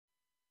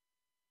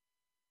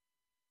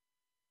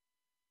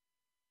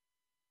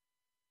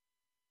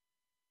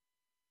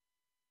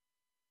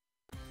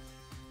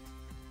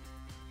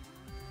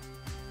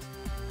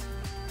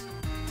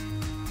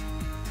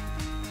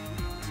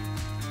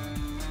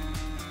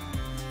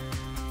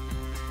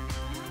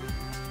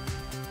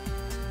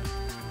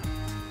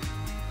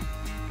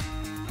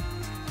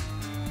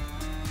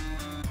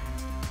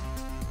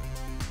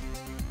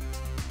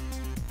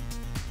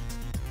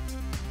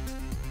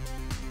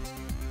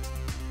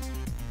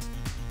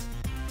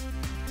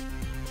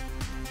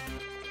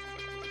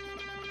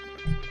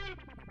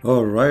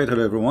All right,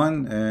 hello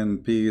everyone,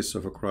 and peace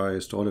of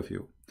Christ to all of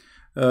you.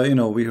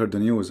 We heard the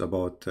news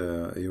about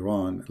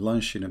Iran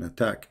launching an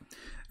attack.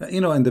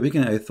 In the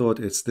beginning, I thought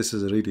this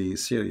is really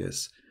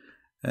serious,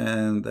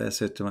 and I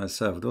said to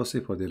myself, those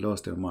people they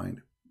lost their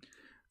mind.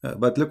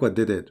 But look what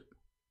they did.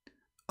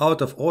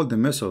 Out of all the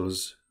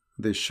missiles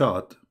they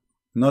shot,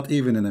 not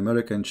even an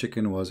American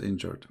chicken was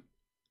injured.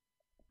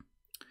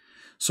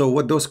 So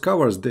what those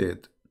cowards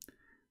did,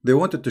 they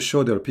wanted to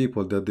show their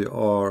people that they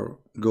are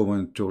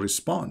going to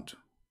respond.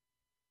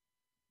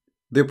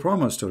 They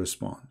promised to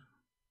respond.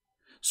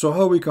 So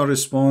how we can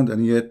respond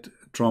and yet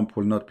Trump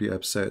will not be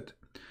upset?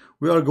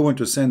 We are going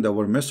to send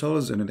our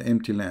missiles in an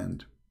empty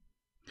land.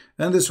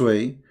 And this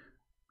way,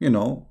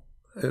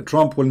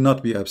 Trump will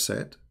not be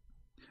upset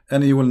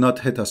and he will not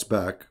hit us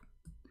back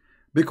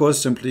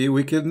because simply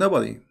we killed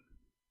nobody.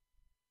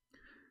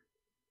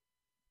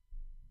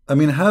 I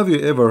mean, have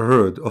you ever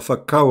heard of a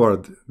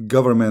coward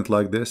government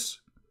like this?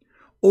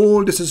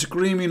 All this is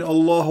screaming,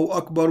 Allahu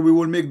Akbar, we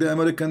will make the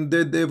American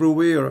dead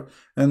everywhere.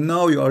 And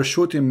now you are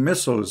shooting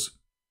missiles.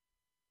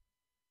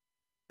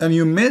 And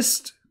you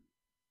missed?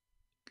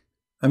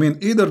 I mean,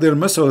 either their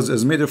missiles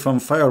is made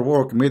from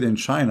firework made in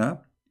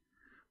China,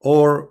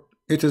 or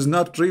it is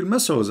not real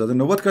missiles. I don't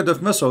know what kind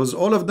of missiles.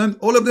 All of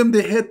them,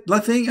 they hit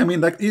nothing. I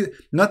mean, like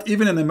not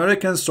even an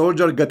American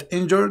soldier got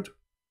injured.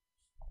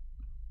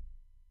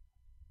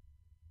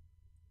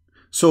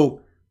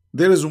 So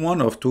there is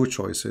one of two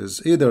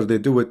choices. Either they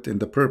do it in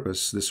the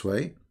purpose this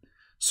way.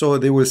 So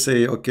they will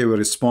say, okay, we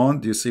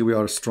respond. You see, we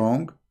are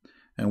strong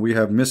and we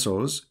have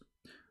missiles.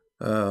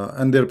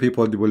 And their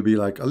people will be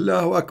like,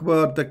 Allahu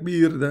Akbar,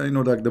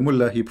 Takbir, like the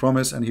mullah, he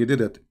promised and he did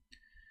it.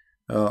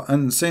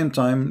 And same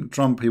time,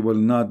 Trump, he will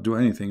not do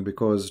anything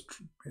because,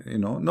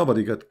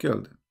 nobody got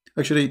killed.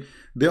 Actually,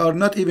 they are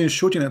not even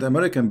shooting at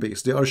American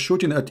base. They are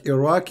shooting at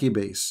Iraqi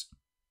base.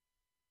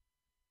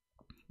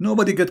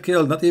 Nobody got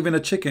killed, not even a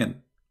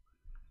chicken.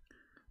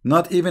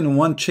 Not even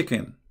one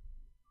chicken.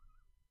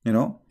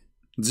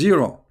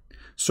 Zero.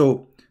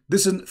 So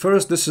this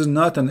is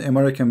not an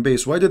American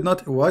base. Why did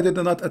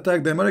they not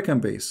attack the American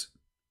base?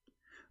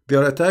 They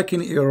are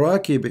attacking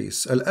Iraqi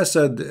base.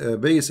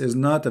 Al-Assad base is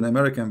not an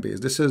American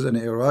base. This is an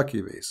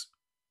Iraqi base.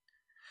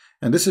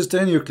 And this is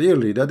telling you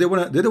clearly that they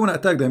don't want to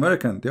attack the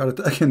American. They are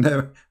attacking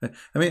them.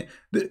 I mean,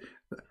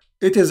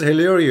 it is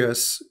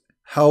hilarious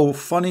how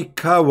funny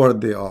coward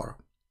they are.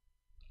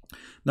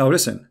 Now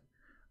listen,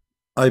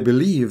 I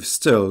believe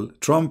still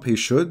Trump, he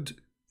should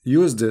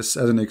use this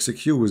as an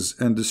excuse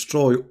and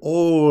destroy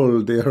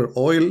all their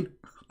oil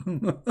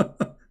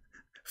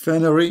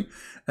refinery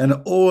and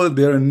all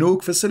their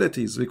nuke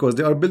facilities, because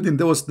they are building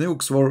those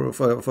nukes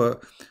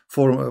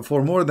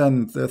for more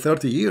than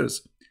 30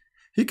 years.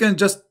 He can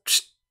just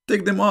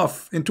take them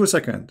off in 2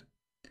 seconds.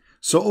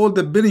 So all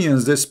the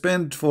billions they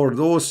spent for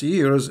those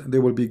years, they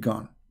will be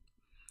gone.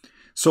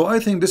 So I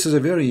think this is a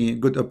very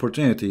good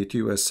opportunity to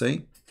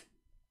USA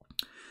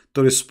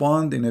to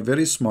respond in a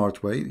very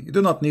smart way. You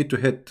do not need to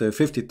hit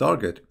 50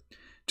 target.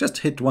 Just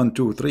hit 1,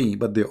 2, 3,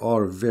 but they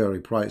are very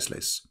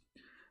priceless.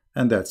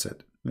 And that's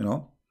it,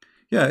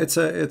 Yeah,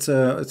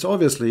 it's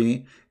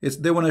obviously,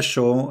 they want to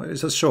show,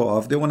 it's a show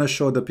off. They want to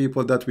show the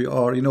people that we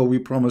are, we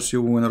promise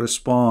you we want to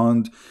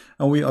respond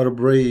and we are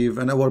brave,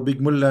 and our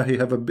big mullah, he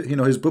have a,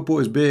 his poo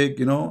is big,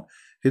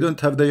 he don't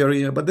have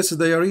diarrhea, but this is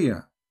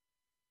diarrhea.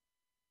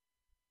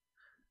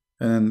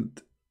 And,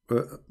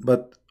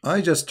 but I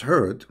just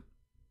heard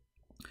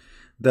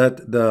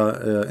that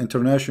the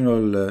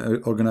International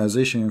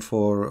Organization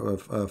for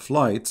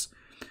Flights,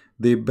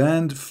 they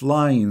banned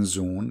flying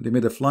zone. They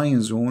made a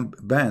flying zone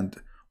banned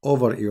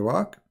over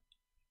Iraq,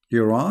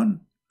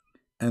 Iran,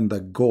 and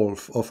the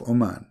Gulf of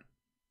Oman.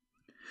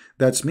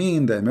 That's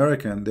mean the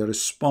American, they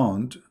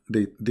respond.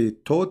 They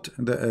told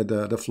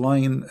the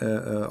flying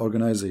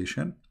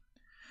organization,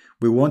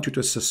 we want you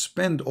to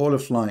suspend all the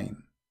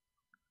flying.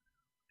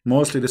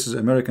 Mostly this is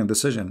American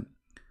decision.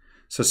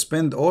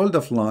 Suspend all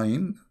the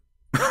flying.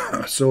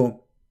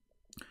 So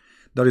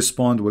the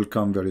response will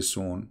come very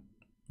soon.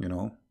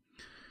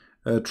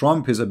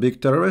 Trump is a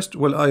big terrorist.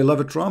 Well, I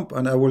love Trump,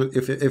 and I will,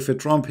 if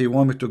Trump he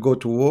want me to go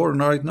to war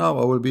right now,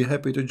 I will be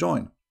happy to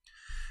join.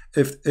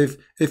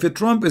 If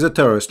Trump is a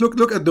terrorist,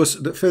 look at those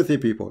filthy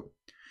people,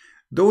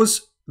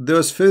 those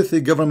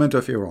filthy government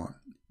of Iran.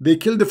 They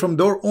killed from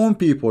their own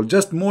people,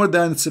 just more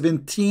than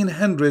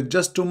 1,700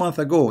 just 2 months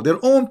ago.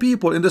 Their own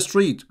people in the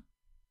street.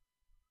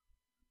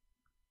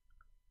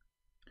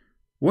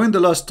 When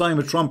the last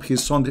time Trump he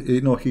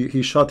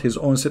shot his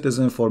own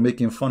citizen for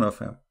making fun of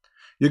him?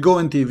 You go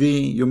on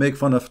TV, you make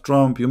fun of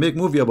Trump, you make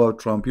movie about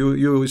Trump,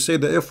 you say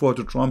the F word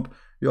to Trump,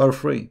 you are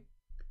free.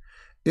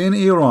 In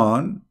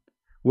Iran,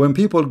 when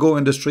people go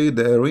in the street,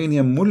 the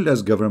Iranian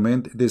mullahs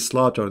government, they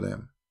slaughter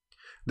them.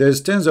 There's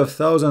tens of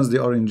thousands, they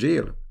are in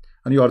jail.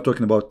 And you are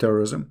talking about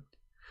terrorism.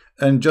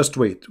 And just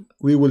wait,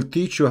 we will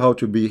teach you how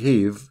to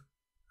behave,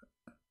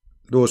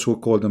 those who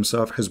call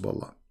themselves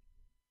Hezbollah.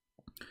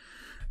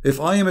 If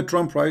I am a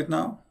Trump right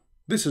now,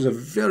 this is a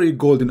very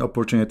golden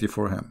opportunity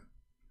for him.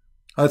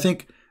 I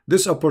think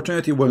this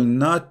opportunity will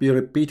not be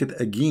repeated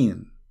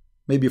again,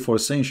 maybe for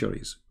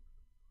centuries.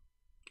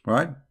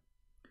 right?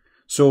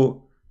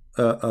 So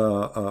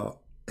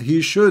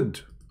he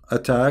should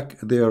attack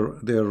you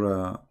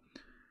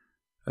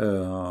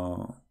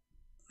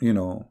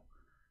know,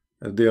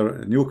 their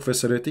nuke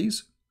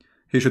facilities.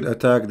 He should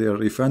attack their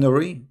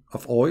refinery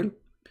of oil.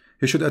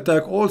 He should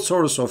attack all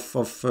sources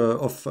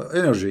of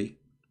energy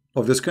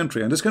of this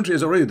country, and this country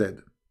is already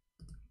dead.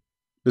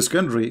 This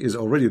country is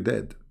already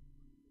dead,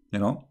 you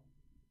know.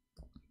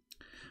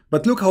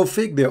 But look how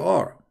fake they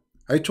are.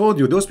 I told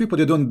you, those people,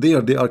 they don't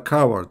dare. They are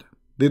coward.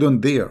 They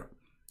don't dare.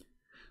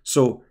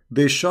 So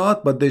they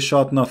shot, but they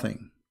shot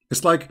nothing.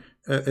 It's like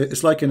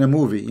in a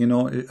movie, you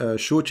know,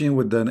 shooting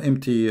with an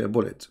empty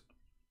bullet.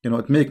 You know,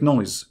 it make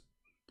noise.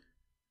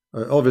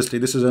 Obviously,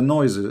 this is a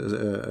noise,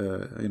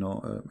 you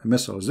know,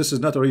 missiles. This is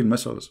not a real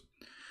missiles,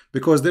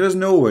 because there is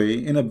no way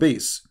in a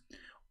base.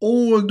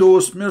 All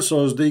those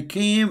missiles, they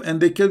came and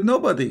they killed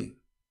nobody.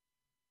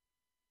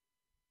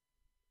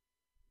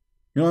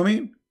 You know what I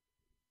mean?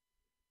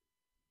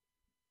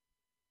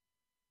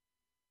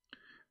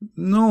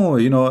 No,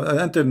 you know,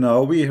 until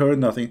now we heard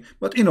nothing.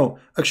 But you know,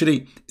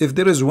 actually, if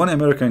there is one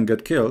American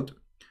get killed,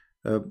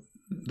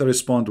 the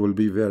response will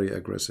be very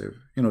aggressive.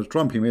 You know,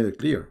 Trump, he made it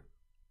clear.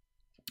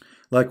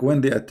 Like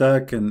when they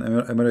attack an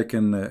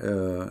American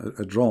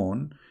a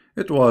drone,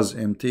 it was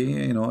empty.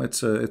 You know,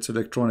 it's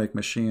electronic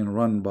machine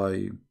run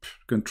by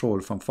control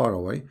from far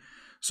away.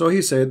 So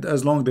he said,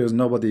 as long as there's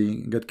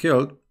nobody get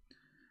killed,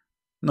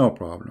 no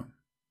problem.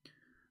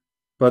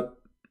 But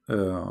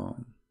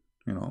you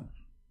know,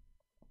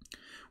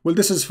 well,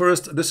 this is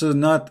first. This is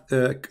not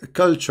a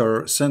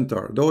culture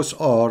center. Those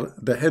are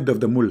the head of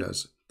the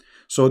mullahs.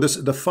 So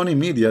the funny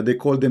media, they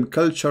call them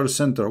culture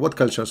center. What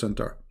culture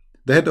center?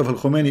 The head of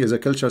Al-Khomeini is a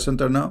culture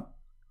center now?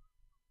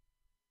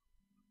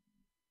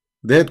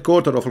 The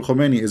headquarters of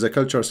Al-Khomeini is a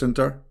culture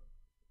center?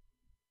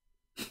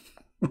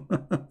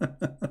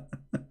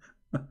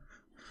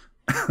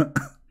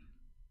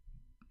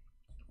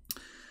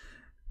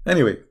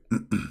 Anyway,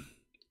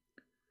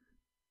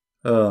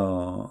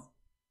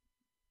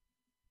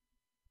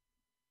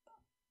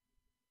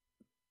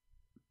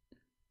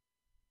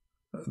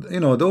 you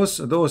know, this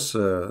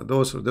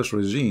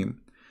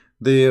regime,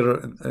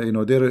 you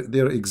know,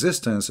 their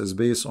existence is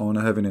based on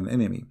having an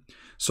enemy.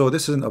 So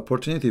this is an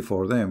opportunity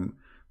for them.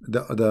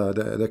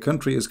 The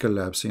country is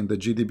collapsing, the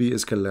GDP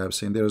is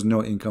collapsing, there is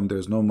no income, there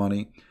is no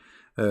money,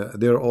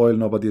 their oil,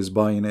 nobody is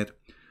buying it.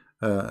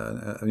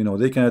 You know,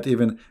 they cannot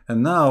even,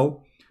 and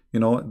now, you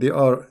know, they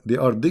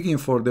are digging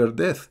for their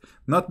death,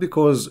 not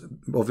because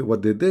of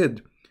what they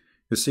did.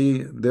 You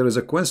see, there is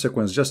a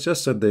consequence. Just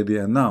yesterday they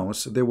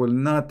announced they will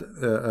not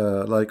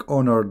like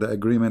honor the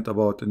agreement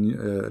about a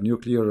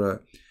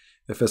nuclear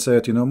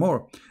facility no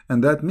more,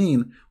 and that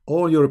means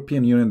all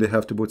European Union, they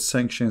have to put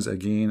sanctions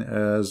again,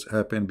 as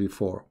happened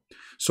before.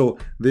 So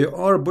they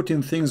are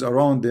putting things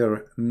around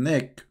their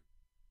neck.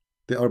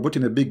 They are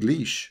putting a big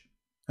leash,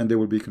 and they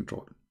will be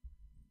controlled.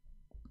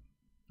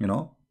 You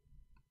know,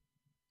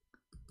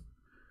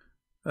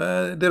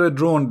 they're a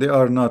drone. They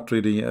are not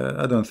really.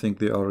 I don't think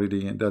they are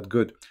really that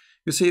good.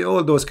 You see,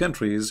 all those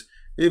countries,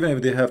 even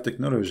if they have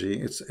technology,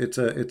 it's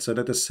a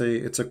let us say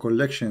it's a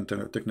collection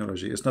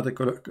technology. It's not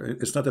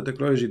a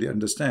technology they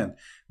understand.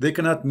 They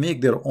cannot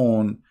make their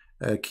own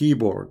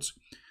keyboards.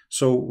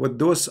 So with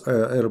those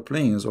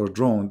airplanes or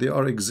drone, they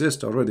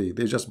exist already.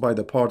 They just buy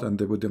the part and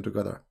they put them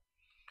together.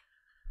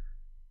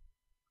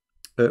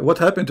 What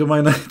happened to my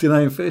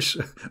 99 fish?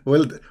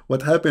 Well,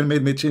 what happened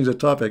made me change the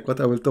topic.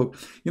 What I will talk.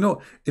 You know,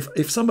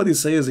 if somebody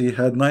says he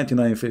had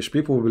 99 fish,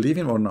 people will believe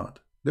him or not?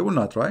 They will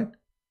not, right?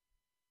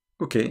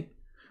 Okay,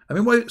 I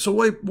mean,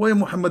 why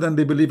Muhammad, and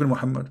they believe in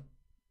Muhammad?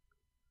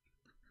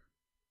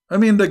 I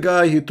mean, the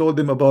guy, he told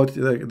them about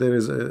there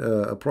is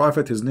a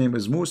prophet, his name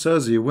is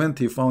Musa. He went,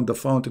 he found the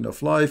fountain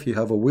of life, he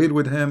have a whale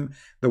with him,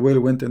 the whale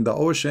went in the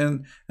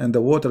ocean and the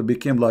water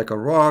became like a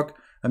rock.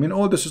 I mean,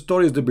 all these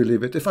stories, they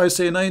believe it. If I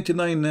say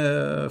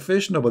 99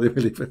 fish, nobody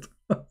believe it.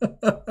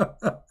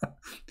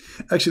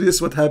 Actually, this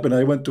is what happened.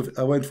 I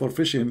went for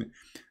fishing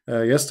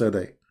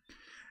yesterday.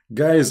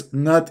 Guys,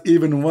 not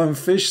even one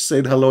fish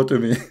said hello to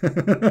me.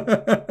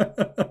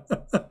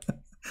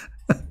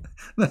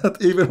 Not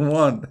even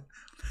one.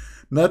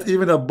 Not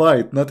even a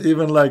bite. Not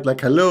even like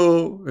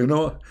hello. You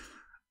know,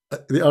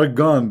 they are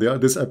gone. They are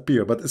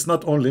disappear. But it's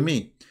not only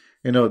me.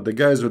 You know, the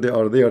guys who they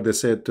are there, they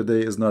said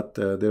today is not.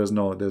 there's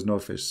no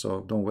fish.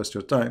 So don't waste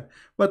your time.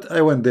 But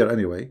I went there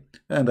anyway,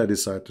 and I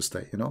decided to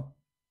stay. You know,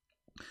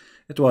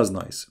 it was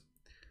nice.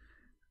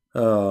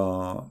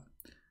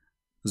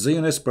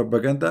 Zionist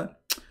propaganda.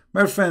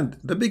 My friend,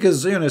 the biggest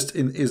Zionist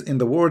in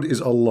the world is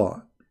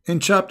Allah. In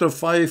chapter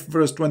 5,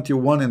 verse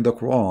 21 in the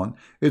Quran,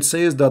 it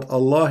says that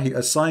Allah, He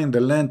assigned the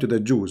land to the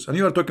Jews. And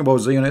you are talking about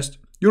Zionist?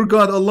 Your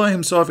God, Allah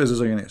Himself, is a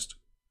Zionist.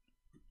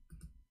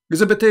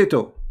 He's a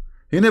potato.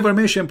 He never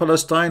mentioned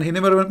Palestine. He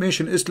never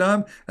mentioned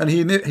Islam. And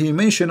he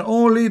mentioned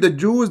only the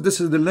Jews.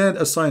 This is the land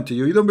assigned to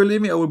you. You don't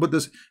believe me? I will put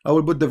this. I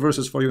will put the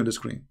verses for you on the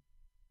screen.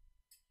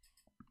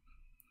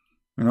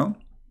 You know?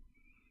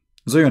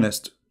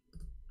 Zionist.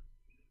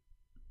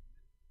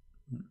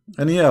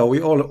 And yeah, we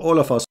all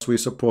of us, we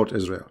support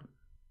Israel.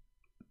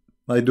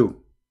 I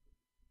do.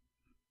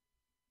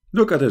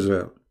 Look at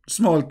Israel.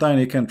 Small,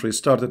 tiny country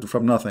started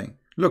from nothing.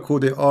 Look who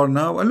they are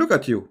now, and look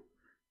at you.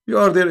 You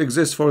are there,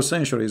 exist for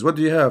centuries. What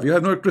do you have? You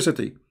have no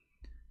electricity.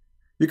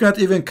 You can't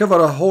even cover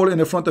a hole in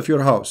the front of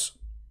your house.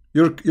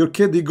 Your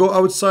kid, he go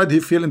outside, he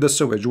feel in the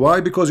sewage. Why?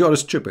 Because you are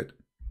stupid.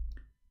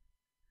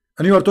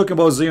 And you are talking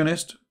about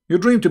Zionist? You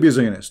dream to be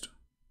Zionist.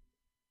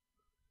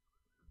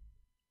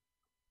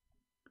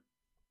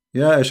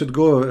 Yeah, I should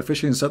go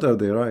fishing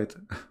Saturday, right?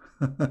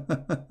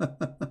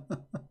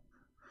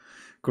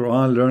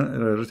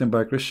 Quran written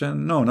by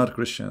Christian? No, not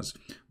Christians.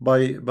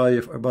 By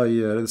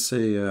let's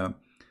say you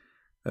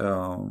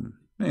know,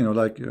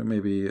 like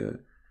maybe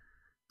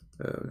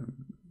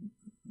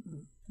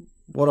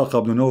Waraq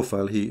ibn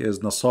Nawfal, he is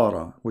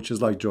Nasara, which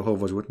is like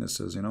Jehovah's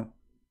Witnesses, you know.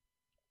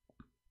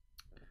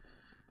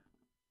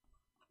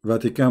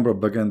 Vatican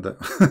propaganda.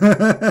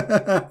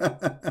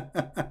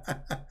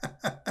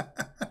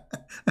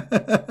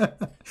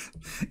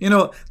 You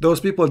know, those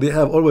people, they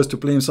have always to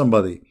blame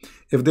somebody.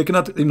 If they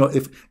cannot, you know,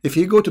 if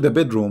he go to the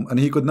bedroom and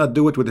he could not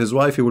do it with his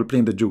wife, he will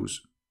blame the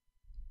Jews.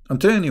 I'm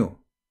telling you,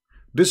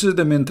 this is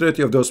the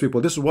mentality of those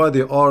people. This is why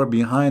they are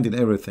behind in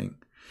everything.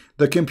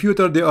 The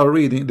computer they are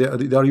reading, they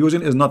are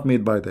using is not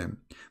made by them.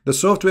 The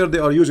software they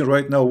are using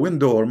right now,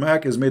 Windows or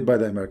Mac, is made by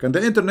the American.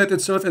 The internet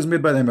itself is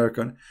made by the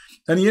American.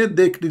 And yet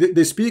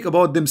they speak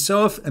about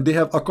themselves and they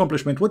have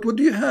accomplishment. What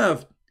do you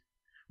have?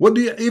 What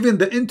do you, even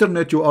the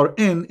internet you are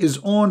in is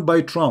owned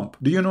by Trump.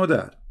 Do you know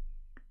that?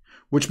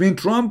 Which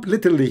means Trump,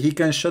 literally, he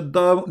can shut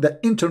down the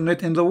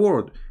internet in the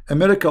world.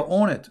 America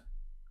own it.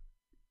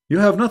 You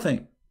have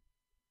nothing.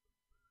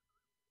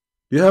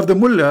 You have the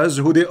mullahs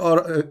who they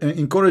are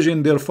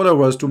encouraging their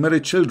followers to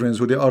marry children,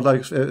 who they are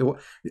like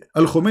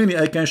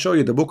Al-Khomeini. I can show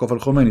you the book of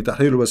Al-Khomeini,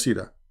 Tahrir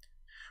al-Wasila,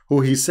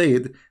 who he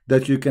said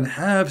that you can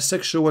have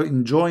sexual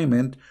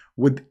enjoyment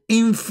with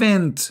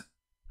infant.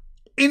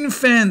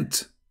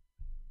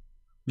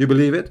 You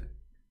believe it?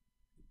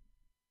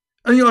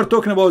 And you are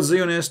talking about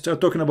Zionists, are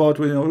talking about,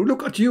 you know,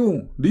 look at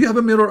you. Do you have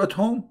a mirror at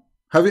home?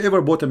 Have you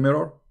ever bought a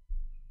mirror?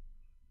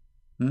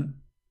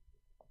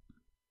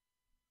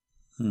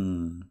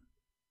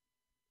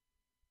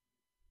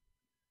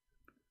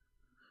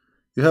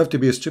 You have to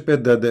be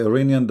stupid that the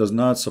Iranian does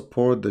not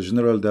support the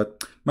general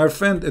that, my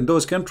friend, in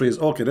those countries,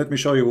 okay, let me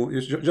show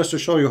you, just to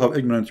show you how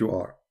ignorant you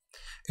are.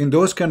 In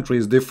those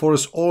countries, they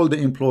force all the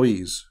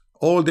employees,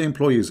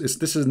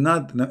 this is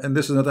not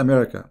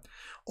America.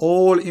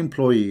 All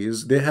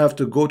employees, they have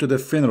to go to the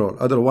funeral,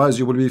 otherwise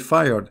you will be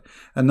fired.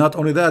 And not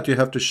only that, you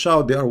have to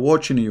shout, they are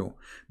watching you.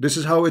 This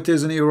is how it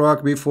is in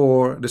Iraq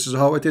before, this is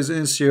how it is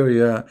in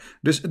Syria,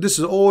 this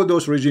is all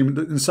those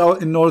regimes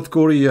in North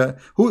Korea.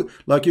 Who,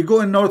 like, you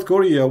go in North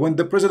Korea, when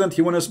the president,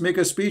 he wants to make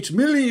a speech,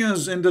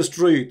 millions in the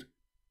street,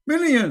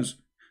 millions.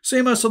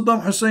 Same as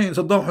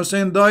Saddam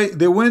Hussein died,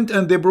 they went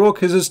and they broke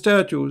his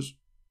statues.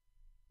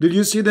 Did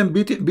you see them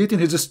beating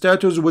his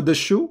statues with the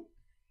shoe?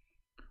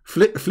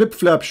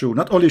 Flip-flap shoe,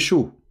 not only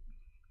shoe.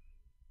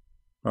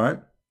 Right?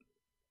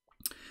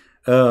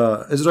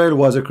 Israel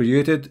was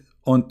created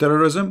on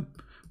terrorism.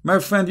 My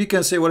friend, you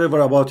can say whatever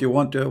about you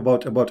want to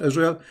about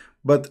Israel,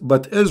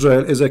 but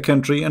Israel is a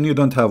country and you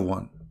don't have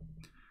one.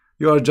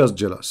 You are just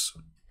jealous.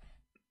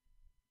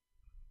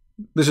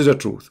 This is the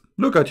truth.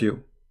 Look at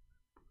you.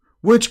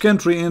 Which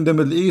country in the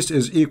Middle East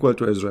is equal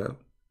to Israel?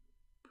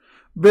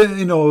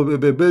 You know,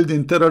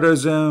 building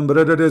terrorism,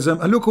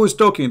 and look who's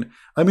talking.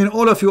 I mean,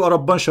 all of you are a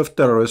bunch of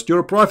terrorists.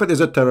 Your prophet is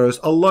a terrorist,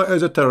 Allah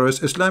is a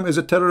terrorist, Islam is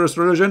a terrorist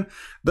religion.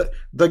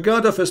 The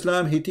God of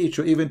Islam, he teach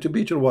you even to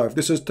beat your wife.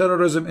 This is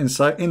terrorism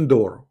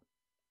indoor.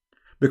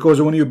 Because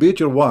when you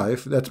beat your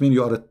wife, that means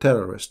you are a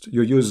terrorist.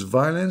 You use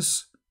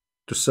violence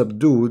to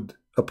subdue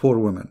a poor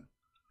woman,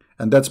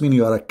 and that means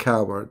you are a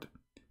coward.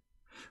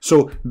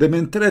 So the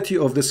mentality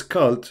of this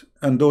cult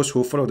and those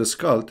who follow this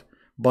cult,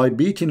 by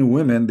beating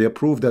women, they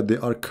prove that they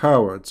are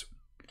cowards.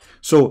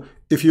 So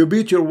if you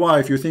beat your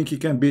wife, you think you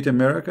can beat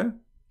America?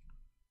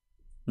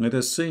 Let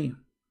us see.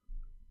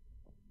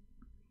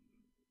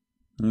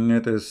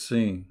 Let us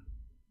see.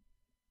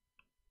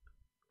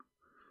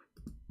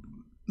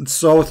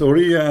 South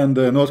Korea and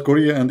North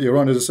Korea and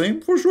Iran is the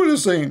same? For sure the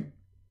same.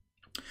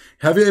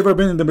 Have you ever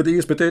been in the Middle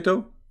East,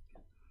 Potato?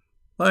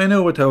 I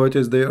know how it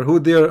is there.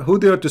 Who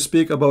dare to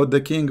speak about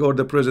the king or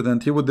the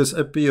president? He would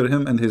disappear,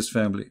 him and his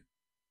family.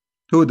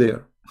 Who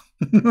dare?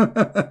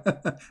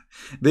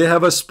 They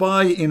have a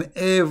spy in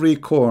every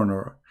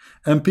corner,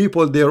 and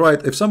people, they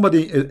write,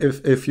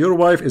 if your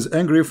wife is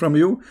angry from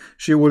you,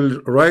 she will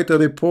write a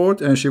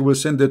report and she will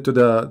send it to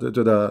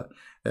the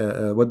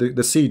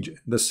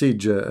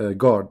siege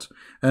guards,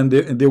 and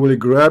they will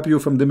grab you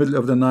from the middle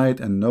of the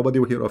night and nobody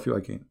will hear of you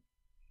again.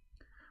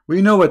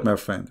 We know it, my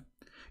friend.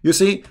 You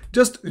see,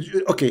 just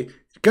okay,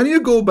 can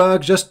you go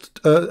back just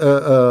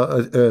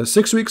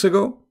 6 weeks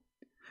ago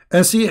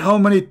and see how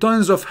many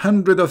tons of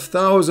hundreds of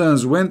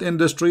thousands went in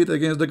the street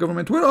against the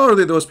government? Where are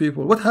they, those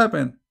people? What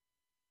happened?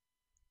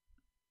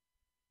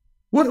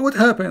 What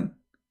happened?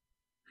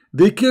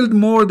 They killed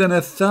more than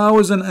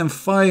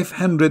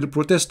 1,500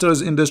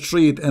 protesters in the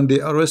street and they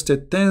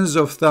arrested tens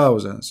of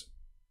thousands.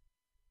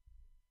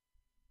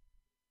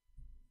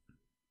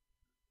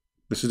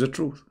 This is the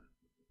truth.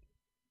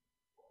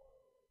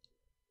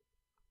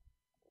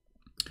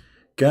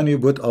 Can you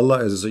put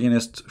Allah as a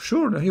Zionist?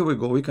 Sure, here we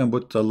go. We can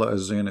put Allah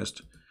as a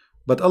Zionist.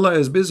 But Allah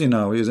is busy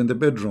now. He is in the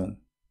bedroom.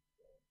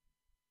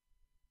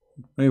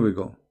 Here we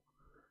go.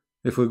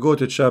 If we go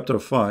to chapter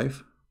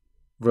 5,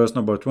 verse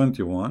number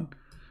 21,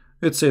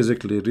 it says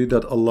clearly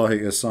that Allah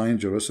assigned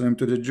Jerusalem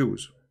to the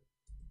Jews.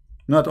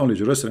 Not only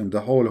Jerusalem,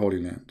 the whole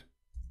Holy Land.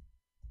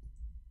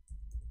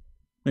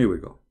 Here we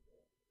go.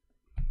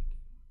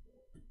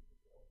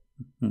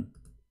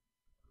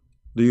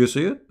 Do you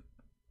see it?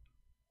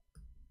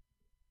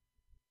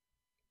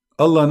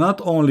 Allah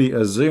not only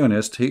a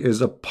Zionist, he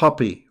is a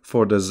puppy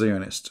for the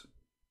Zionist.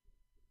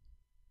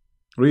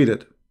 Read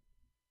it.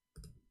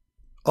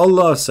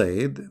 Allah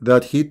said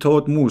that he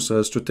taught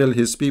Moses to tell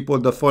his people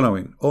the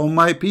following: O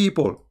my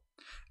people,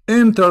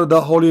 enter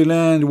the Holy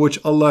Land which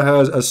Allah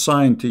has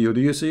assigned to you.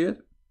 Do you see it?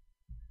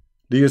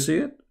 Do you see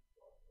it?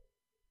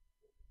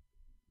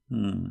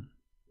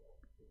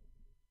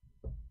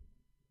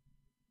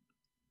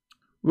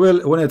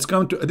 Well, when it's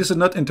come to this is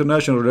not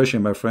international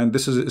relation, my friend.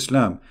 This is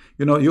Islam.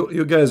 You know,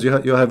 you guys,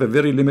 you have a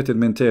very limited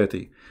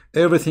mentality.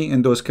 Everything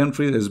in those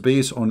countries is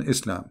based on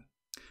Islam.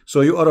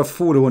 So you are a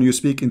fool when you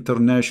speak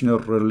international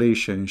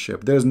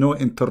relationship. There is no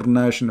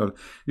international.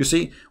 You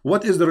see,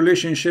 what is the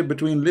relationship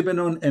between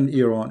Lebanon and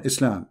Iran?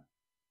 Islam.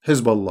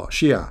 Hezbollah,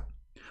 Shia.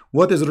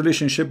 What is the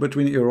relationship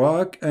between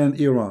Iraq and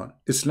Iran?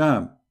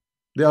 Islam.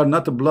 They are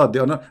not blood. They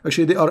are not.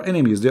 Actually, they are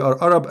enemies. They are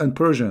Arab and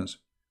Persians.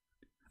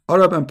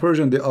 Arab and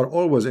Persian, they are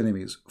always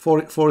enemies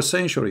for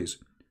centuries.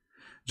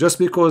 Just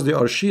because they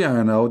are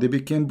Shia now, they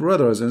became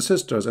brothers and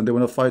sisters and they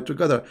want to fight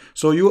together.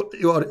 So you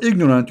are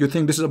ignorant. You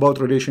think this is about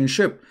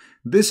relationship.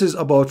 This is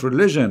about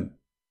religion.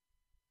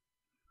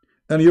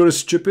 And your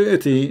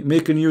stupidity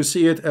making you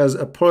see it as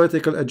a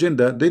political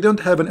agenda. They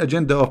don't have an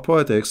agenda of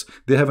politics.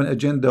 They have an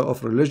agenda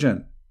of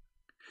religion.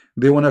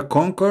 They want to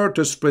conquer,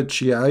 to spread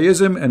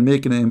Shiaism and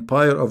make an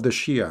empire of the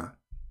Shia.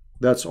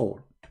 That's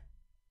all.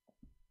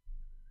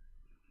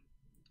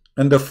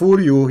 And the fool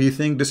you, he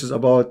think this is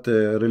about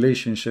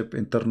relationship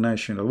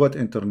international. What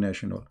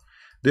international?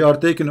 They are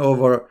taking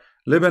over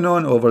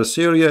Lebanon, over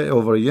Syria,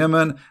 over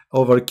Yemen,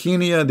 over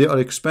Kenya. They are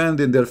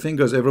expanding their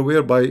fingers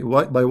everywhere by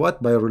what?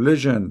 By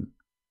religion,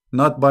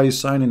 not by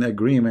signing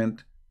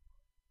agreement,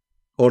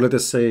 or let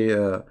us say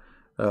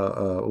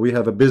we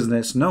have a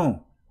business.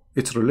 No,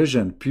 it's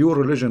religion, pure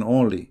religion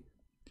only.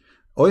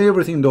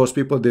 Everything those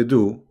people they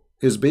do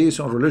is based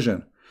on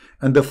religion.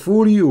 And the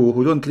fool you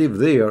who don't live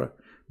there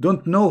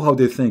don't know how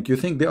they think. You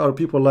think they are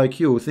people like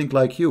you, think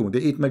like you. They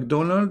eat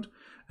McDonald's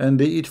and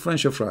they eat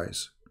French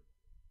fries.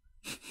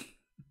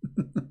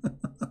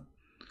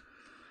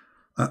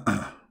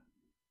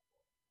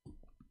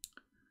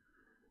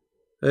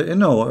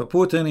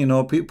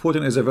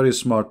 Putin is a very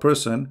smart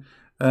person,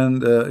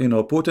 and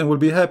Putin will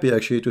be happy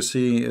actually to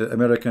see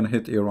American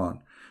hit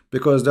Iran,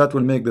 because that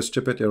will make the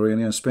stupid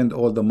Iranians spend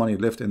all the money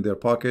left in their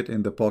pocket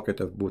in the pocket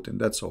of Putin.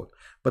 That's all.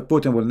 But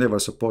Putin will never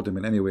support him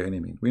in any way, any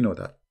mean. We know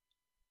that.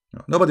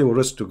 Nobody will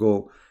risk to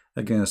go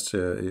against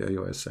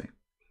USA.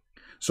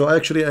 So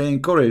actually, I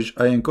encourage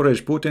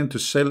Putin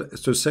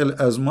to sell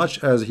as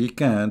much as he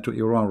can to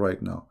Iran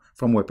right now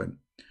from weapon,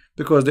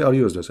 because they are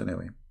useless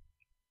anyway.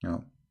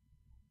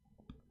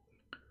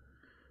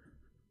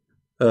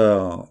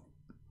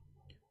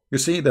 You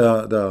see,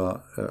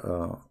 the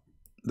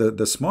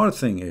smart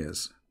thing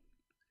is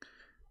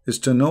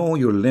to know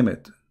your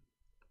limit.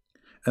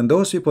 And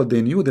those people,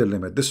 they knew their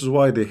limit. This is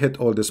why they hit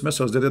all these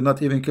missiles. They did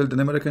not even kill an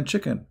American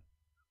chicken.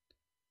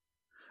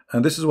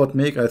 And this is what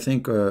make, I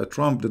think,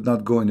 Trump did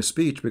not go in a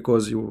speech,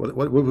 because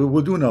what we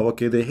will do now,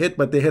 okay, they hit,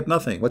 but they hit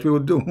nothing. What we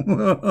would do?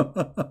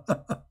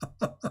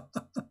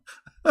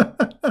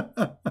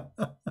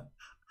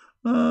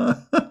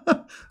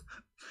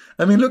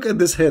 I mean, look at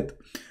this hit.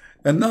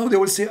 And now they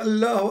will say,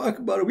 Allahu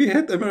Akbar, we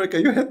hit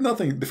America, you hit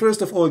nothing.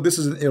 First of all, this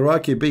is an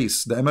Iraqi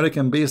base. The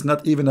American base,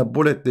 not even a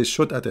bullet they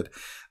shot at it.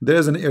 There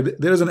is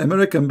an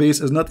American base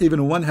is not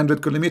even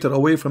 100 kilometers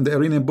away from the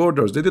Iranian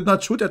borders. They did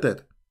not shoot at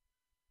it.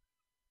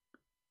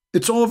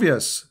 It's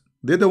obvious.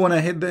 They don't want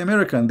to hit the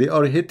American. They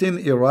are hitting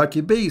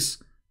Iraqi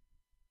base.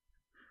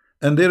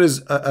 And there is,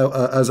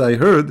 as I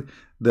heard,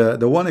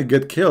 the one that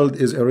get killed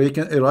is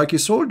Iraqi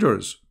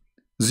soldiers.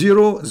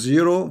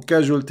 Zero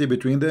casualty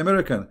between the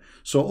American.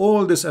 So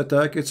all this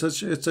attack, it's a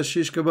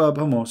shish kebab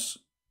hummus.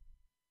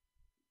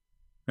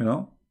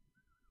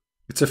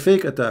 It's a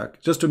fake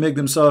attack, just to make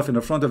themselves in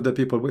the front of the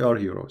people, we are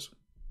heroes.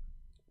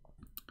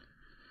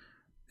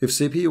 If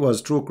CP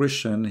was true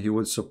Christian, he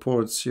would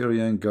support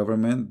Syrian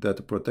government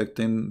that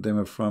protecting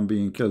them from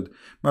being killed.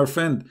 My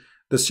friend,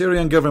 the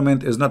Syrian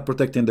government is not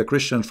protecting the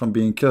Christians from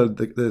being killed.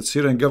 The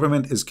Syrian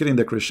government is killing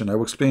the Christian. I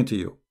will explain to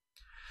you.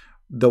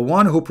 The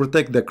one who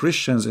protect the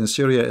Christians in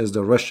Syria is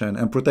the Russian,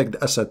 and protect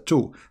the Assad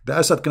too. The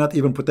Assad cannot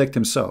even protect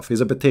himself.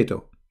 He's a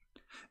potato.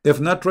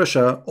 If not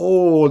Russia,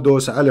 all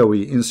those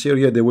Alawi in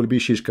Syria, they will be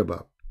shish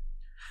kebab.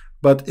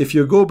 But if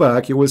you go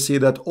back, you will see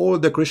that all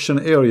the Christian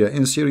area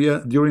in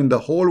Syria during the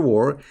whole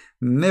war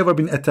never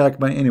been attacked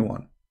by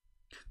anyone.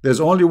 There's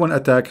only one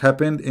attack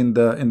happened in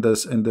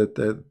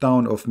the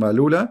town of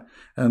Malula,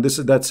 and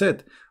that's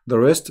it. The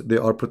rest, they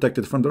are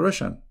protected from the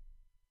Russian.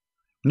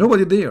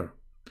 Nobody there.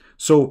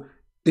 So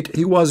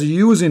he was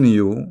using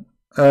you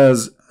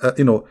as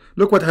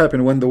look what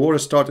happened when the war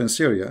started in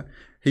Syria.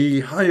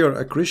 He hired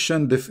a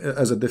Christian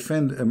as a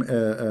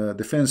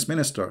defense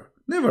minister.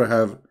 Never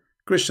have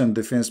Christian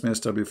defense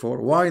minister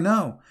before. Why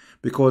now?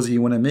 Because he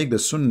want to make the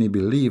Sunni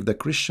believe the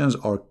Christians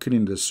are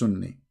killing the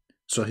Sunni.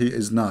 So he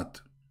is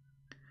not.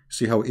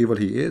 See how evil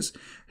he is?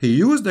 He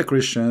used the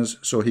Christians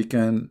so he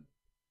can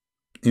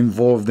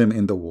involve them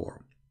in the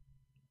war.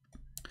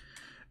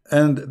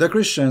 And the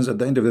Christians, at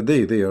the end of the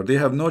day, they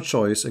have no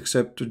choice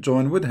except to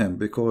join with him,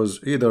 because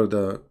either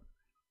the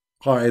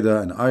Qaeda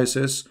and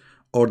ISIS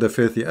or the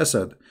filthy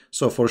Assad.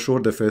 So for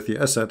sure the filthy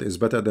Assad is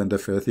better than the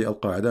filthy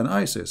Al-Qaeda and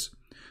ISIS.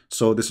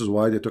 So this is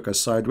why they took a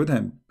side with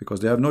him,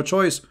 because they have no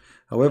choice.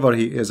 However,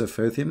 he is a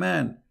filthy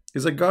man.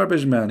 He's a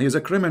garbage man. He's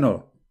a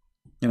criminal.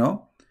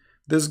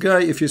 This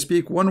guy, if you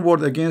speak one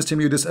word against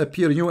him, you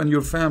disappear, you and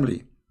your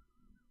family.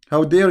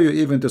 How dare you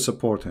even to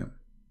support him?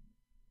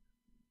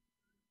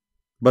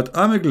 But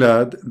I'm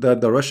glad that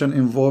the Russian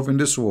involved in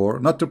this war,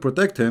 not to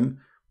protect him,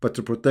 but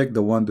to protect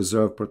the one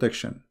deserved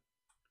protection.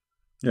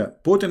 Yeah,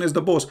 Putin is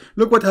the boss.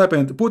 Look what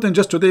happened. Putin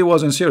just today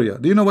was in Syria.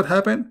 Do you know what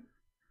happened?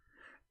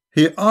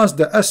 He asked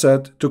the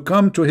Assad to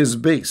come to his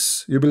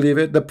base. You believe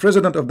it? The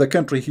president of the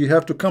country, he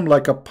have to come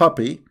like a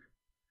puppy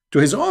to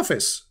his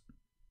office.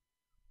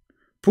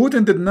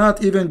 Putin did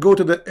not even go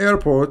to the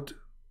airport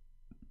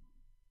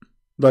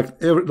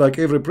like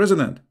every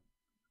president.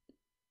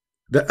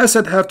 The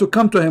Assad have to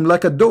come to him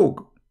like a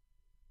dog.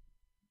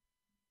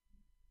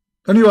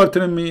 And you are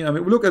telling me, I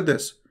mean, look at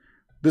this.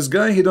 This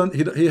guy,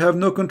 he have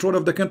no control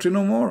of the country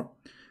no more.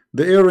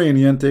 The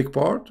Iranian take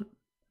part,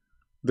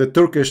 the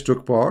Turkish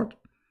took part,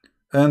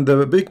 and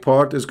the big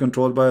part is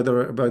controlled by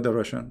the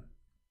Russian.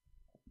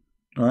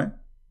 Right?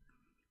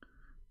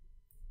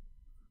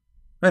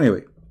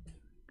 Anyway,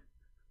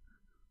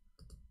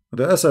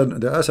 the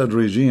Assad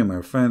regime,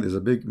 my friend, is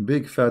a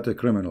big fat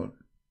criminal,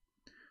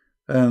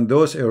 and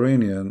those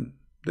Iranian,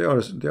 they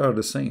are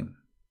the same.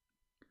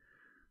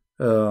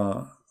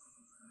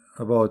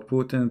 About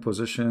Putin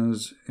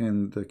positions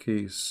in the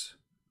case.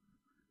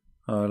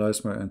 I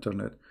lost my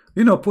internet.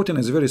 Putin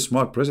is a very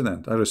smart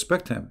president. I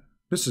respect him.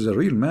 This is a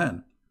real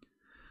man.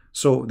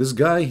 So this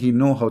guy, he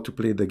know how to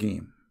play the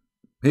game.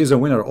 He's a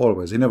winner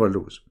always. He never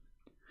lose.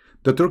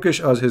 The Turkish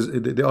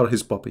they are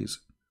his puppies.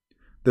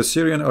 The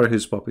Syrian are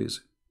his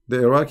puppies.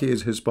 The Iraqi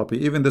is his puppy.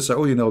 Even the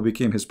Saudi now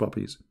became his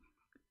puppies.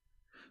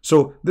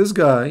 So this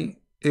guy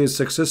is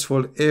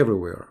successful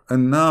everywhere,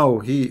 and now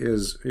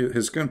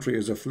his country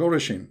is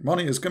flourishing.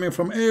 Money is coming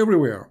from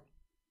everywhere,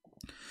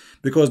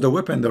 because the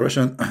weapon the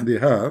Russian they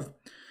have,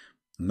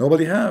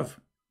 nobody have.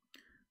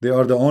 They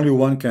are the only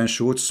one can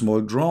shoot small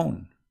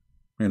drone.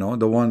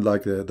 The one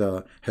like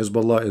the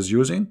Hezbollah is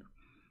using.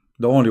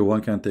 The only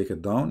one can take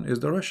it down is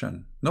the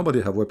Russian.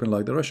 Nobody have weapon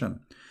like the Russian.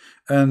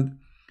 And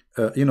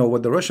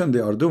what the Russian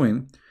they are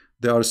doing.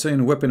 They are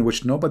saying weapon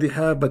which nobody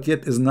have, but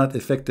yet is not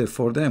effective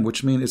for them,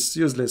 which means it's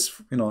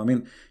useless.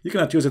 You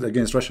cannot use it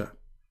against Russia,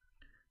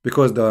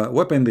 because the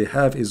weapon they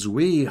have is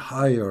way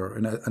higher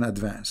in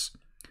advance.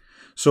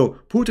 So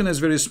Putin is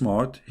very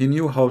smart. He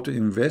knew how to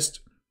invest,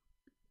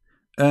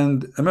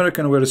 and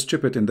Americans were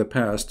stupid in the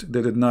past.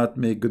 They did not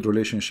make good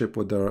relationship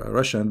with the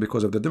Russian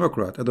because of the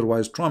Democrat.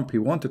 Otherwise, Trump, he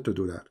wanted to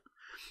do that,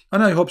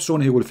 and I hope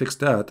soon he will fix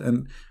that.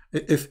 And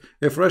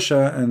if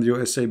Russia and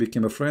USA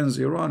became friends,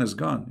 Iran is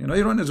gone.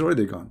 Iran is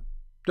already gone.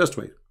 Just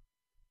wait.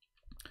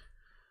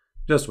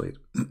 Just wait.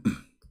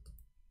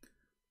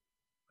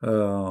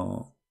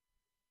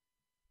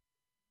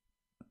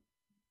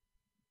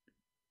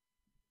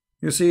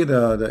 You see,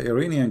 the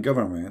Iranian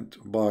government,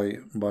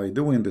 by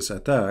doing this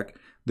attack,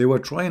 they were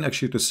trying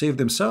actually to save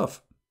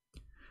themselves.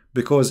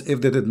 Because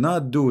if they did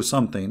not do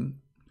something,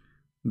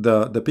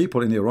 the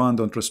people in Iran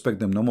don't respect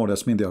them no more.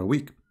 That means they are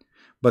weak.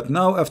 But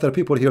now, after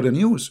people hear the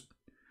news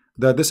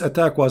that this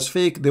attack was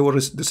fake, they will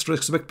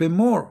disrespect them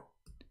more.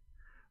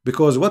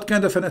 Because what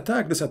kind of an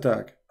attack, this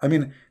attack? I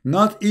mean,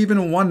 not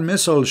even one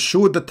missile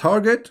shoot the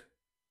target.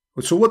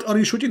 So what are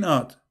you shooting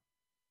at?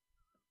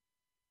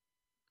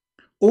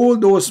 All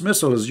those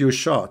missiles you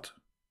shot,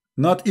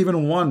 not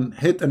even one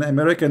hit an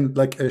American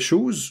like a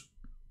shoes.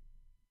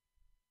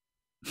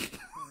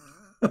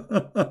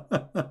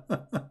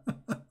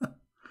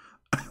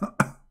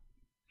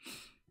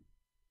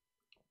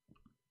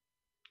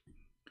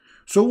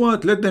 So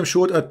what? Let them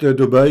shoot at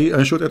Dubai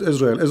and shoot at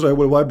Israel. Israel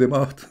will wipe them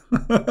out.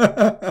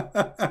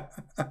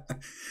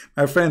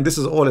 My friend, this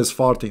is all is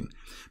farting.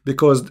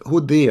 Because who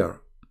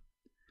dare?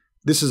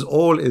 This is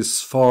all is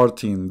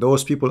farting.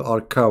 Those people are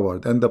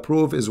coward. And the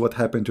proof is what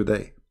happened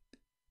today.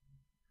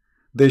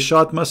 They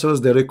shot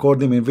missiles. They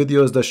record them in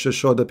videos that should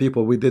show the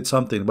people we did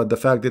something. But the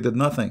fact they did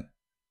nothing.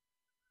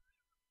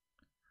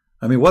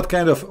 I mean, what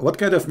kind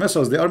of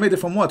missiles? They are made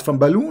from what? From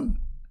balloon?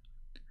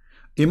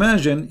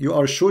 Imagine you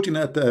are shooting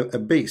at a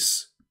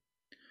base,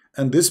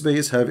 and this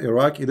base have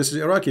Iraqi. This is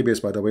Iraqi base,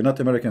 by the way,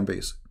 not American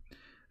base.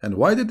 And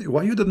why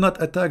you did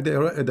not attack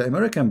the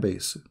American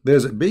base?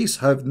 There's a base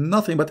have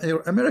nothing but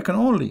American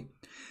only.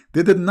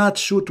 They did not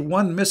shoot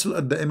one missile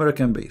at the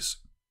American base.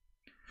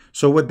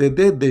 So what they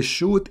did, they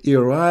shoot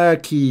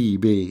Iraqi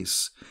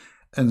base,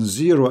 and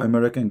 0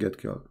 American get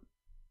killed.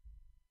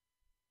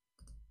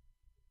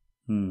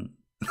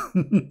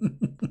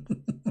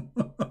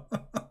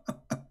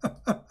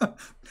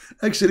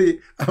 Actually,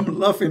 I'm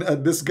laughing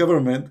at this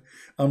government.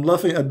 I'm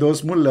laughing at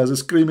those mullahs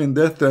screaming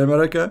death to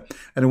America,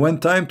 and when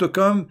time to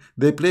come,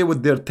 they play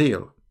with their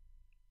tail.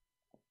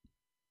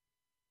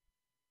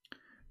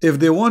 If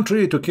they want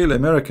really to kill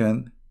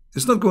American,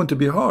 it's not going to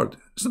be hard.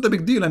 It's not a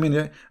big deal. I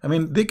mean,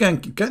 they can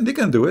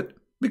do it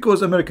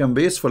because American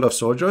base full of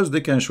soldiers.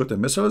 They can shoot the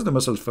missiles. The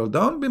missiles fell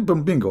down.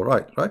 Bingo,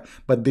 right?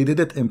 But they did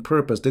it in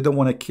purpose. They don't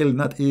want to kill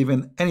not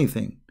even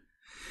anything.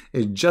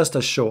 It's just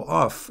a show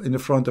off in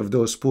front of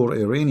those poor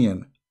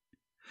Iranian.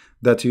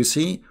 That you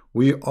see,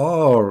 we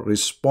are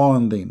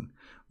responding.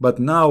 But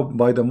now,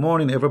 by the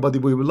morning, everybody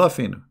will be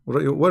laughing.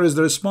 Where is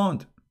the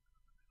response?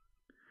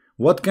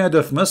 What kind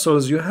of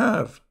missiles you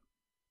have?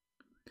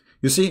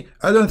 You see,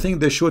 I don't think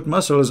they shoot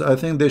missiles. I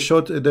think they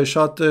shot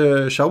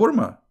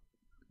shawarma.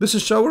 This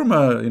is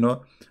shawarma, you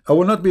know. I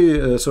will not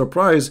be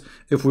surprised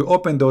if we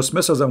open those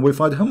missiles and we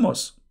find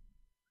hummus.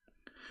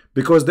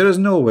 Because there is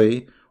no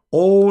way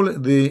all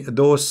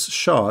those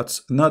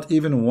shots, not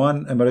even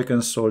one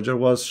American soldier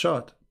was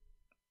shot.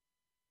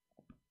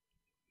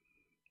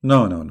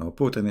 No,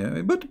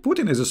 Putin. But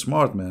Putin is a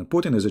smart man.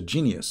 Putin is a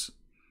genius.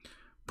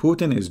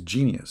 Putin is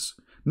genius.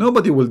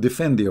 Nobody will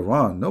defend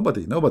Iran.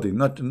 Nobody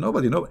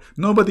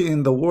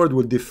in the world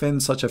will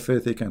defend such a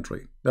filthy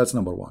country. That's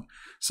number one.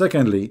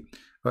 Secondly,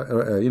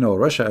 you know,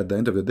 Russia at the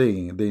end of the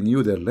day, they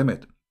knew their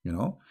limit. You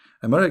know,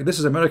 America. This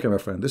is America, my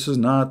friend. This is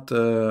not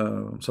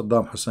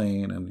Saddam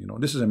Hussein, and you know,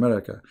 this is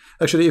America.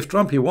 Actually, if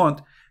Trump he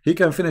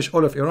can finish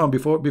all of Iran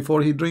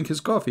before he drink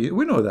his coffee.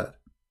 We know that.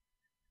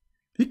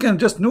 He can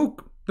just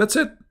nuke. That's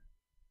it.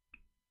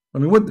 I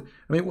mean,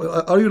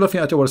 are you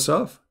laughing at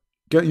yourself?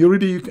 You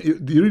really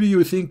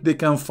think they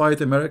can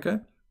fight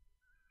America?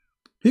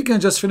 He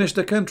can just finish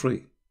the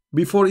country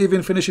before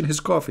even finishing his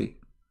coffee.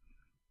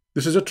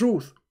 This is the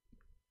truth.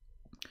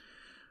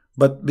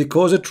 But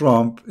because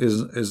Trump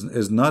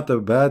is not a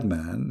bad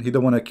man, he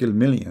don't want to kill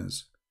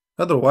millions.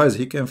 Otherwise,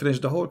 he can finish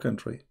the whole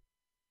country.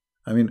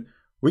 I mean,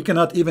 we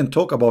cannot even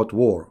talk about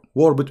war.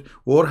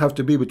 War have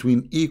to be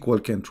between equal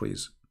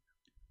countries.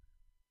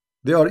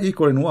 They are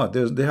equal in what?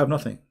 They have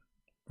nothing,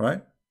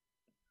 right?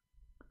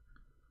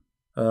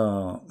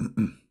 Yeah,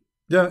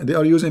 they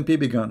are using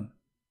BB gun.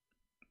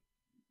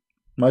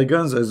 My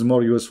guns is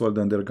more useful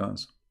than their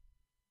guns.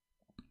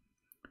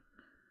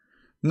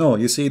 No,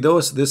 you see,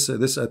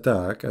 this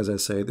attack, as I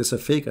said, it's a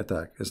fake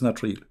attack. It's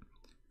not real.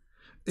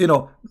 You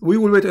know, we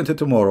will wait until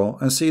tomorrow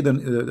and see.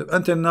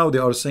 Until now, they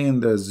are saying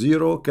there's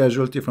 0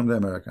 casualty from the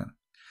American.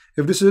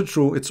 If this is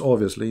true, it's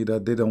obviously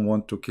that they don't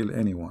want to kill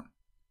anyone.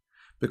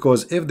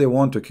 Because if they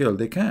want to kill,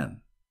 they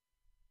can.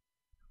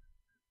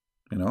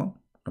 You know,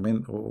 I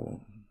mean,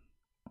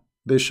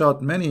 they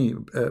shot many,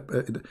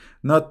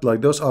 not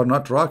like those are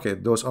not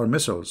rocket, those are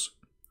missiles.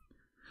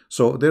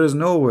 So there is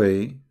no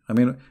way. I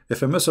mean,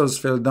 if a missile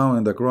fell down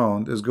in the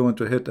ground, it's going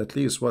to hit at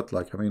least what,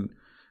 like, I mean,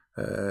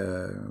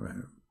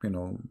 you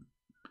know,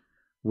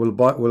 will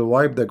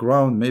wipe the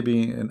ground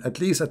maybe at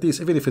least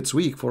even if it's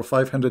weak for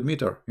 500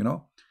 meters. You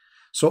know,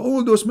 so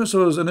all those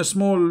missiles in a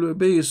small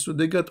base,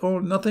 they get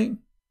all nothing.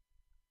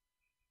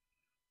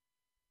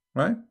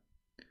 Right?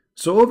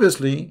 So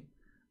obviously,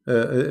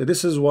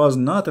 this was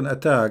not an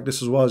attack.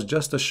 This was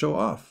just a show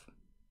off.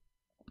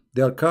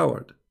 They are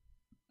coward.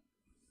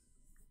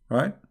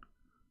 Right?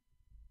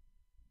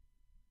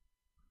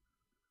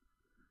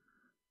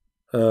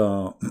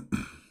 And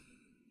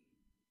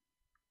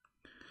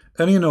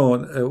you know,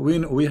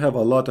 we have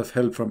a lot of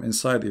help from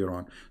inside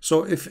Iran.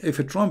 So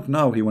if Trump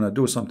now he want to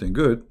do something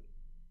good,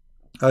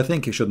 I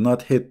think he should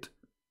not hit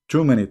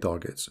too many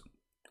targets.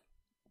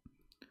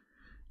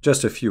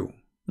 Just a few.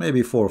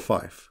 Maybe 4 or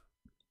 5.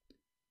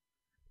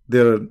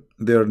 Their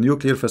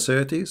nuclear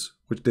facilities,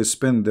 which they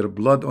spend their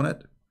blood on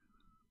it,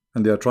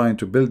 and they are trying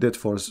to build it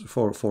for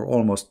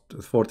almost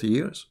 40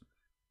 years,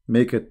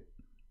 make it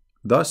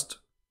dust.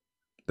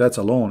 That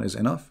alone is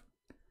enough.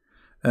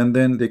 And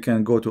then they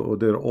can go to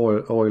their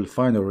oil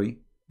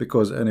refinery,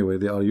 because anyway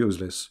they are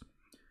useless.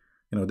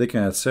 You know, they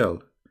cannot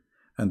sell.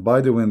 And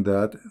by doing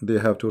that, they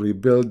have to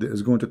rebuild.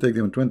 It's going to take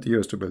them 20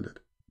 years to build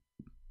it.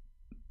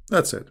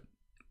 That's it.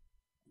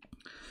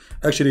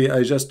 Actually,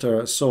 I just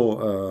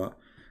saw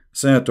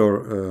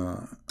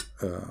Senator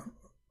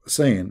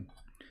saying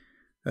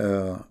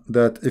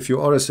that if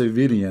you are a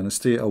civilian,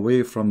 stay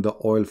away from the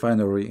oil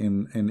refinery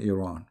in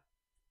Iran,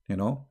 you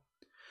know.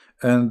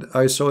 And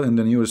I saw in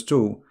the news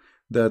too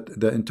that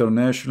the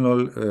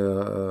international,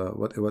 the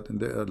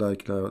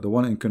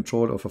one in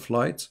control of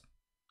flights,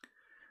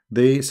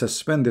 they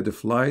suspended the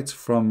flights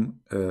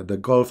from the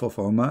Gulf of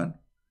Oman,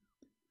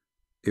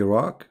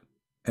 Iraq,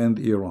 and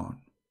Iran.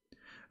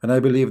 And I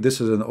believe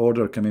this is an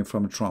order coming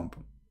from Trump.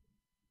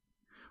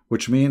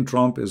 which means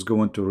Trump is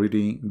going to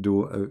really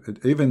do,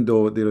 even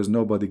though there is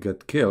nobody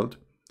get killed,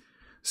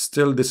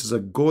 still this is a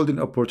golden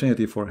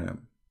opportunity for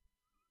him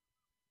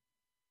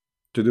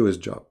to do his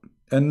job.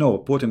 And no,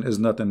 Putin is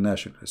not a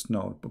nationalist.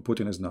 No,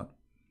 Putin is not.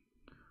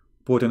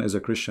 Putin is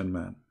a Christian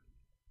man.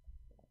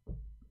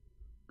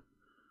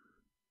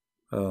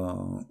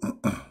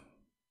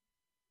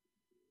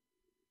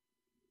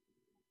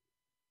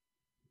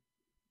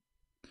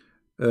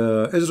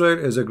 Israel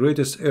is the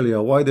greatest area.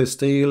 Why they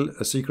steal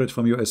a secret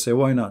from USA?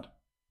 Why not?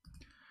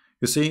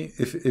 You see,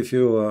 if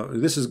you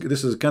this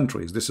is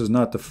countries. This is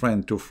not a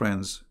friend, two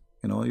friends.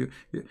 You know,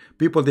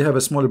 people, they have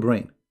a small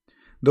brain.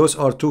 Those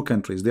are two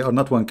countries. They are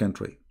not one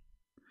country.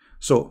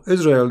 So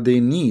Israel, they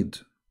need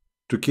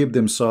to keep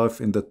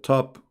themselves in the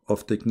top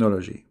of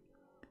technology.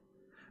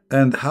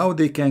 And how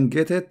they can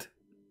get it?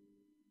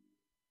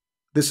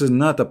 This is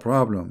not a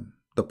problem.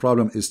 The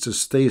problem is to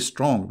stay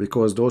strong,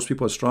 because those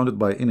people are surrounded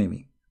by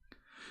enemy.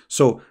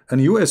 So, and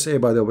USA,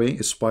 by the way,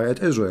 is spy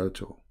at Israel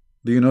too.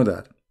 Do you know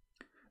that?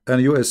 And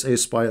USA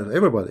spy at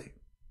everybody.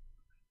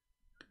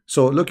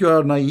 So, look, you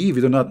are naive.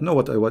 You do not know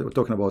what we're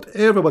talking about.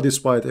 Everybody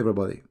spy at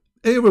everybody.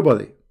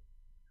 Everybody.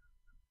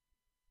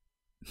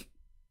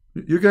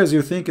 You guys,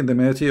 you think in the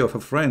mentality of a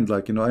friend,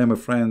 like, you know, I am a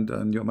friend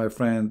and you're my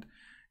friend.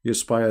 You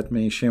spy at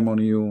me, shame on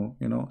you,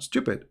 you know,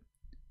 stupid.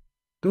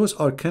 Those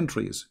are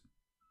countries.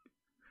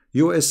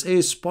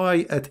 USA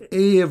spy at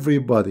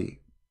everybody.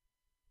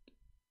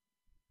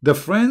 The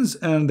friends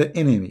and the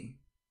enemy.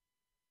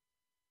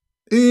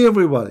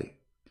 Everybody.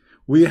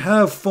 We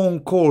have phone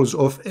calls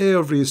of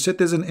every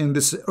citizen in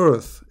this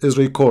earth is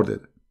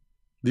recorded.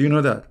 Do you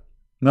know that?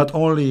 Not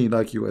only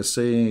like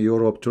USA,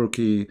 Europe,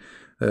 Turkey,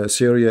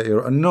 Syria,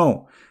 Iran.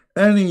 No.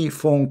 Any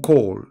phone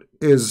call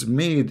is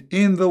made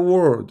in the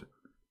world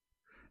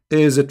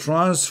is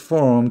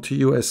transformed to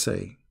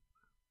USA.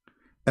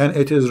 And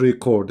it is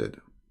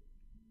recorded.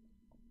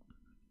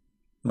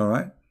 All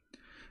right?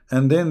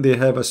 And then they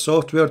have a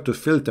software to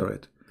filter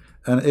it.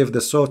 And if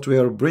the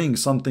software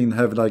brings something,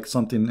 have like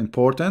something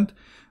important,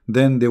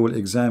 then they will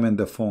examine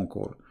the phone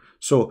call.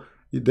 So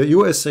the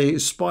USA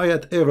spy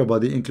at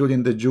everybody,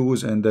 including the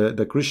Jews and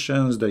the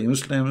Christians, the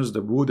Muslims,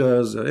 the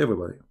Buddhas,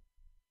 everybody.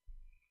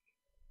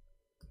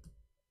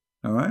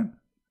 All right?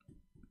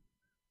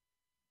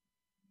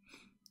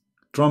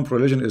 Trump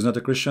religion is not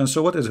a Christian.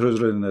 So what is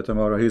his religion,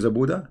 Tamara? He's a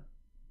Buddha?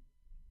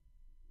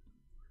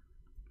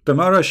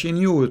 Tamara, she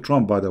knew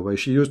Trump, by the way.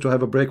 She used to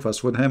have a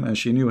breakfast with him and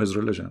she knew his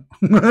religion.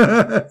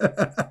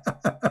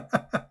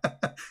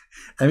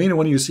 I mean,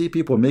 when you see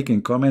people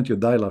making comment, you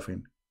die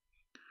laughing.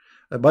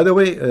 By the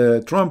way,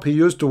 Trump, he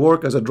used to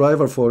work as a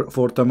driver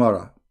for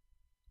Tamara.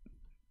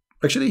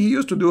 Actually, he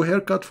used to do a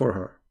haircut for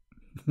her.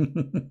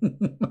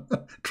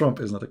 Trump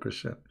is not a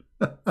Christian.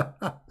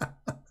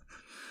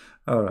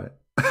 All right.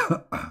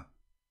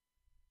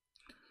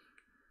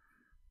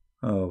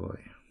 Oh boy.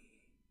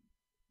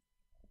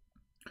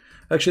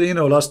 Actually, you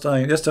know,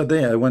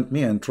 yesterday, I went,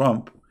 me and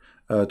Trump,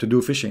 to do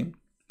fishing.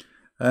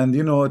 And,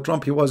 you know,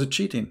 Trump, he was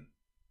cheating.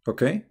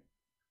 Okay?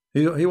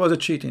 He was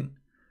cheating.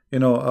 You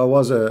know, I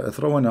was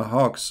throwing a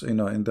hawks, you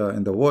know, in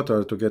the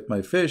water to get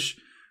my fish.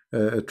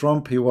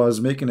 Trump, he was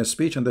making a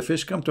speech and the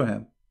fish come to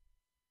him.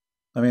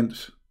 I mean,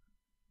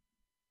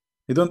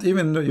 he don't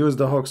even use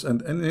the hawks.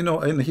 And you know,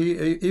 and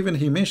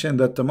he mentioned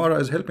that Tamara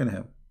is helping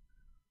him.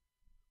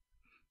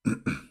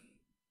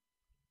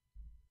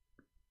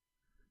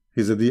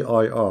 He's a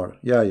DIR.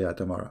 Yeah,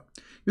 Tamara.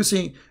 You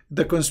see,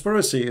 the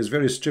conspiracy is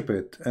very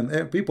stupid,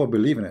 and people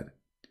believe in it.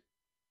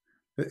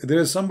 There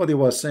is somebody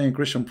was saying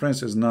Christian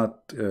Prince is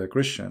not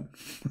Christian,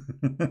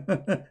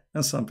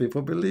 and some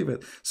people believe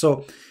it.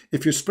 So,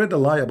 if you spread a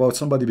lie about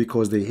somebody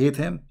because they hate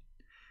him,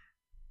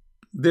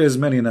 there's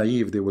many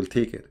naive, they will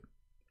take it.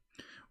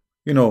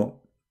 You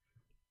know,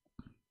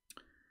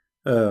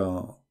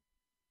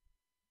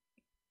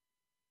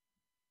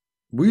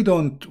 we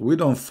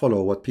don't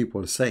follow what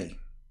people say.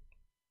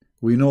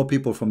 We know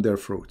people from their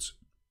fruits.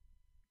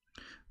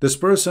 This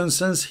person,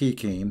 since he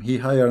came, he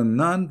hired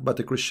none but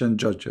the Christian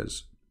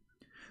judges.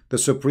 The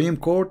Supreme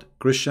Court,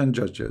 Christian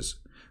judges.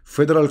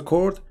 Federal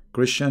Court,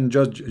 Christian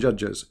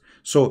judges.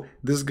 So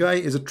this guy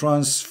is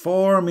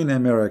transforming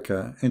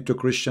America into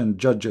Christian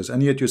judges,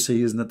 and yet you say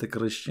he's not a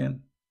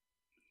Christian.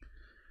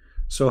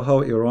 So how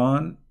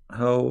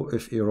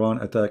if Iran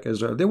attack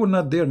Israel? They were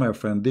not there, my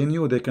friend. They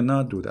knew they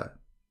cannot do that.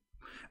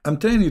 I'm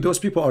telling you, those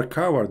people are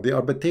cowards. They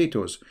are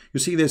potatoes.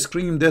 You see, they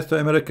scream death to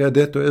America,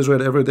 death to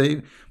Israel every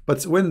day.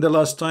 But when the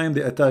last time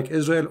they attack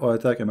Israel or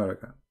attack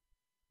America?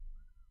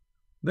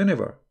 They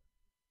never.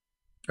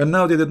 And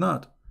now they did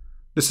not.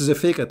 This is a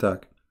fake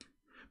attack.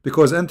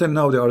 Because until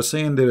now they are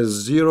saying there is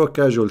zero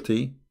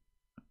casualty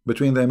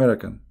between the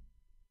American.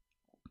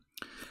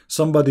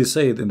 Somebody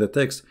said in the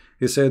text,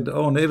 he said,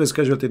 oh, there is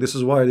casualty. This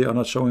is why they are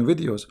not showing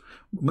videos.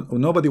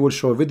 Nobody will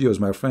show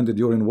videos, my friend,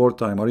 during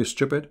wartime. Are you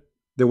stupid?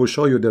 They will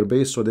show you their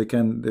base so they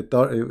can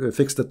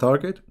fix the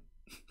target.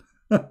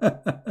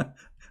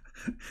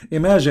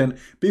 Imagine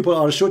people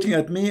are shooting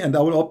at me and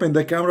I will open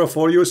the camera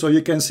for you so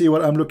you can see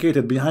where I'm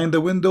located, behind the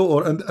window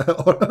or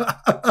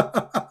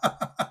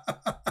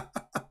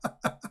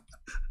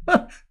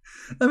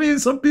I mean,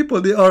 some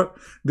people,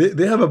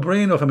 they have a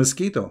brain of a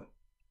mosquito.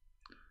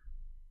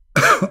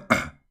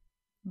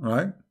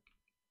 Right?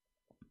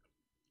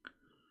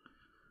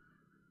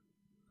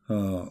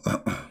 I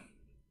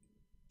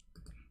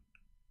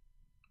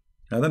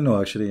don't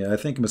know, actually. I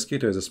think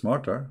mosquito is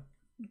smarter.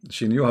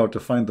 She knew how to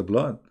find the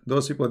blood.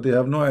 Those people, they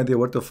have no idea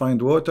where to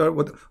find water,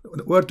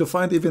 where to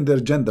find even their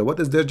gender. What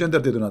is their gender?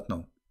 They do not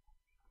know.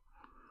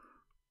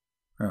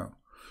 Yeah.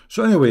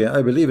 So anyway,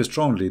 I believe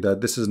strongly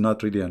that this is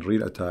not really a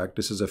real attack.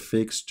 This is a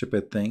fake,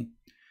 stupid thing,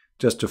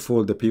 just to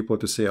fool the people,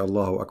 to say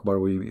Allahu Akbar.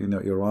 We,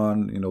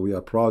 Iran, we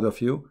are proud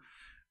of you.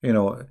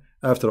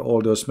 After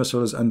all those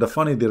missiles, and the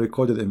funny, they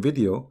recorded in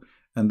video,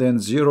 and then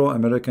 0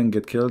 American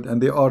get killed,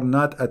 and they are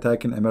not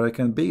attacking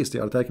American base. They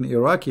are attacking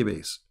Iraqi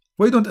base.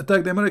 Why don't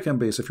attack the American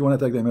base if you want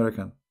to attack the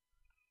American?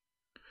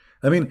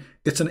 I mean,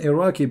 it's an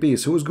Iraqi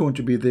base. Who's going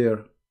to be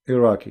there?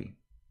 Iraqi.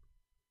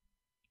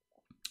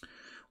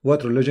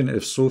 What religion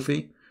is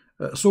Sufi?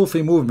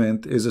 Sufi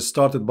movement is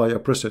started by a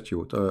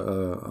prostitute.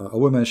 A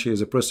woman, she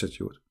is a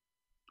prostitute.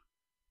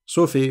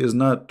 Sufi is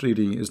not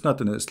really, it's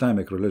not an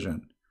Islamic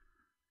religion.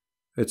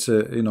 It's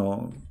a,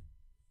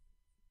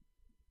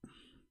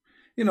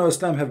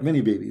 Islam have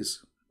many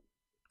babies.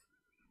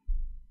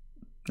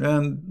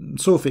 And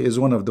Sufi is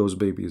one of those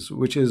babies,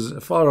 which is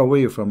far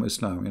away from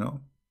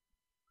Islam,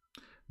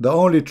 The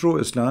only true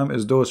Islam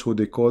is those who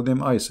they call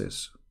them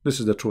ISIS.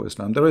 This is the true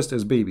Islam. The rest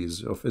is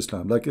babies of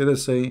Islam. Like,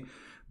 let's say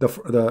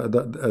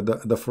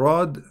the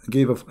fraud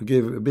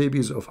gave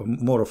babies of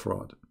more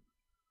fraud.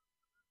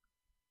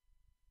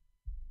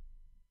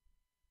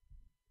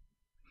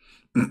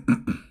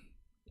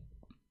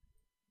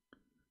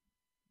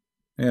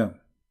 Yeah.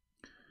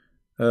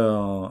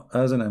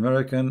 As an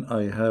American,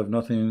 I have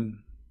nothing.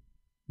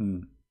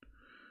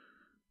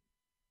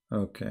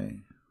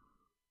 Okay.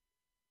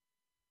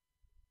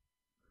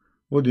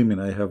 What do you mean?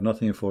 I have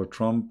nothing for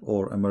Trump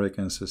or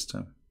American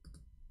system.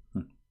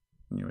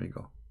 Here we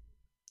go.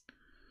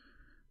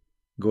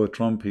 Go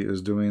Trump, he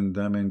is doing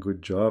damn a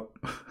good job.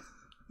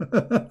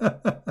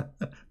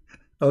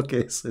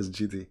 Okay, says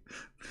GD.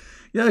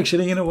 Yeah,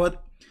 actually, you know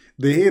what?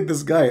 They hate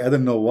this guy. I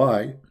don't know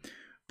why.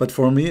 But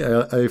for me,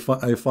 I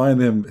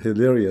find him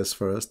hilarious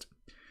first.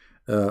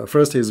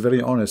 First, he's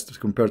very honest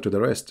compared to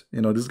the rest.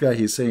 This guy,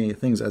 he's saying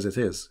things as it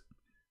is.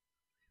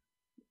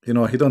 He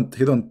don't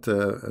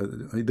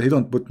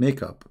put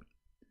makeup.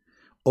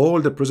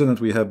 All the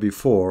presidents we have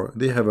before,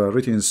 they have a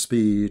written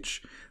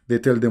speech. They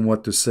tell them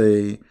what to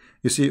say.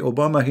 You see,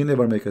 Obama, he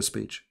never make a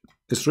speech.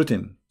 It's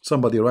written.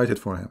 Somebody write it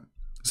for him.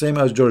 Same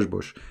as George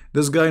Bush.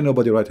 This guy,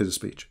 nobody write his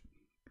speech.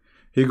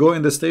 He go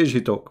in the stage,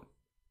 he talk.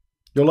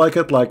 You like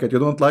it, like it. You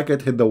don't like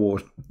it, hit the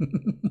wall.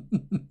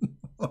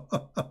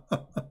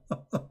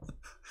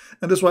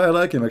 And that's why I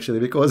like him, actually,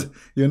 because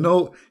you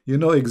know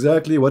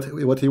exactly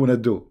what he wanna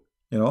do.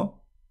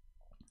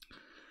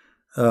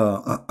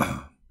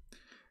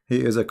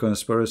 He is a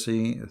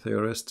conspiracy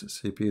theorist.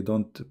 CP,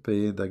 don't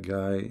pay the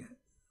guy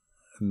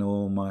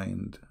no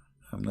mind.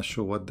 I'm not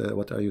sure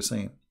what are you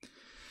saying.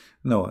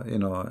 No,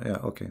 yeah,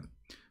 okay.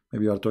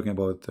 Maybe you are talking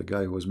about the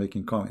guy who was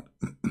making comment.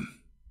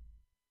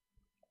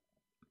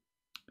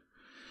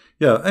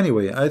 Yeah,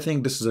 anyway, I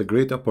think this is a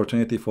great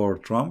opportunity for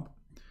Trump,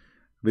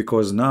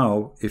 because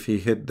now if he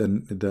hit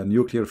the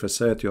nuclear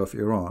facility of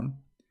Iran,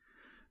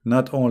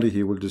 not only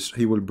he will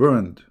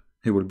burn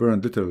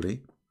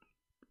literally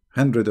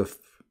hundreds of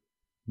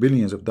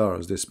billions of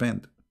dollars they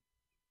spend,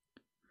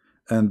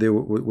 and they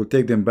will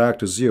take them back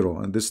to zero.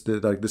 And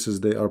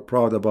they are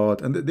proud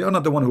about, and they are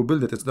not the one who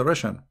built it. It's the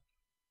Russian.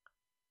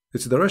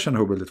 It's the Russian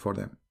who built it for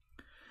them.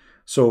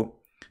 So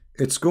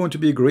it's going to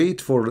be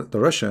great for the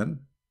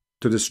Russian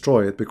to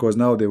destroy it, because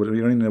now they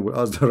will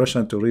ask the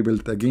Russian to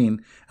rebuild it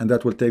again, and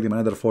that will take them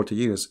another 40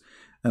 years.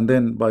 And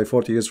then by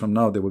 40 years from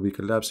now, they will be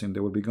collapsing. They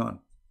will be gone.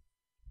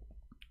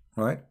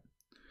 Right?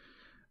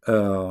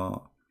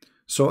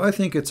 So I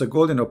think it's a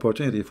golden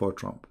opportunity for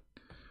Trump.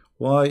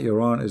 Why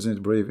Iran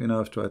isn't brave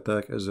enough to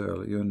attack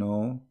Israel?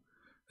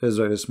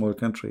 Israel is a small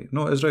country.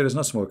 No, Israel is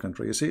not a small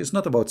country. You see, it's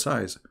not about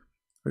size.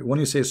 When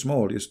you say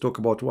small, you talk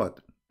about what?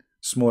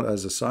 Small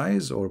as a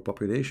size or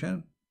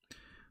population?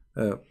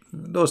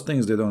 Those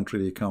things, they don't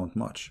really count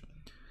much.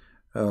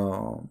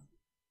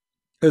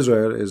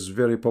 Israel is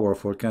very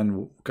powerful,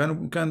 can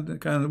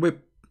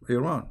whip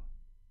Iran.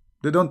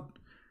 They don't,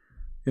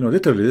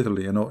 literally,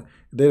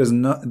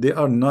 they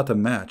are not a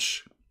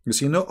match. You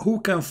see, who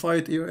can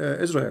fight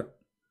Israel?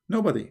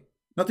 Nobody,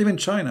 not even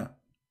China.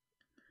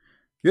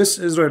 Yes,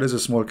 Israel is a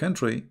small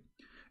country.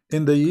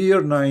 In the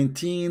year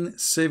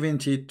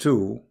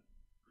 1972,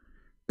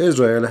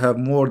 Israel had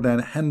more than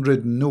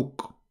 100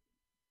 nuke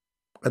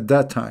at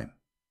that time.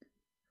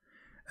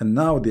 And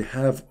now they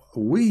have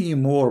way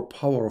more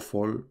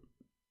powerful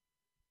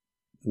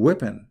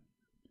weapon,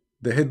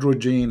 the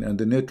hydrogen and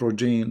the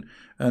nitrogen,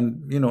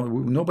 and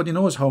nobody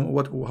knows how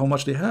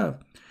much they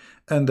have.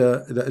 And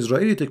the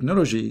Israeli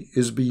technology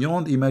is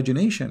beyond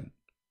imagination.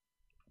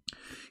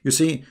 You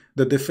see,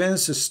 the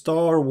defense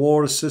Star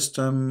Wars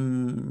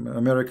system,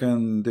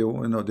 American,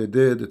 they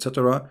did,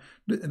 etc.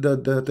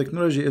 The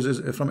technology is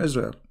from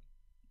Israel.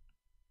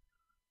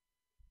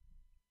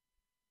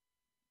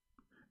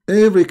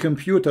 Every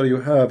computer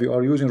you have, you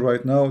are using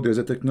right now, there's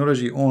a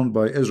technology owned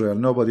by Israel.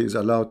 Nobody is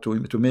allowed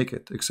to make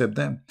it except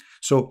them.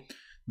 So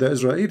the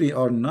Israeli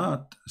are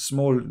not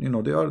small, you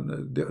know, they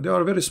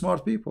are very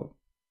smart people.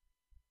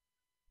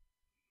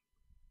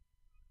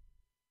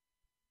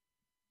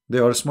 They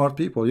are smart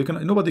people.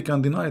 Nobody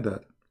can deny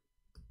that.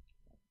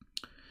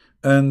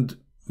 And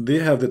they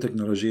have the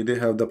technology, they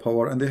have the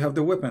power, and they have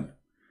the weapon.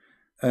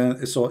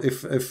 And so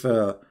if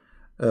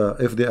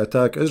they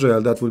attack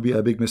Israel, that will be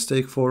a big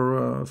mistake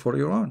for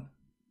Iran.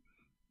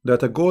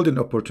 That's a golden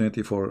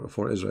opportunity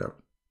for Israel,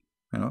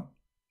 you know,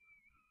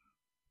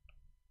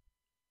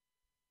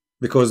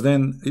 because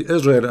then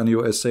Israel and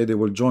USA, they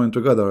will join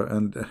together,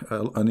 and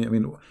I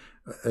mean,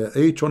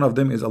 each one of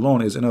them is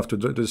alone is enough to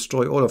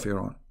destroy all of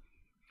Iran.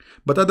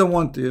 But I don't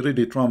want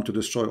really Trump to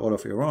destroy all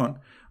of Iran.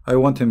 I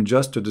want him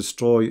just to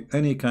destroy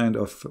any kind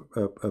of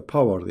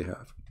power they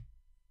have.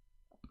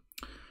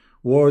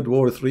 World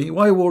War III.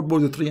 Why World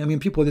War III? I mean,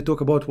 people, they talk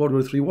about World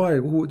War III. Why?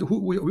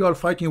 We are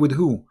fighting with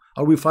who?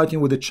 Are we fighting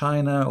with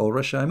China or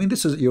Russia? I mean,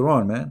 this is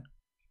Iran, man.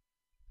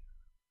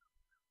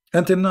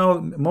 Until now,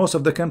 most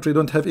of the country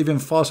don't have even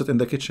faucet in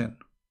the kitchen.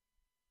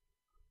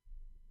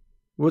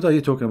 What are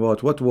you talking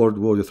about? What World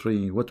War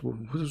III? What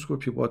is what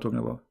people are talking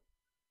about?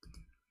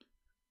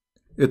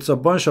 It's a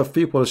bunch of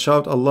people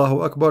shout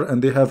Allahu Akbar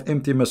and they have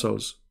empty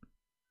missiles.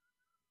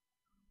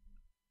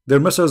 Their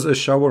missiles is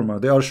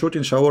shawarma. They are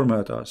shooting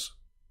shawarma at us.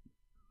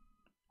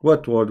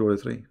 What World War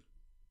III?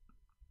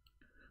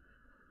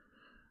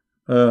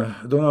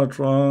 Donald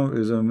Trump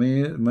is a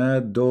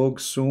mad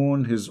dog.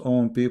 Soon his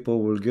own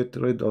people will get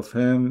rid of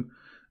him.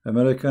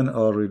 Americans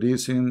are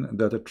releasing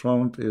that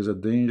Trump is a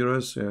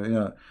dangerous.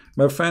 Yeah,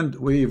 my friend,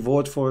 we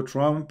vote for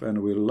Trump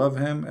and we love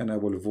him, and I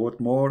will vote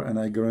more, and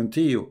I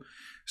guarantee you,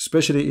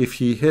 especially if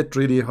he hit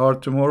really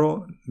hard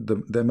tomorrow,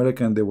 the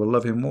American, they will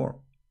love him more.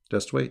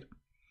 Just wait.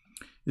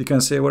 You can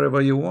say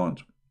whatever you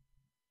want.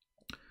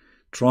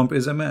 Trump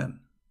is a man.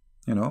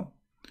 You know,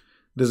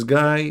 this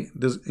guy,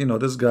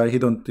 he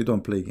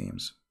don't play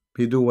games.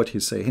 He do what he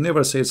say. He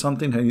never says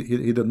something,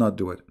 he did not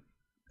do it.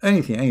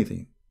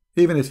 Anything,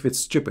 even if it's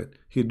stupid,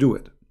 he do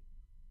it.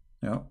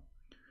 You know,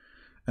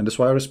 and that's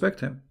why I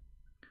respect him.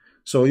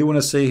 So you want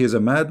to say he's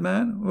a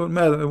madman?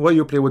 Well, why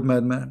you play with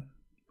madman?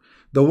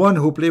 The one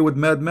who play with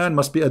madman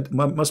must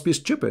be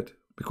stupid,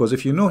 because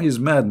if you know he's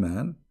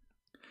madman,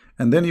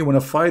 and then you want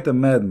to fight a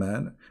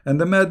madman, and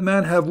the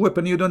madman have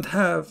weapon you don't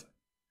have.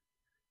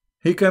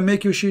 He can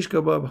make you shish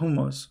kebab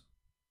hummus,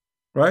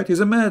 right? He's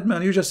a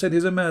madman. You just said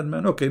he's a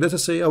madman. Okay, let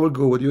us say I will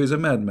go with you. He's a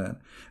madman.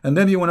 And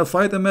then you want to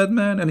fight a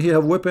madman and he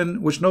have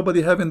weapon which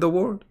nobody have in the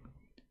world.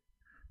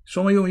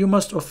 So you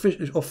must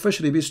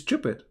officially be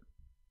stupid.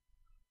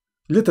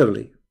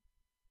 Literally.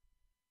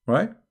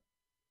 Right?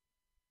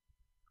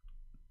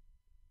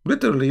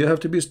 Literally, you have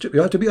to be stupid.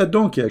 You have to be a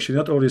donkey, actually,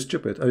 not only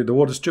stupid. The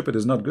word stupid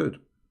is not good.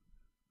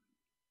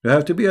 You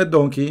have to be a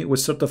donkey with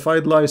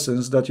certified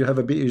license that you have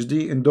a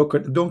PhD in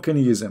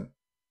donkenism.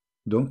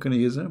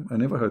 Donkenism? I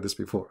never heard this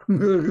before.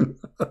 You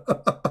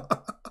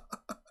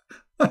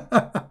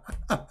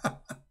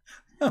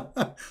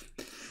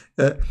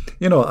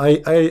know,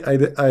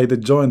 I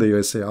did join the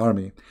USA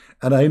Army,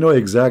 and I know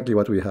exactly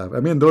what we have.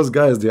 I mean, those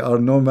guys, they are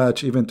no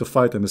match even to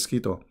fight a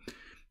mosquito.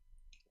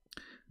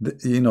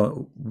 You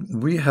know,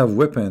 we have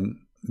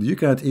weapon you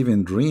can't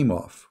even dream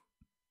of.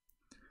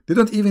 They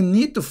don't even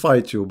need to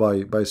fight you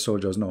by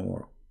soldiers no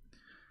more.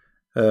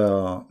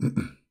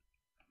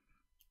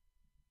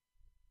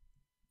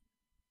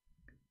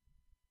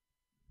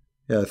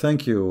 Yeah,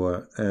 thank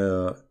you.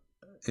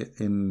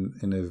 In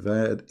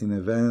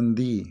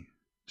Evandi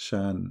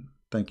Shan,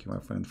 thank you, my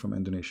friend from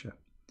Indonesia.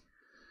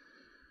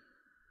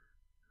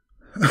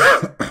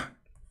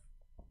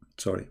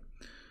 Sorry.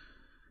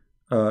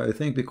 I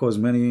think because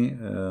many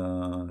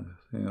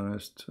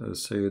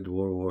said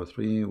World War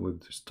III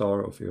with the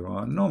star of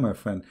Iran. No, my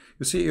friend.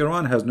 You see,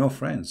 Iran has no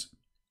friends.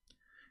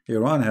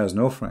 Iran has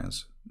no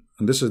friends.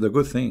 And this is the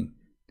good thing.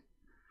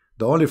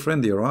 The only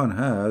friend Iran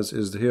has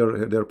is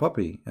their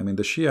puppy. I mean,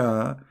 the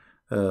Shia,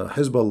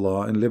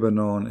 Hezbollah in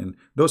Lebanon, and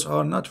those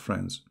are not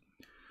friends.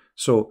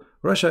 So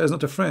Russia is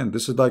not a friend.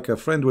 This is like a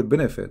friend with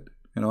benefit.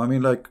 You know, I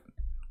mean, like,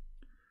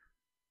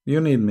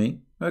 you need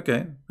me.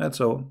 Okay, that's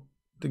all.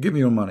 They give me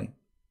your money.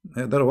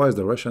 Otherwise,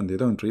 the Russian, they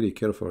don't really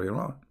care for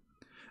Iran.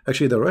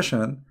 Actually, the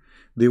Russian,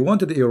 they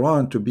wanted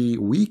Iran to be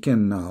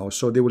weakened now,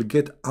 so they will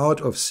get out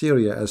of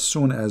Syria as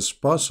soon as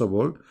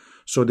possible,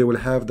 so they will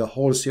have the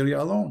whole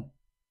Syria alone.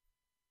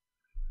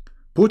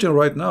 Putin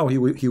right now,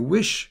 he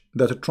wish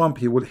that Trump,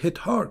 he will hit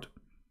hard.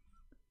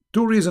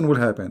 Two reasons will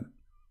happen.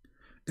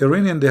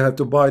 Iranian, they have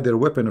to buy their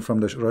weapon from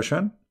the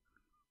Russian,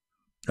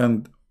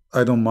 and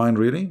I don't mind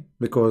really,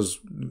 because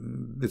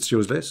it's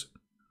useless.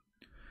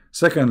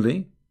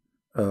 Secondly,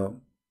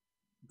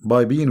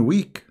 by being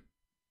weak,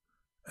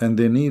 and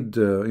they need,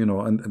 you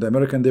know, and the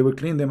American, they will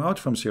clean them out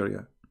from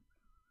Syria.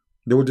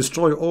 They will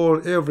destroy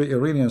every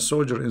Iranian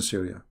soldier in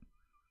Syria.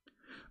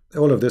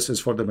 All of this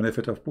is for the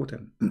benefit of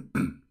Putin.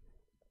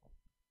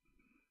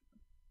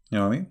 You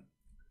know what I mean?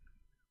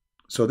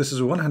 So this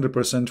is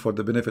 100% for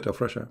the benefit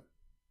of Russia.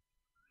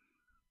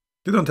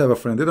 They don't have a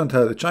friend. They don't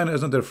have, China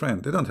is not their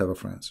friend. They don't have a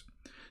friends.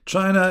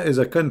 China is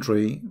a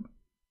country,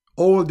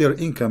 all their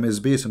income is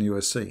based on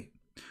USA,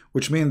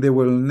 which means they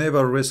will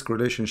never risk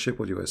relationship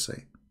with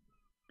USA.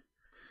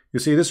 You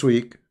see, this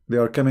week, they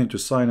are coming to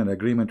sign an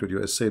agreement with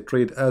USA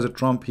trade as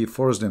Trump, he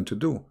forced them to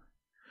do.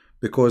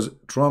 Because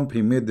Trump,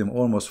 he made them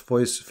almost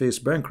face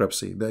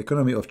bankruptcy. The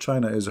economy of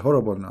China is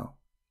horrible now.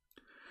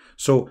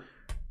 So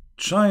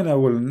China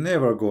will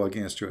never go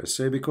against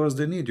USA because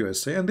they need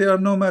USA and they are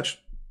no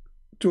match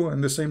to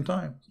in the same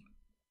time.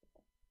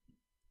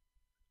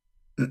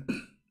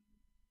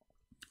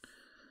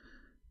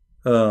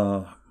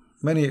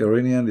 Many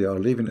Iranians, they are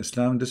leaving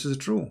Islam. This is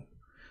true.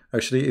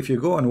 Actually, if you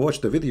go and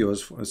watch the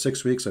videos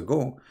 6 weeks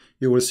ago,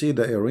 you will see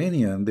the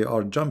Iranian, they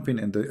are jumping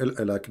in the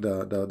like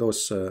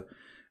those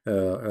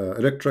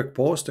electric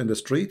posts in the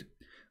street.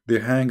 They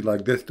hang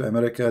like death to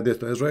America, death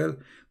to Israel.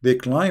 They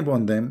climb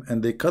on them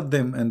and they cut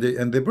them and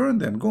they burn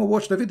them. Go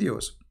watch the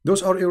videos.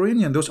 Those are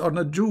Iranian. Those are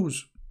not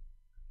Jews.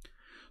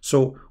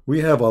 So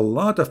we have a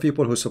lot of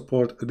people who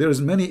support. There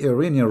is many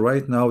Iranian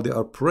right now. They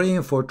are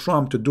praying for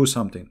Trump to do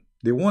something.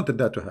 They wanted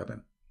that to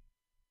happen.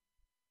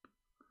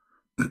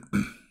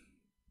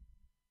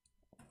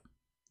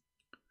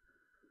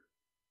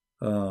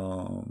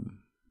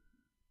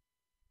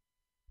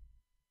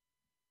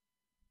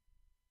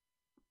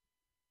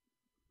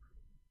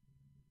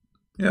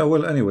 Yeah,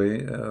 well,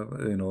 anyway,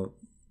 you know,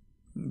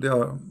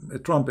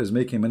 Trump is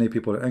making many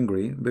people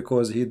angry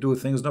because he do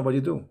things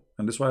nobody do,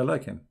 and that's why I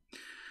like him.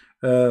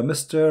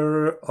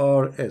 Mr.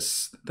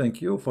 RS,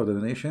 thank you for the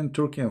donation.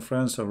 Turkey and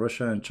France and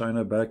Russia and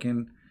China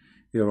backing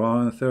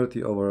Iran.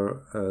 30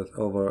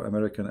 over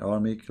American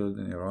army killed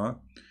in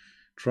Iraq.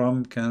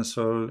 Trump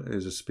cancel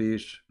his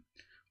speech.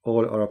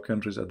 All Arab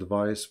countries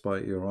advised by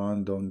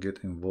Iran don't get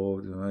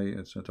involved.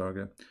 It's a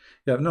target.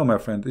 Yeah, no, my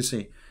friend. You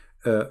see,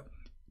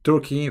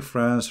 Turkey,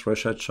 France,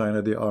 Russia,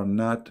 China, they are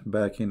not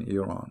backing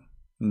Iran.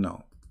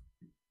 No.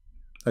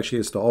 Actually,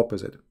 it's the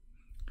opposite.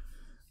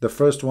 The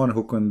first one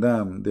who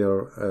condemned they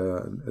are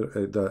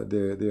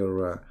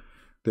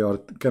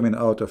coming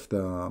out of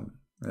the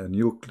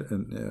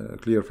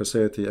nuclear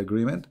facility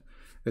agreement,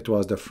 it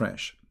was the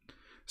French.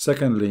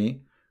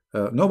 Secondly,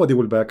 nobody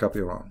will back up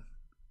Iran.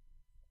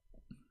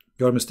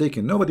 You're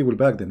mistaken. Nobody will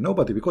back them.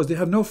 Nobody, because they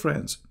have no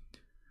friends.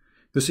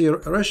 You see,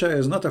 Russia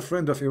is not a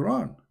friend of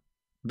Iran.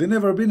 They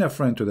never been a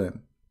friend to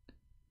them.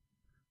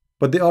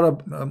 But they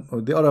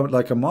are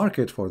like a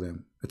market for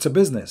them. It's a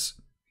business.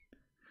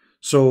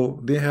 So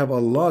they have a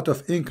lot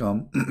of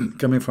income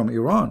coming from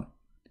Iran.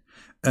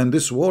 And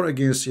this war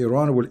against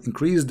Iran will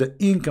increase the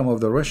income of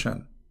the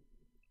Russian.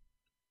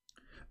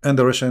 And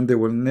the Russian, they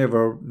will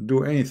never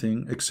do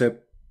anything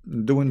except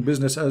doing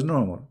business as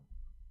normal.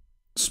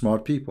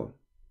 Smart people.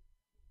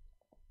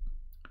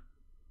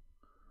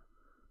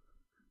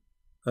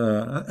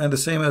 And the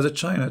same as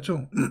China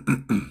too.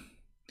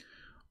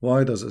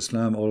 Why does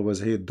Islam always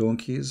hate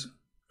donkeys?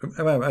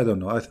 I don't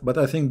know, but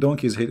I think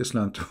donkeys hate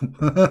Islam too.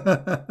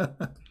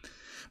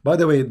 By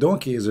the way,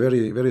 donkey is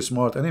very, very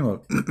smart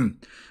animal.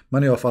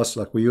 Many of us,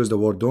 like, we use the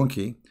word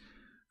donkey,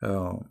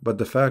 but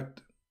the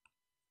fact,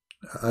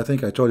 I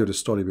think I told you the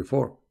story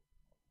before.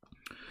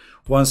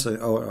 Once I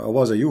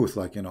was a youth,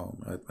 like, you know,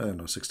 I don't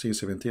know, 16,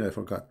 17, I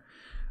forgot.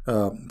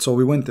 So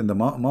we went in the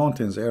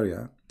mountains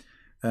area,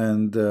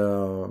 and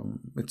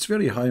it's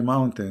very high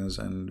mountains,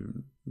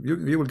 and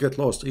you will get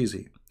lost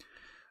easy.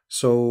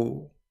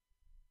 So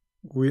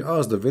we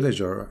asked the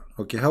villager,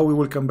 okay, how we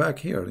will come back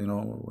here? You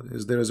know,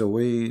 is there a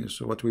way?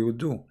 So what we would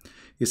do?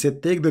 He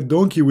said, take the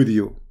donkey with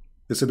you.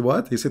 He said,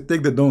 what? He said,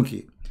 take the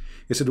donkey.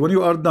 He said, when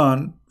you are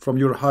done from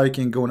your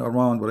hiking, going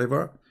around,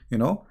 whatever, you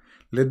know,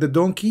 let the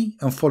donkey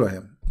and follow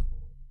him.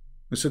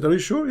 He said, are you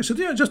sure? He said,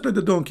 yeah, just let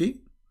the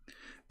donkey.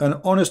 And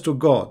honest to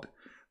God,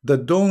 the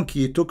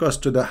donkey took us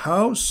to the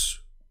house,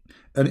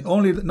 and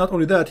not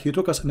only that, he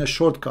took us in a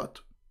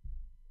shortcut.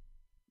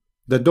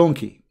 The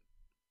donkey.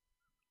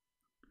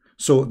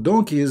 So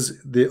donkeys,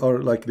 they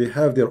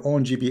have their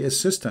own GPS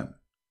system.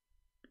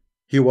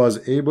 He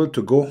was able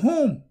to go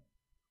home.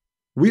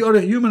 We are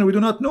a human, we do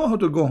not know how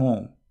to go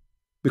home.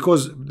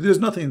 Because there's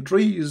nothing,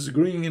 trees,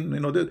 green, you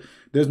know,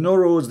 there's no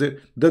roads.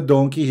 The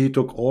donkey, he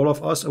took all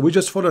of us. We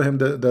just followed him.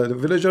 The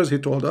villagers, he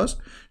told us,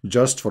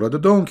 just follow the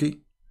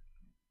donkey.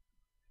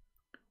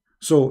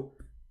 So,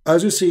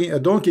 as you see, a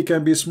donkey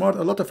can be smart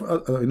a lot of,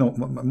 you know,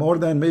 more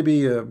than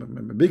maybe a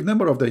big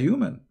number of the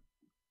human.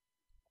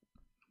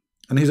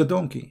 And he's a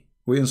donkey.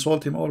 We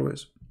insult him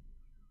always.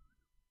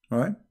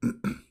 Right?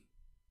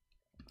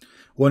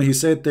 When he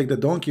said, take the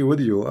donkey with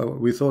you,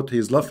 we thought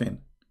he's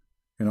laughing.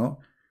 You know?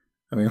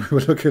 I mean, we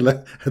were looking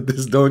at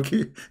this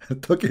donkey,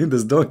 talking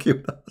this donkey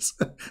with us.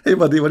 Hey,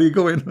 buddy, where are you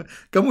going?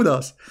 Come with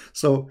us.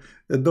 So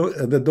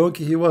the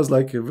donkey, he was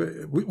like,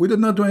 we did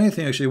not do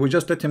anything, actually. We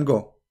just let him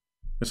go.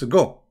 I said,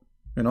 go,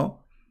 you know.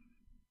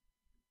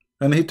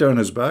 And he turned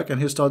his back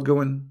and he started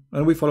going,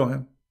 and we follow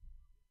him.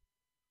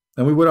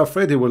 And we were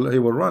afraid he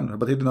will run,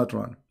 but he did not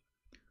run.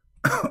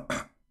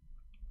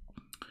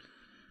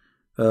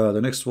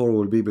 The next war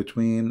will be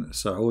between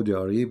Saudi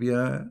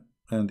Arabia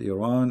and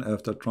Iran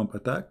after Trump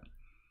attack.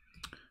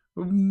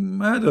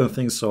 I don't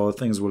think so.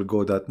 Things will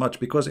go that much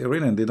because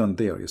Iranian, they don't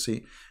dare. You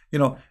see,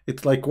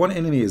 it's like one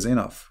enemy is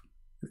enough.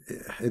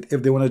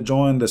 If they want to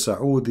join the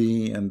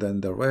Saudi and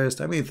then the rest,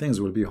 I mean, things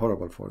will be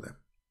horrible for them.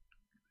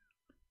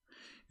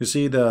 You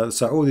see, the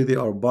Saudi, they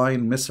are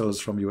buying missiles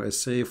from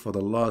USA for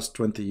the last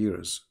 20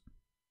 years,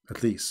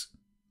 at least.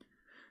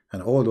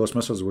 And all those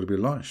missiles will be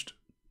launched.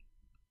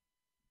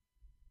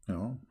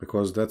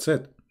 Because that's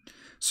it.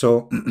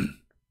 So,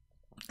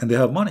 and they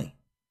have money.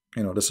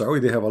 The Saudi,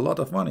 they have a lot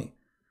of money.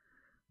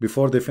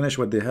 Before they finish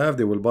what they have,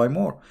 they will buy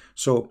more.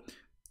 So,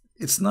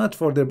 it's not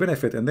for their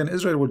benefit, and then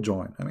Israel will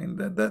join. I mean,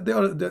 they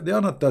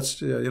are not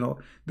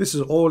that. This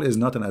is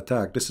not an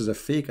attack. This is a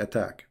fake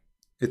attack.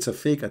 It's a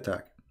fake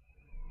attack.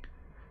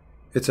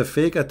 It's a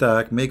fake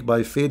attack made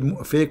by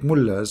fake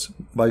mullahs,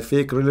 by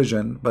fake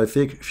religion, by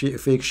fake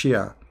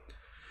Shia.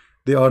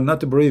 They are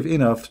not brave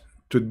enough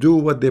to do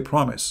what they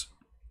promise.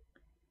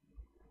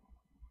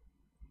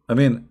 I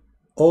mean,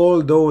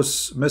 all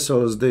those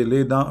missiles they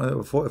laid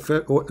down,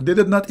 they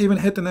did not even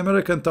hit an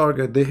American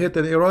target. They hit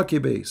an Iraqi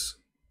base.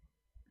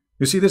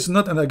 You see, this is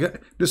not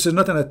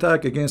an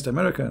attack against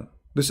American.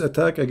 This is an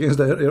attack against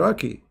the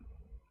Iraqi.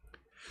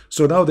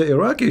 So now the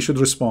Iraqi should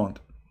respond,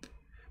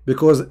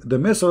 because the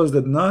missiles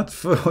did not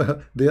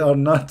they are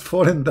not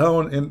falling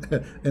down in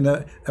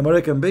an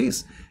American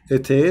base.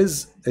 It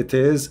is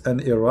an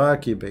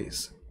Iraqi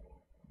base.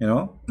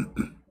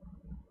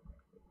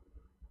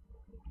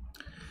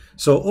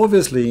 So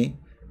obviously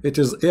it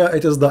is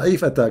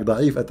da'if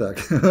attack.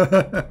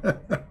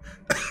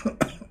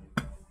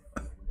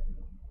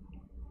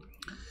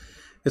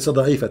 It's a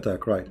da'if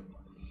attack, right?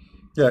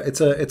 Yeah,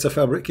 it's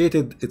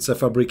a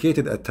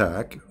fabricated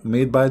attack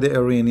made by the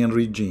Iranian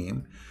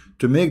regime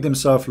to make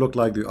themselves look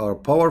like they are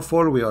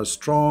powerful, we are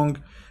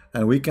strong,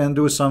 and we can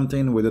do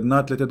something. We did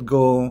not let it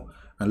go,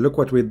 and look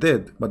what we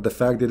did. But the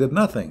fact they did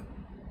nothing.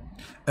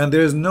 And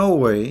there is no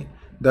way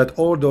that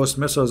all those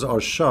missiles are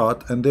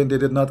shot and then they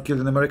did not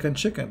kill an American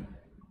chicken.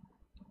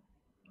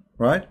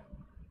 Right?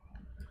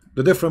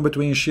 The difference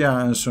between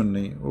Shia and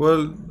Sunni,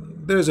 well,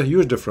 there is a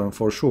huge difference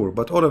for sure,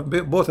 but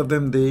both of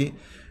them, they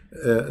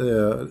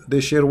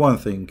share one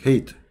thing: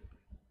 hate.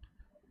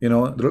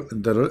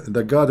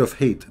 The god of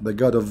hate, the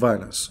god of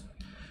violence.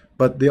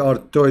 But they are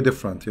totally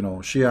different.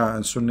 Shia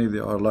and Sunni, they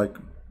are like,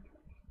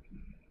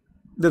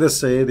 let us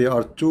say, they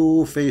are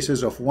two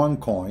faces of one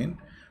coin,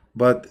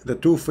 but the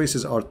two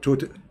faces are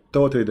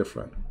totally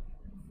different.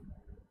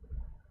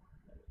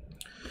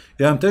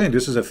 Yeah, I'm telling you,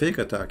 this is a fake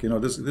attack.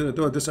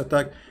 This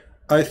attack,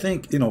 I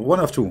think, one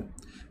of two.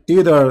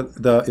 Either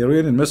the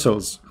Iranian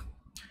missiles,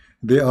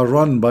 they are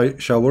run by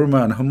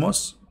shawarma and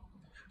hummus,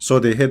 so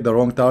they hit the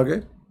wrong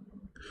target,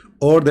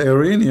 or the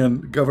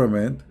Iranian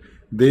government,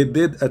 they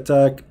did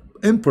attack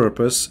in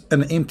purpose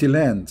an empty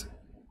land.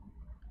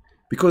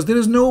 Because there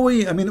is no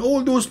way, I mean,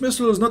 all those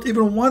missiles, not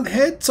even one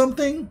hit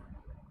something.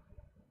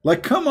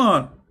 Like, come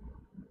on.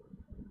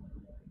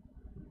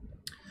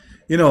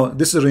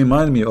 This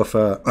remind me of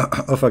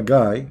a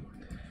guy.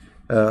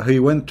 He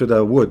went to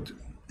the wood.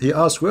 He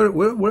asked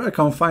where I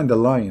can find the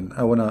lion.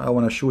 I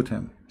wanna shoot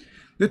him.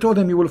 They told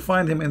him you will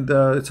find him in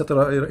the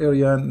etc.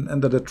 area, and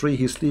under the tree.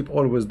 He sleep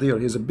always there.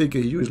 He's a big,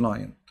 huge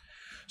lion.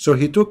 So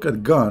he took a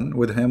gun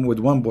with him with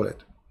one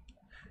bullet.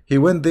 He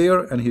went there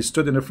and he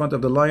stood in the front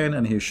of the lion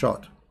and he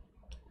shot.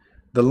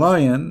 The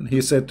lion, he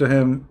said to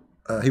him,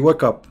 he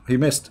woke up. He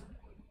missed.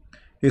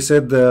 He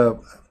said,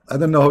 I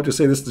don't know how to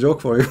say this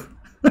joke for you.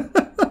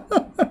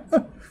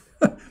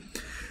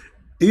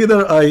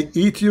 Either I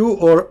eat you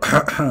or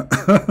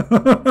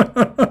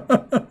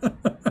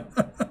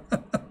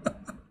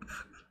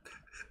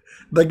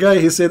the guy,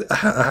 he said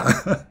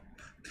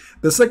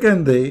the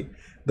second day,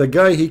 the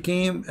guy, he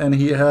came and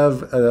he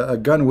have a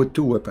gun with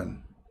two weapons,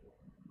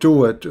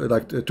 two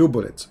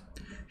bullets.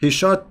 He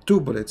shot two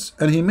bullets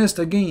and he missed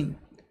again.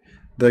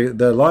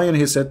 The lion,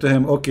 he said to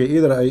him, okay,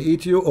 either I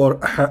eat you or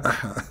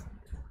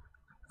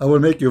I will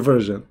make you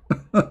virgin.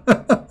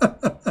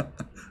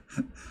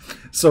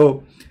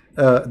 So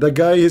the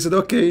guy, he said,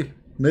 okay,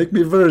 make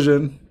me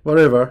virgin,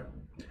 whatever.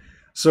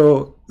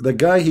 So the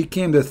guy, he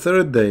came the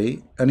third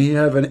day and he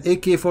have an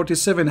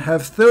AK-47,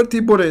 have 30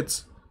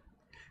 bullets.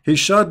 He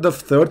shot the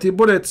 30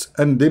 bullets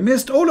and they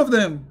missed all of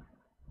them.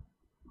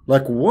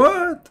 Like,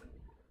 what?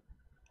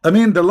 I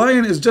mean, the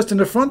lion is just in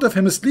the front of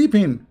him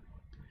sleeping.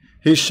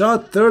 He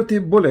shot 30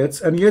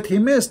 bullets and yet he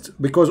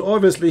missed, because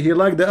obviously he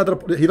liked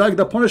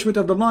the punishment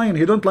of the lion.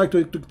 He don't like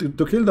to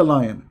kill the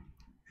lion.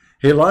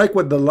 He liked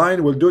what the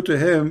lion will do to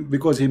him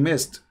because he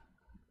missed.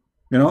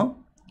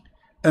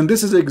 And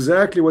this is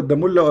exactly what the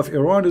mullah of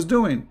Iran is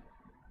doing.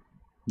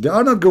 They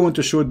are not going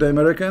to shoot the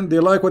American. They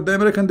like what the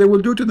American they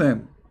will do to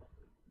them.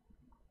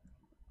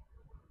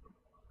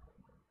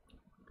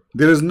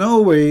 There is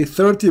no way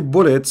 30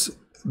 bullets,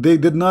 they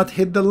did not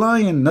hit the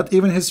lion, not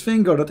even his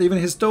finger, not even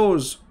his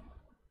toes.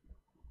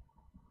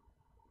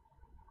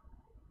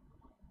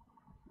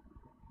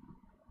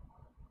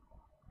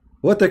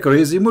 What a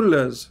crazy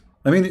mullahs.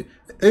 I mean,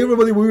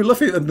 everybody will be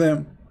laughing at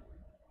them.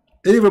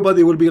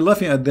 Everybody will be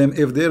laughing at them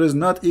if there is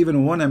not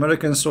even one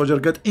American soldier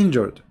get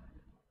injured.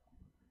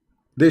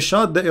 They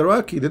shot the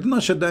Iraqi. They did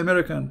not shoot the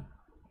American.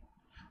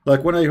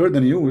 Like when I heard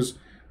the news,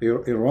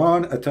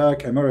 Iran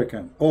attack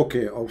American.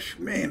 Okay, oh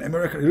man,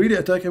 American really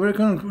attack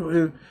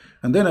American?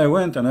 And then I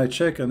went and I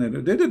checked, and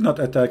they did not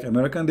attack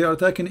American. They are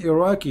attacking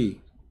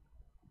Iraqi.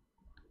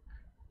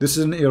 This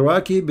is an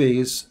Iraqi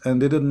base,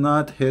 and they did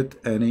not hit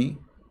any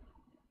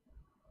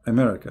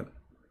American.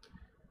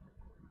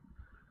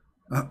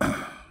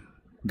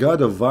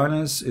 God of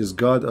violence is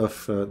God of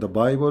the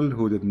Bible,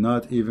 who did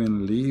not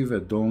even leave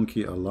a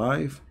donkey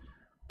alive.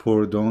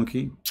 Poor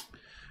donkey.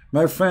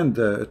 My friend,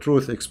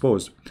 truth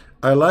exposed.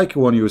 I like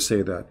when you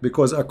say that,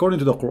 because according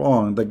to the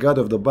Quran, the God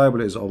of the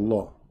Bible is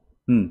Allah.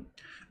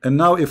 And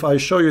now if I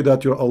show you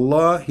that you're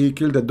Allah, he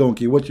killed a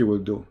donkey, what you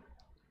will do?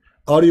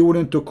 Are you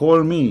willing to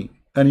call me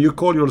and you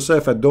call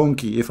yourself a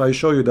donkey if I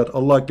show you that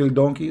Allah killed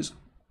donkeys?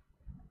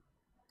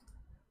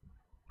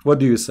 What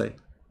do you say?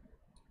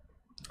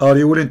 Are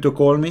you willing to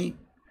call me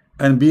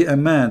and be a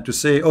man to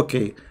say,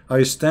 okay,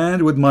 I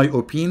stand with my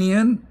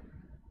opinion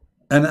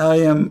and I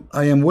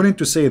am willing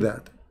to say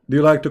that? Do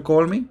you like to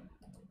call me?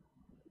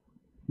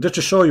 Just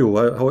to show you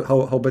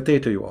how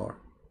potato you are.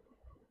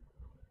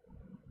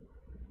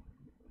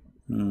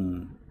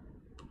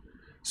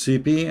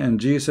 CP and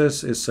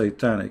Jesus is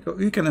satanic.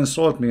 You can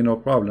insult me, no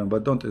problem,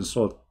 but don't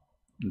insult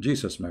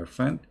Jesus, my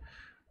friend.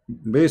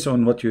 Based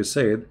on what you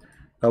said,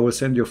 I will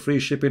send you free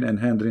shipping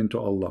and hand it into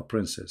Allah,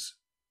 princess.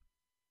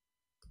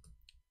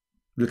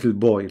 Little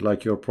boy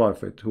like your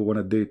prophet who want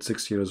to date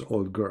 6 years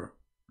old girl.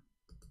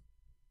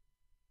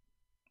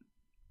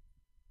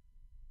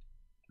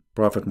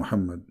 Prophet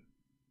Muhammad,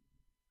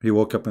 he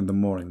woke up in the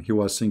morning, he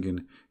was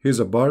singing, he's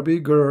a Barbie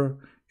girl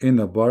in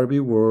a Barbie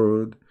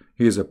world,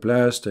 he's a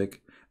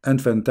plastic and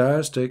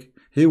fantastic,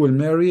 he will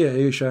marry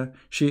Aisha,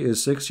 she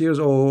is 6 years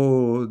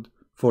old,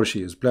 for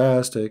she is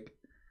plastic.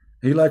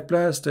 He like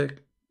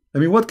plastic. I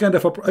mean, what kind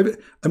of a,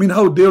 I mean,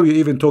 how dare you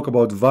even talk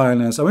about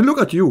violence? I mean, look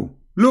at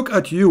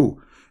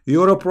you,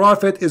 you're a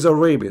prophet is a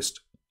rapist.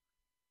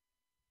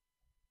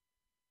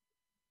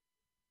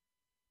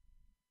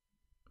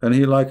 And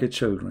he like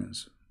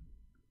children's.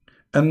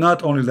 And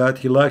not only that,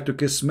 he liked to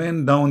kiss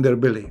men down their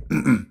belly.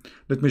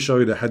 Let me show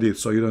you the hadith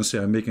so you don't say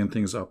I'm making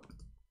things up.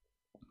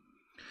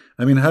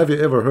 I mean, have you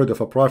ever heard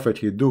of a prophet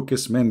he do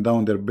kiss men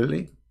down their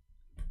belly?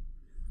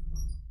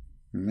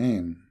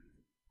 Man.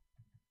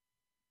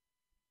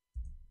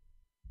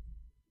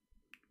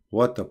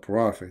 What a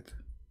prophet.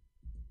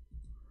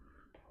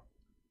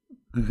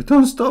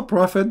 Don't stop,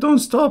 prophet. Don't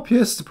stop.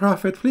 Yes,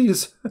 prophet,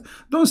 please.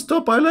 Don't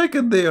stop. I like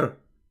it there.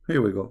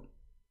 Here we go.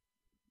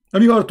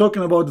 And you are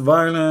talking about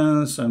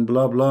violence and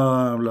blah,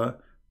 blah, blah.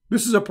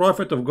 This is a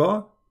prophet of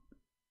God?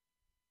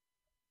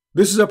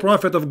 This is a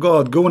prophet of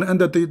God going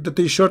under the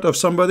t-shirt of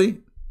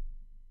somebody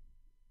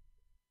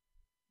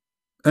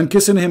and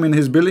kissing him in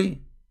his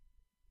belly?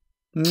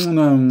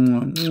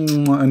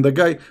 And the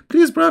guy,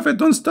 please, prophet,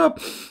 don't stop.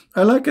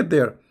 I like it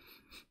there.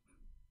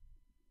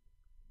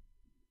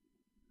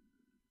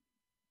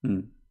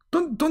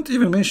 Don't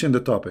even mention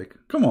the topic.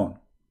 Come on.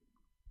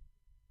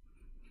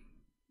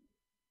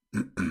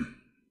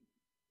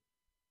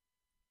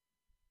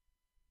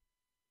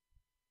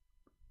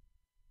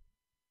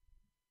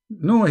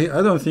 No, I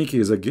don't think he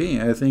is a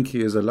gay. I think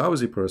he is a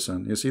lousy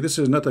person. You see, this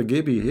is not a gay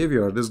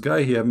behavior. This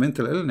guy, he have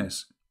mental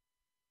illness.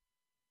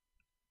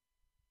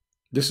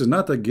 This is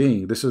not a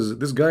gay. This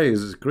guy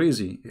is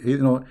crazy.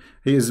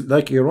 He is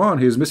like Iran.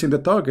 He is missing the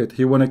target.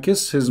 He want to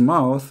kiss his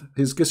mouth.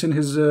 He's kissing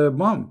his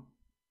mom.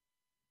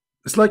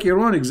 It's like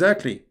Iran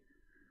exactly.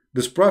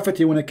 This prophet,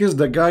 he want to kiss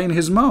the guy in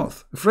his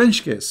mouth. A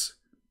French kiss.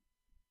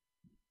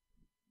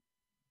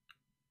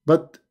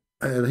 But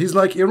he's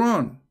like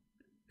Iran.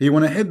 He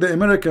want to hit the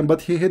American,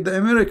 but he hit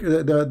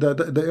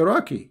the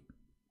Iraqi.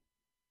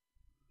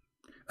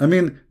 I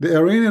mean, the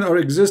Iranians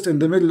exist in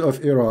the middle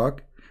of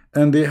Iraq,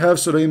 and they have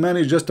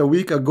Soleimani just a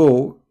week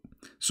ago,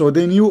 so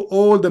they knew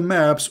all the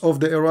maps of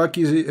the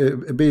Iraqi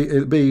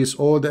base,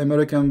 all the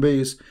American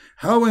base.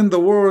 How in the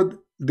world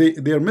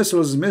their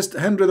missiles missed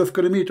hundreds of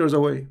kilometers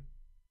away?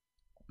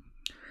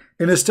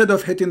 And instead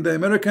of hitting the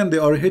American, they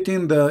are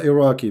hitting the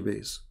Iraqi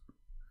base.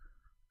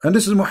 And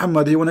this is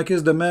Muhammad. He want to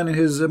kiss the man in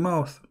his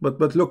mouth,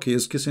 but look, he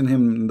is kissing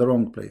him in the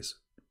wrong place.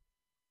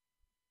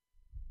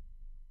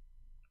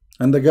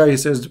 And the guy, he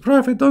says,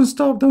 prophet, don't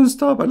stop, don't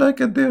stop. I like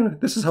it there.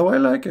 This is how I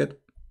like it.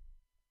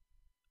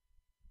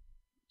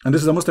 And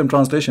this is a Muslim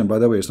translation, by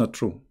the way. It's not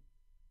true.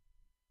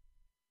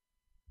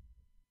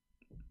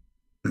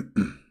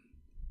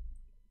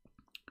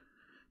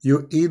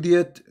 You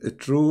idiot. A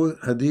true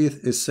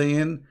hadith is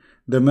saying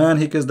the man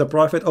he kissed the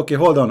prophet. Okay,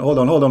 hold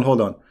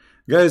on.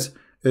 Guys,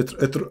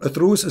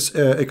 truth is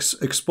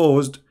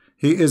exposed.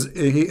 He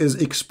is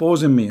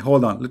exposing me.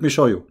 Hold on, let me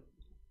show you.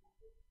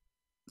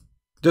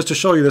 Just to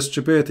show you the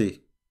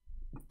stupidity.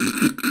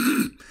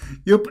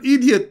 You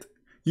idiot.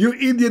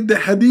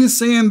 The hadith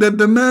saying that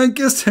the man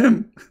kissed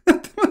him.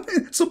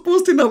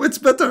 Supposed to know it's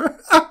better.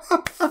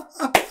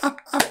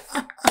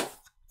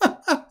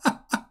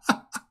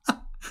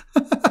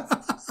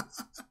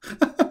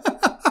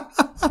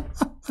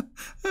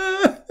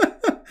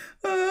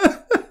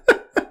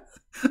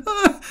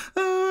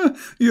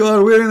 You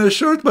are wearing a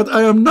shirt, but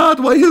I am not.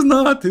 Why he's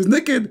not? He's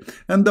naked.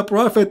 And the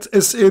Prophet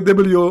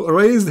SAW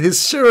raised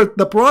his shirt.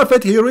 The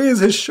Prophet, he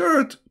raised his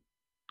shirt.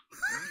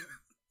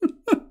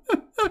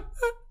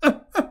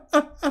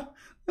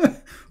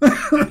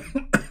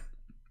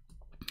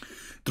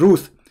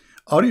 Truth,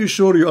 are you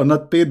sure you are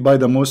not paid by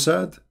the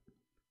Mossad?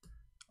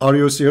 Are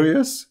you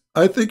serious?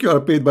 I think you are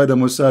paid by the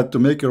Mossad to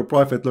make your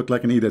Prophet look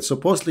like an idiot.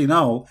 Supposedly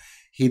now,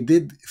 he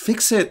did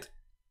fix it.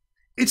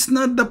 It's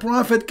not the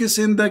Prophet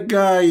kissing the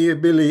guy,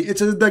 Billy. It's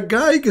the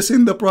guy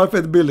kissing the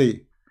Prophet,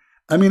 Billy.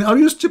 I mean, are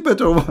you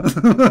stupid or what?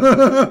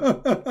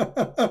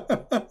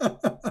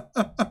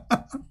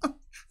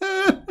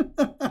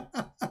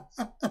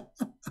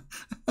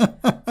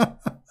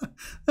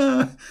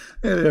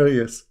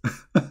 Hilarious.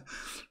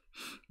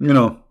 You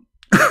know,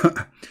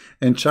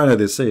 in China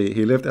they say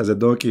he lived as a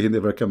donkey, he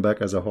never came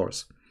back as a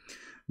horse.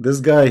 This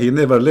guy, he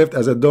never lived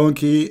as a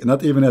donkey,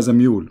 not even as a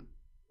mule.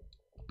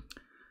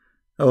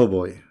 Oh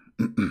boy.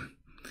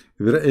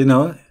 You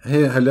know,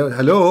 hey,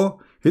 hello.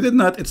 He did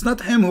not, it's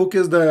not him who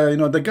kissed the, you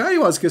know, the guy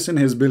was kissing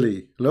his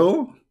Billy.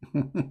 Hello?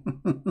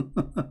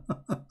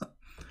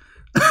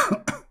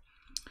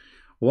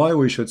 Why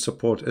we should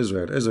support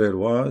Israel?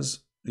 Israel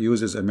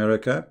uses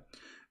America,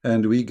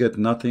 and we get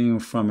nothing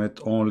from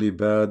it, only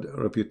bad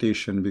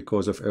reputation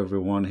because of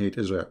everyone hate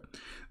Israel.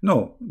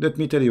 No, let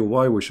me tell you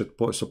why we should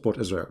support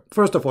Israel.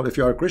 First of all, if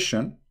you are a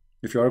Christian,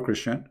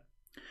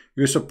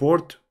 you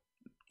support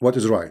what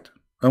is right.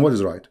 And what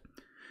is right?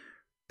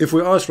 If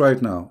we ask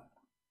right now,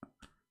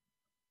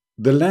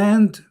 the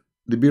land,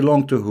 they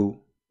belong to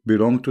who?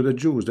 Belong to the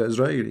Jews, the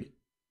Israeli.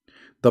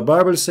 The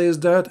Bible says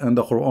that, and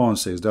the Quran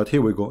says that.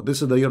 Here we go.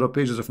 This is the Yellow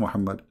Pages of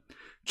Muhammad,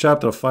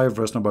 chapter 5,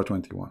 verse number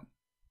 21.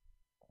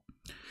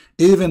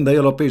 Even the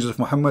Yellow Pages of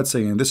Muhammad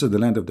saying this is the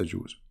land of the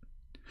Jews.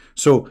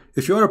 So,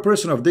 if you are a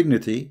person of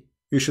dignity,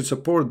 you should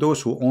support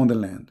those who own the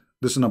land.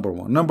 This is number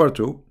one. Number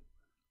two,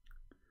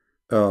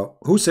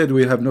 who said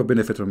we have no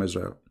benefit from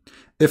Israel?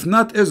 If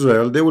not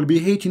Israel, they will be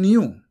hating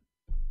you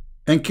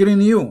and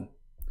killing you.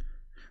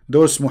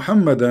 Those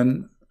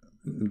Muhammadan,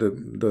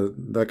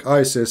 like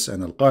ISIS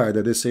and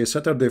Al-Qaeda, they say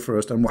Saturday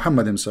first, and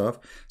Muhammad himself,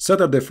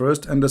 Saturday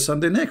first and the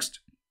Sunday next,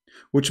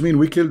 which means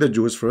we kill the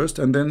Jews first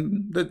and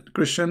then the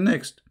Christian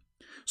next.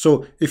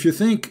 So if you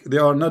think they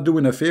are not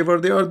doing a favor,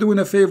 they are doing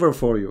a favor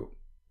for you.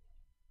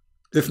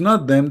 If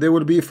not them, they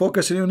will be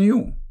focusing on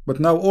you. But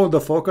now all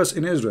the focus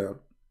in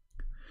Israel.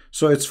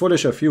 So it's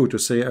foolish of you to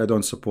say I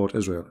don't support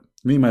Israel.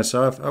 Me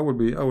myself, I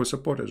will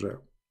support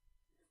Israel.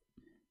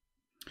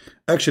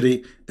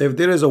 Actually, if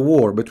there is a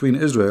war between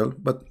Israel,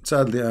 but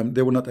sadly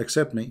they will not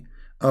accept me,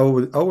 I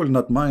will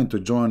not mind to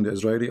join the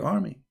Israeli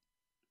army.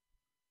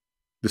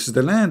 This is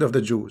the land of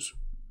the Jews.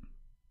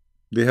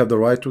 They have the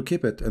right to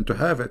keep it and to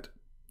have it.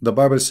 The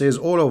Bible says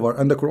all over,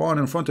 and the Quran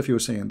in front of you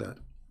saying that.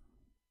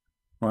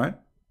 Right?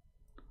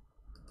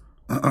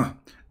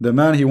 The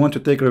man, he want to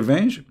take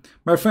revenge?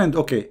 My friend,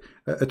 okay,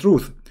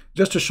 truth,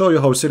 just to show you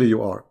how silly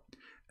you are.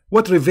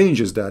 What revenge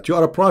is that? You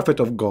are a prophet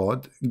of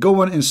God,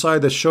 going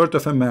inside the shirt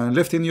of a man,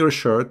 lifting your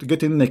shirt,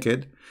 getting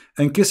naked,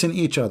 and kissing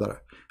each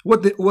other.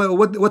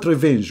 What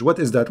revenge? What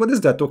is that? What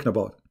is that talking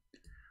about?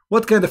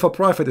 What kind of a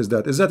prophet is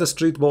that? Is that a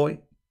street boy?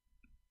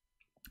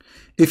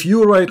 If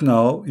you right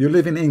now, you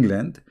live in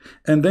England,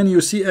 and then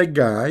you see a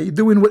guy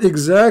doing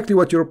exactly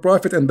what your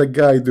prophet and the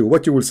guy do,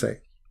 what you will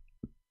say?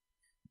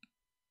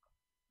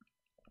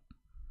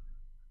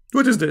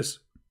 What is this?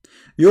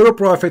 Your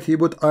prophet, he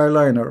put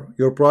eyeliner.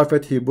 Your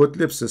prophet, he put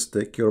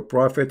lipstick. Your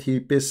prophet,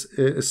 he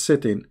is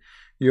sitting.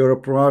 Your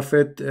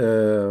prophet,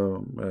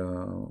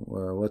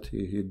 what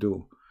he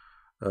do?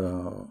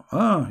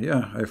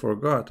 Yeah, I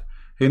forgot.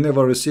 He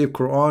never received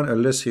Quran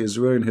unless he is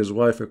wearing his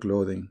wife's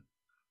clothing.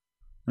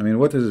 I mean,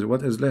 what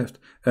is left?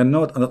 And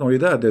not only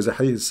that, there's a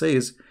hadith that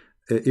says,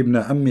 Ibn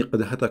Ammi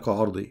qad hataka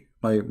ardi.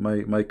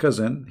 My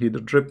cousin, he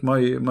ripped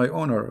my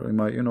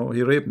honor,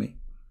 he raped me.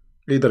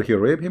 Either he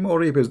raped him or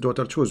rape his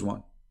daughter, choose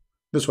one.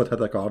 This is what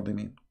hataka ardi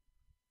mean.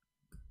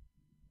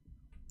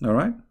 All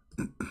right?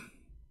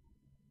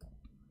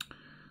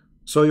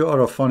 So you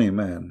are a funny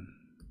man,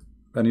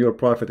 and your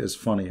prophet is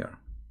funnier.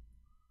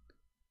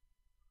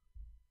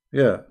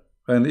 Yeah,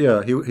 and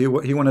yeah, he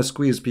want to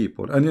squeeze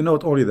people. And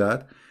not only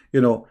that,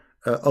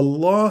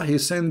 Allah, he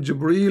sent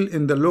Jibreel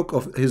in the look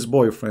of his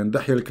boyfriend,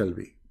 Dahya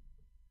al-Kalbi.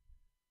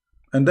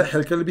 And Dahya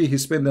al-Kalbi, he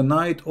spent the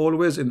night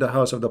always in the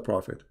house of the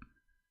Prophet.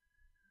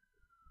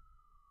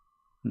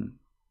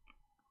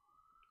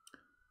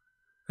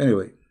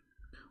 Anyway,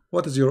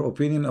 what is your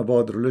opinion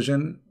about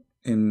religion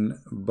in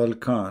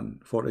Balkan,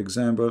 for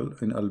example,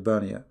 in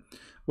Albania?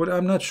 Well,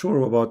 I'm not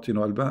sure about,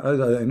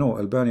 Albania. I know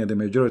Albania, the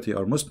majority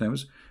are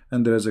Muslims,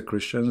 and there is a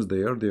Christians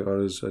there.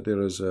 There is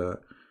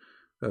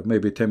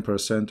maybe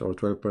 10% or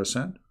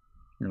 12%,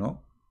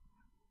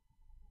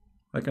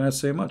 I cannot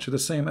say much. The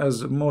same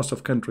as most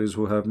of countries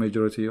who have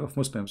majority of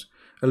Muslims.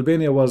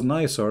 Albania was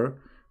nicer,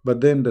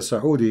 but then the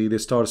Saudi, they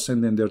start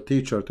sending their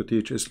teacher to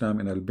teach Islam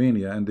in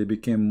Albania, and they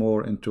became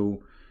more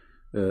into,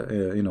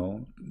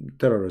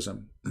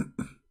 terrorism.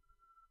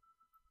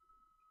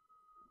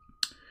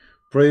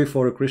 Pray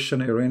for a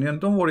Christian Iranian.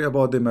 Don't worry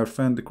about them, my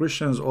friend. The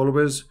Christians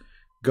always,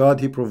 God,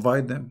 He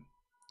provide them.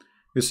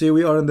 You see,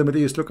 we are in the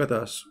Middle East. Look at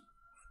us.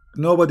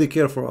 Nobody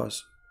care for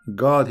us.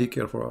 God, He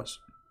care for us.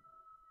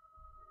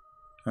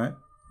 Right?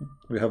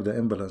 We have the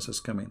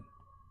imbalances coming.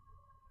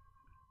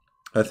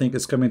 I think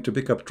it's coming to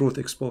pick up truth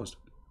exposed.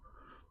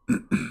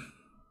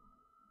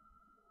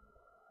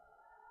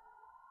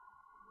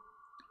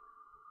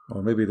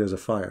 Or maybe there's a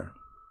fire.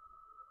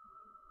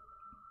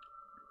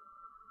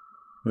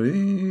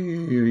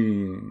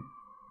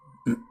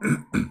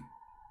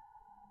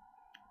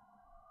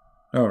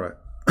 All right.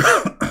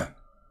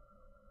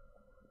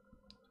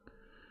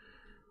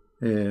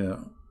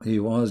 He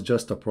was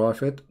just a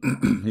prophet.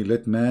 He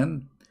let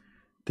man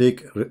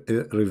take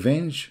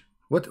revenge.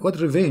 What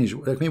revenge?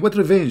 I mean, what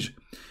revenge?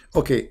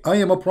 Okay, I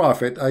am a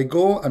prophet. I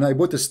go and I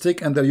put a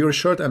stick under your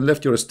shirt and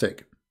left your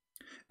stick.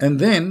 And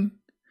then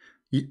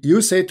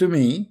you say to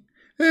me,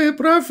 hey,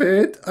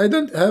 prophet, I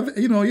don't have,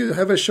 you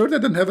have a shirt, I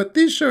don't have a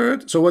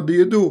t-shirt. So what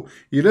do?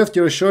 You left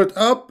your shirt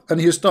up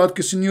and he start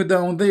kissing you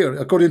down there,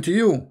 according to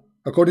you.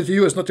 According to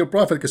you, it's not your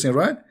prophet kissing,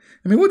 right?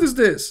 I mean, what is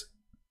this?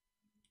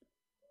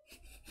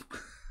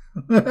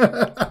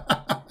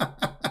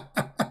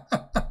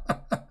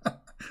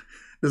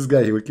 This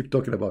guy, he will keep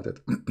talking about it.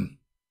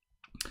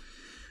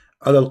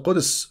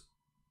 Al-Quds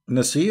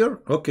Nasir.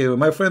 Okay,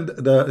 my friend,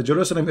 the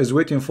Jerusalem is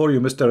waiting for you,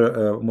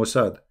 Mr.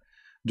 Mossad.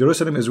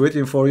 Jerusalem is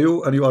waiting for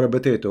you and you are a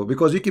potato.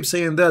 Because you keep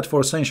saying that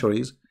for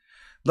centuries.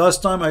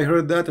 Last time I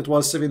heard that, it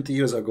was 70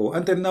 years ago.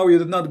 Until now, you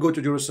did not go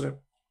to Jerusalem.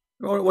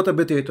 Or what a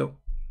potato.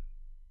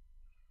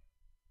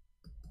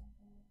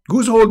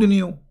 Who's holding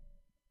you?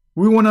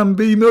 We want to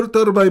be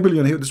murdered by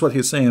billion. That's what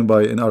he's saying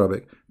in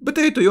Arabic.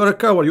 Potato, you are a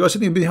coward. You are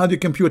sitting behind your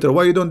computer.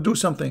 Why you don't do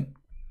something?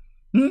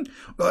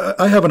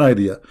 I have an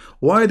idea.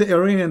 Why the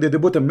Iranian, they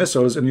put the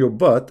missiles in your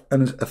butt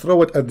and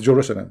throw it at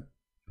Jerusalem?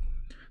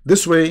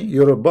 This way,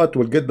 your butt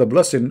will get the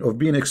blessing of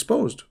being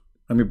exposed.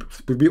 I mean,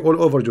 will be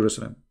all over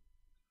Jerusalem.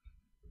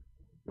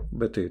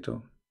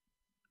 Potato.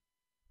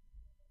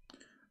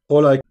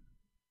 Oh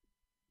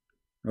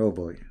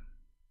boy.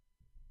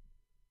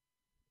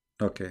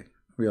 Okay,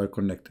 we are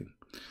connecting.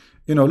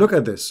 Look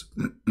at this.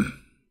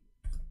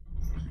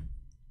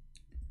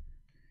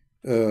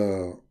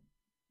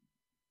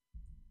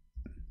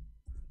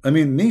 I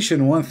mean,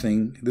 mention one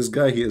thing this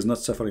guy he is not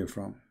suffering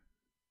from.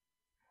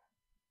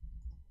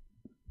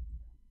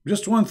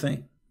 Just one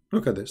thing.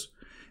 Look at this.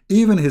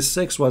 Even his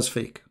sex was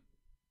fake.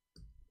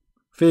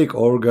 Fake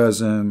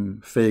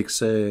orgasm, fake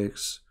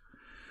sex.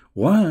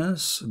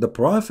 Once the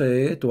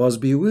prophet was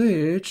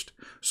bewitched,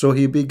 so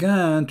he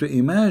began to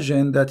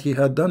imagine that he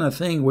had done a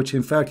thing which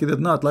in fact he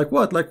did not. Like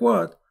what? Like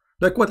what?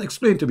 Like what?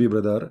 Explain to me,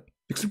 brother.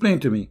 Explain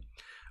to me.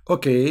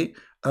 Okay,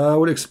 I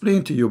will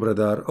explain to you,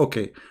 brother.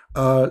 Okay,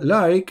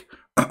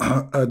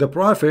 the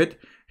prophet,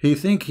 he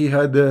think he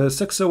had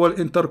sexual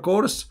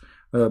intercourse,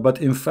 but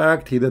in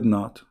fact he did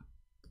not.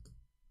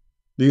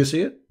 Do you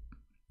see it?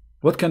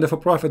 What kind of a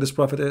prophet this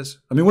prophet is?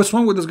 I mean, what's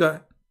wrong with this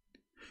guy?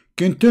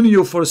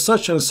 Continue for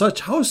such and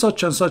such, how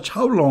such and such,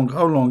 how long,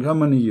 how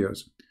many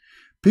years?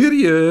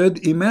 Period.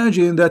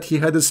 Imagine that he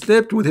had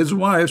slept with his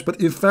wives, but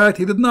in fact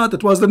he did not.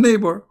 It was the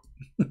neighbor.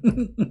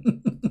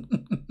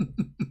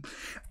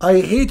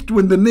 I hate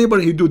when the neighbor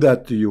he do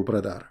that to you,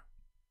 brother.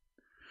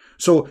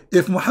 So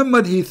if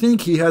Muhammad he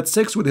think he had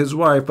sex with his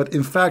wife, but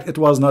in fact it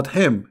was not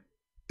him,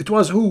 it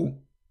was who?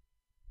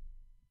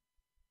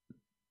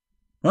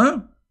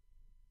 Huh?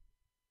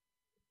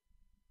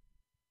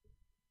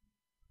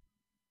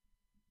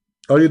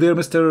 Are you there,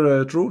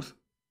 Mr. Truth?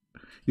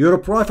 Your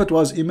prophet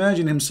was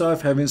imagining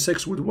himself having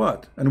sex with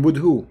what? And with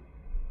who?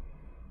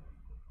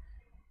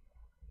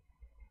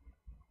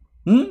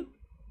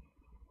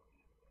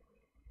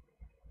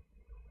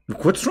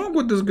 What's wrong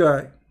with this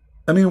guy?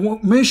 I mean,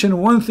 mention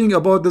one thing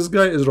about this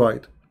guy is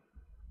right.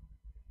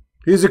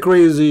 He's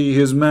crazy,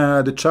 he's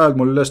mad, a child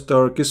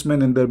molester, kiss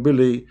men in their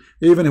belly.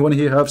 Even when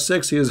he have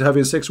sex, he is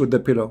having sex with the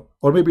pillow.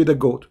 Or maybe the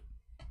goat.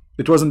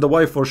 It wasn't the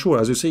wife for sure,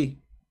 as you see.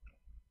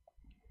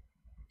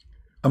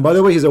 And by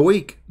the way, he's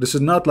awake. This is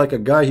not like a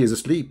guy he's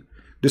asleep.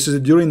 This is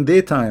during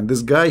daytime.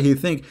 This guy, he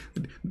think.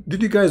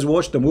 Did you guys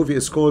watch the movie?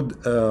 It's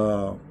called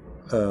the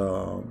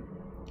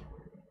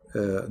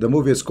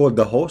movie is called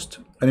The Host.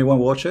 Anyone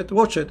watch it?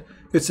 Watch it.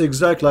 It's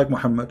exact like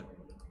Muhammad.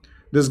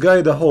 This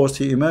guy, the host,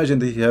 he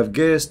imagined he have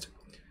guests,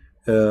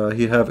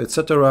 he have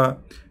etc.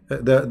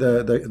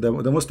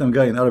 The Muslim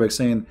guy in Arabic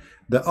saying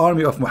the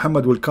army of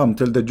Muhammad will come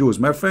till the Jews.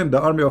 My friend, the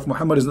army of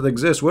Muhammad does not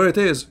exist. Where it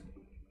is?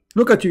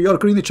 Look at you. You are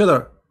killing each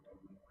other.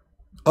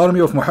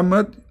 Army of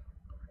Muhammad.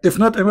 If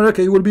not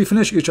America, you will be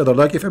finish each other.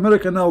 Like if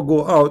America now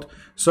go out,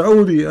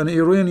 Saudi and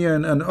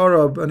Iranian and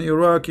Arab and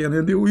Iraqi,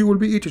 and we will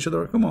be each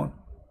other. Come on,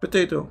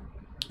 potato.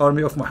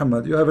 Army of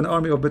Muhammad. You have an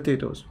army of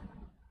potatoes.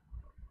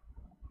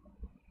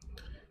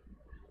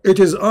 It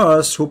is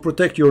us who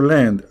protect your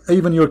land,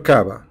 even your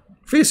Kaaba.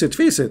 Face it,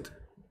 face it.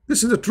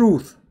 This is the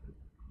truth.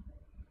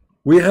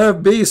 We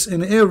have base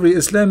in every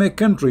Islamic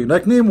country.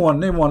 Like name one,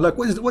 name one. Like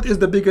what is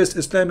the biggest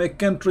Islamic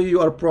country you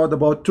are proud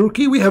about?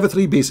 Turkey. We have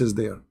 3 bases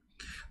there.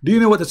 Do you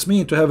know what it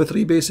means to have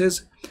 3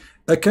 bases?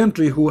 A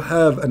country who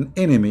have an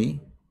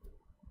enemy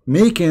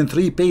making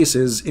 3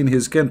 paces in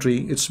his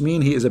country, it's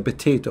mean he is a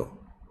potato.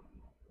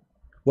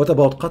 What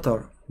about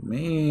Qatar?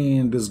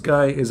 Man, this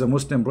guy is a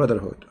Muslim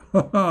Brotherhood.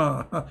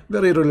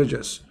 Very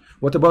religious.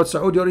 What about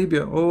Saudi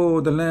Arabia?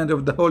 Oh, the land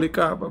of the Holy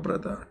Kaaba,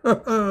 brother.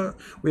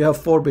 We have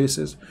 4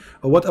 bases.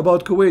 What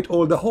about Kuwait?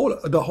 Oh,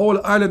 the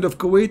whole island of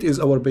Kuwait is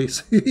our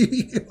base.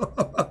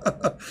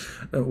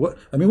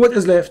 I mean, what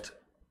is left?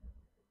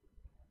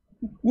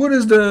 What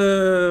is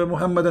the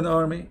Muhammadan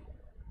army?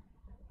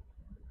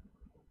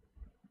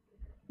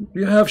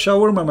 You have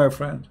shawarma, my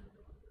friend.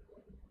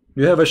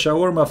 You have a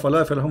shawarma,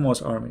 falafel,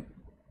 hummus army.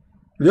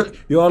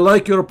 You are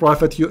like your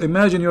prophet. You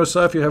imagine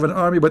yourself you have an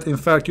army, but in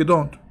fact you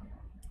don't.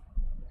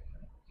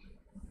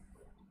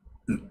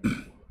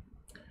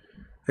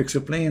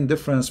 Explain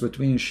difference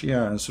between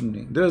Shia and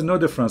Sunni. There is no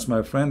difference,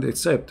 my friend,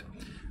 except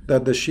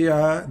that the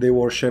Shia, they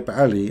worship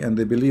Ali, and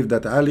they believe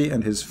that Ali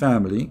and his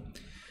family,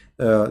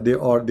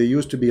 they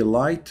used to be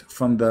light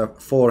from the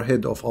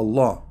forehead of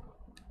Allah,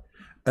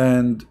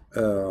 and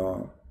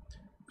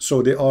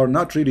so they are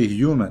not really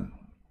human.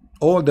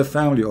 All the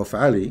family of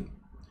Ali,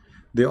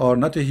 they are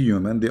not a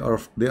human. They are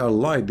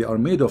light. They are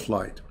made of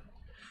light,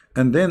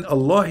 and then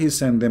Allah, he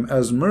sent them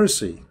as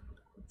mercy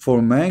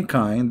for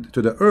mankind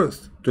to the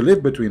earth to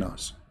live between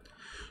us.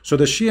 So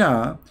the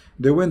Shia,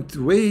 they went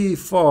way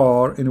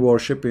far in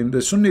worshiping.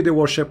 The Sunni, they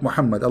worship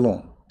Muhammad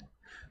alone.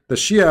 The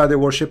Shia, they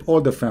worship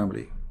all the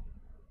family,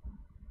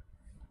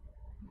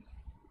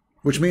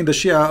 which means the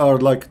Shia are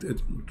like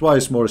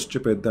twice more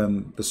stupid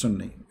than the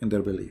Sunni in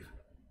their belief.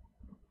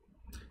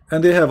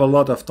 And they have a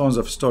lot of tons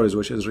of stories,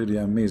 which is really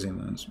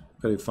amazing and it's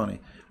very funny.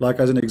 Like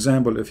as an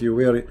example, if you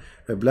wear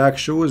black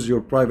shoes,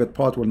 your private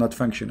part will not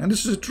function. And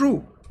this is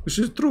true. This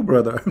is true,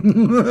 brother.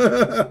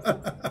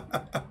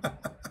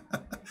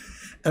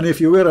 And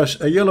if you wear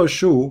a yellow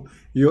shoe,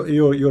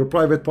 your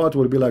private part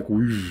will be like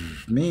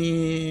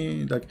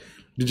me, like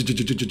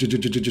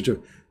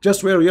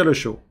just wear a yellow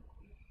shoe.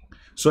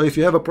 So if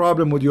you have a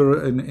problem with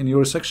your in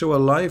your sexual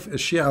life, a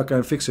Shia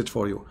can fix it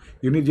for you.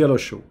 You need yellow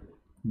shoe.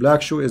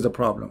 Black shoe is the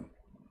problem.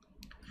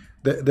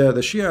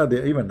 The Shia,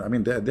 they even, I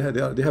mean,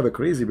 they have a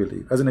crazy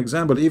belief. As an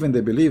example, even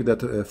they believe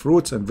that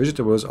fruits and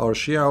vegetables are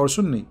Shia or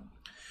Sunni.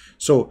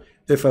 So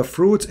if a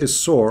fruit is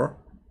sour,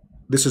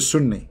 this is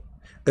Sunni.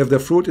 If the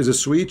fruit is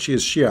sweet, she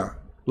is Shia.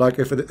 Like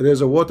if there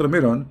is a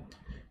watermelon,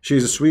 she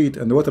is sweet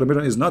and the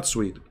watermelon is not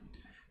sweet.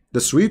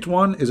 The sweet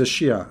one is a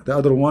Shia, the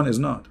other one is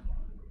not.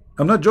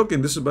 I'm not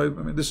joking. This is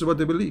this is what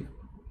they believe.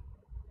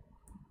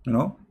 You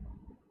know.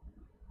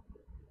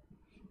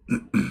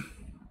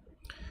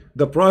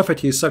 The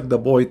prophet, he sucked the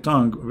boy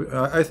tongue.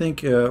 I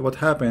think what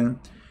happened,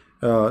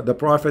 the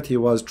prophet, he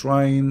was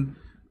trying,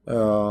 you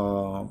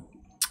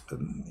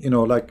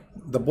know, like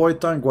the boy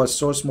tongue was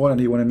so small and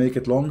he want to make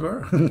it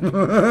longer.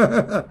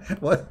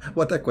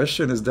 What a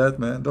question is that,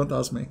 man? Don't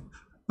ask me.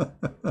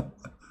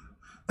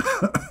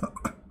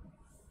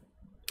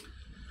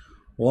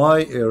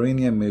 Why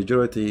Iranian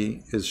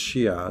majority is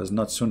Shia, is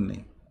not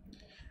Sunni?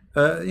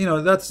 You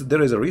know,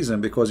 there is a reason,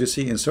 because you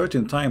see in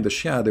certain time the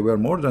Shia, they were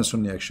more than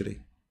Sunni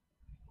actually.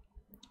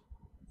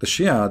 The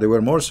Shia, they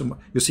were more.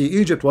 You see,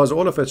 Egypt was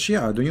all of it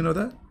Shia. Do you know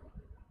that?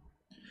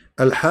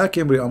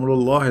 Al-Hakim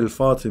Amrullah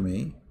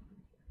al-Fatimi,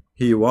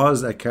 he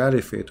was a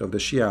caliphate of the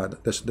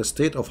Shia, the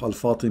state of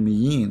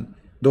Al-Fatimiyin.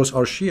 Those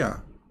are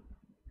Shia.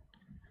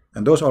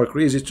 And those are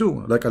crazy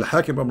too. Like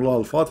Al-Hakim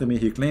Amrullah al-Fatimi,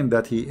 he claimed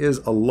that he is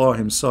Allah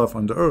himself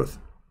on the earth.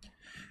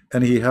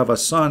 And he have a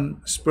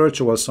son,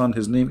 spiritual son,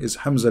 his name is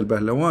Hamza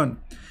al-Bahlawan.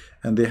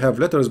 And they have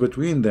letters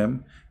between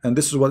them. And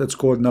this is what it's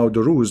called now,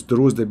 Duruz.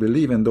 Duruz, they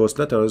believe in those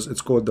letters.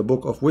 It's called the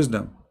Book of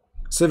Wisdom.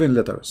 7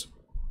 letters.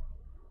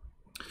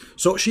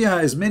 So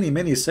Shia is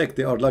many sects.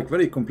 They are like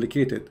very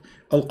complicated.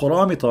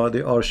 Al-Qaramita,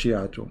 they are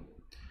Shia too.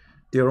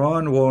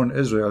 Iran warned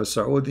Israel,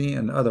 Saudi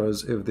and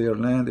others if their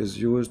land is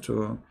used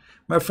to...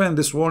 My friend,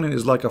 this warning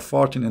is like a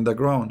farting in the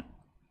ground.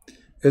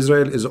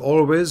 Israel is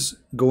always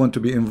going to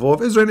be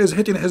involved. Israel is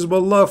hitting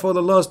Hezbollah for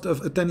the last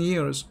 10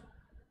 years.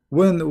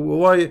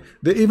 Why?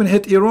 They even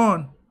hit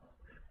Iran.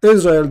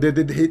 Israel, they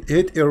did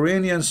hit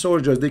Iranian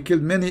soldiers. They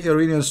killed many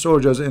Iranian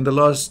soldiers in the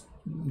last,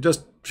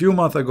 just few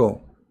months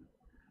ago.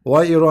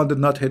 Why Iran did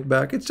not hit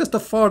back? It's just a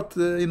fart,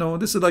 you know,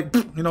 this is like,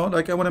 you know,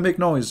 like I want to make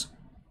noise.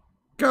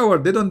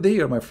 Coward, they don't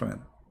dare, my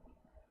friend.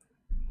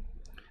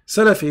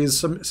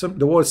 Salafis,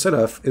 the word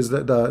Salaf is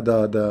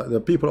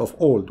the people of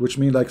old, which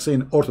means like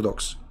saying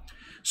Orthodox.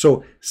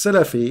 So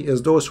Salafi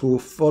is those who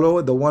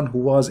follow the one who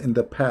was in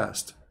the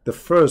past, the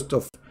first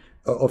of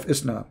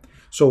Islam.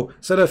 So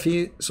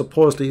Salafi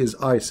supposedly is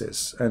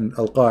ISIS and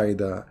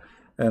Al-Qaeda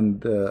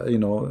and you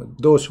know,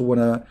 those who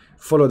want to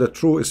follow the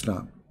true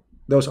Islam.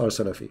 Those are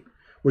Salafi,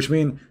 which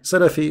means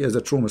Salafi is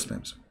the true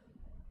Muslims.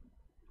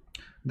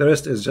 The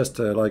rest is just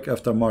like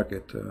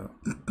aftermarket.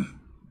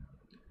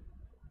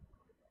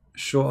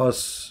 Show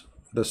us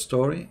the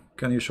story.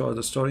 Can you show us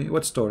the story?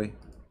 What story?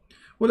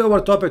 Well,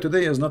 our topic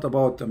today is not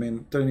about, I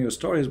mean, telling you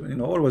stories. You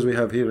know, always we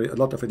have here a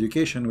lot of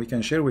education we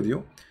can share with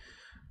you.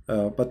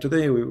 But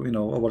today, you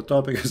know, our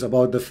topic is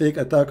about the fake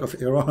attack of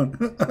Iran.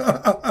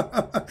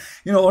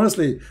 You know,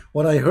 honestly,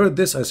 when I heard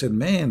this, I said,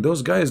 man,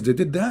 those guys, they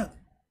did that.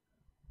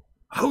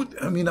 How?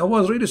 I mean, I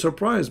was really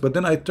surprised. But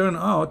then I turned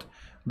out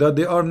that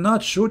they are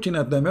not shooting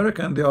at the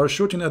American, they are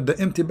shooting at the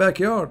empty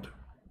backyard.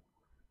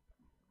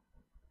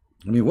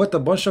 I mean, what a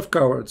bunch of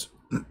cowards.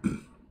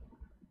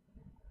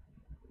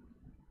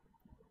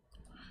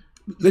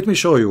 Let me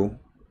show you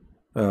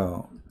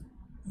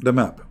the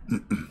map.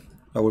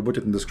 I will put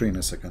it in the screen in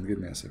a second. Give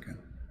me a second.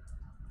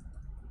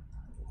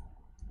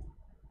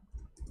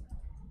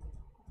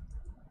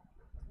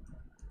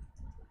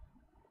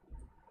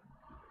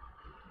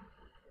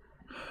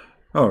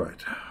 All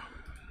right.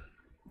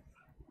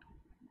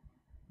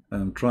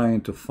 I'm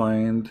trying to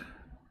find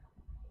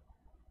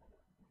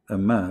a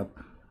map.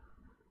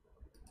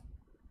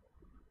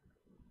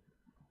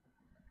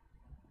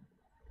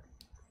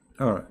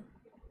 All right.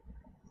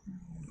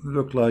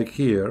 Look like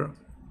here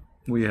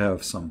we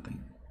have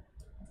something.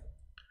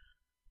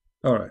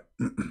 All right.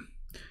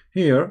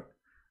 Here,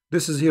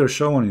 this is here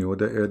showing you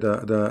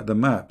the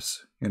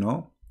maps, you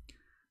know.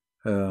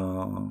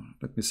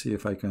 Let me see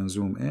if I can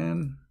zoom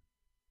in.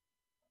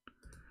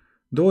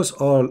 Those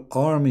are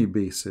army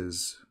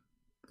bases.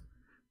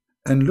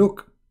 And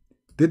look,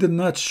 they did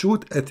not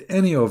shoot at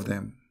any of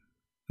them.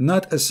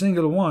 Not a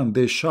single one.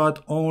 They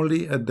shot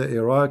only at the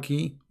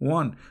Iraqi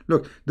one.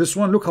 Look, this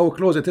one, look how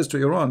close it is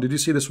to Iran. Did you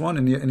see this one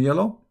in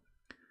yellow?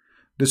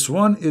 This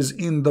one is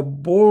in the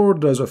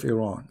borders of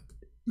Iran.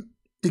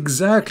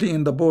 Exactly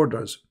in the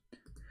borders.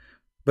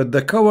 But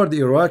the coward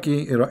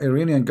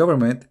Iranian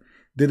government,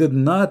 they did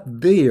not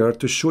dare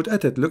to shoot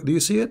at it. Look, do you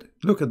see it?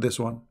 Look at this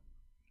one.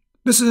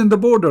 This is in the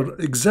border,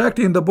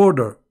 exactly in the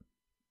border.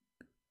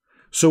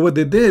 So what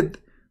they did,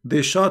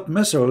 they shot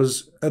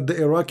missiles at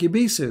the Iraqi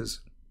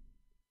bases.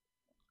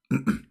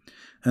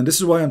 And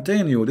this is why I'm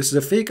telling you, this is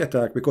a fake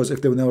attack, because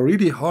if they will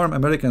really harm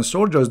American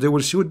soldiers, they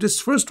will shoot this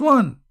first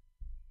one.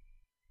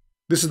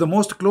 This is the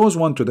most close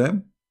one to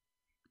them.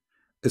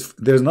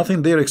 There's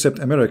nothing there except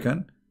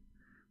American.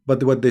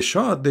 But what they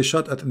shot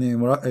at an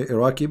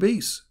Iraqi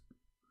base.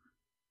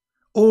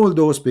 All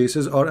those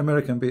bases are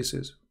American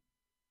bases.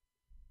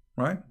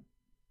 Right?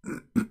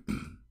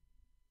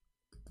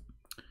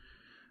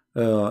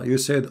 You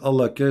said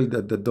Allah killed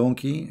at the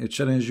donkey. It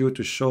challenged you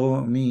to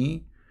show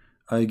me.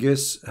 I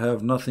guess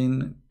have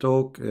nothing.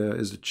 Talk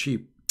is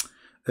cheap.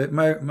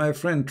 My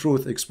friend,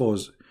 truth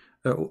exposed.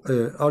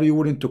 Are you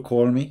willing to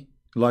call me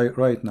like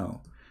right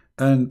now?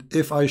 And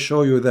if I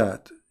show you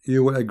that,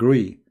 you will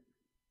agree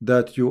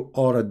that you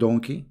are a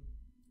donkey?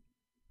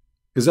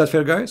 Is that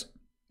fair, guys?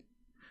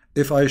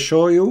 If I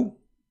show you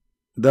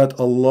that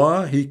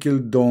Allah, He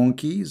killed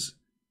donkeys,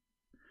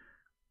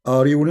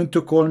 are you willing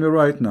to call me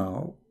right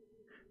now?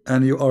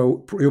 And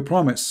you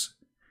promise,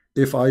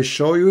 if I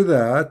show you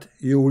that,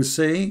 you will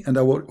say, and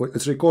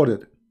it's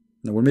recorded,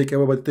 I will make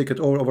everybody take it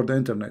all over the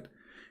internet.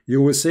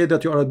 You will say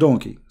that you are a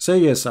donkey. Say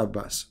yes,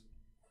 Abbas.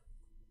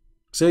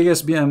 Say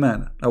yes, be a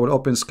man. I will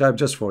open Skype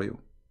just for you.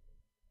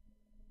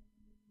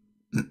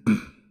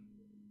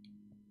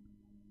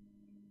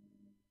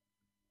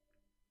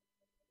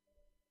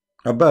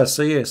 Abbas,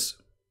 say yes.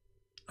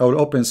 I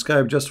will open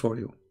Skype just for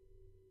you.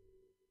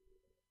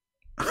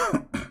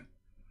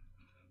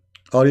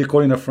 Are you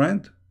calling a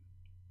friend?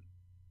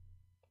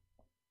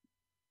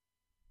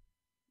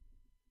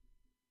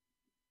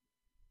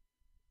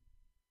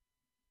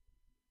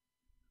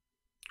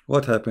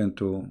 What happened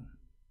to...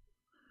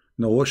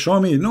 No, show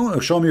me. No,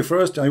 show me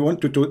first. I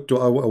want I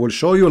will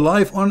show you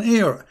live on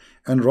air.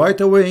 And right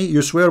away,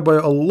 you swear by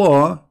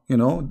Allah, you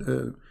know,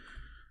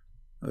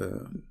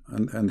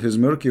 and His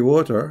murky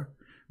water,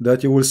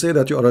 that you will say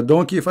that you are a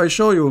donkey if I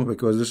show you,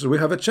 because we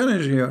have a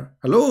challenge here.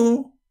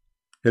 Hello?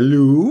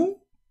 Hello?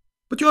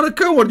 But you are a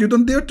coward. You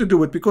don't dare to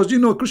do it, because you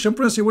know Christian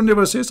Prince, he will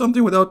never say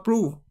something without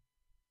proof.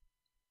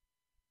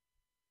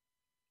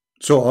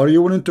 So are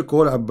you willing to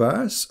call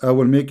Abbas? I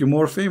will make you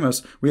more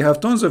famous. We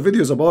have tons of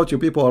videos about you.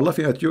 People are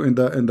laughing at you in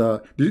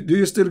the do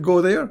you still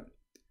go there?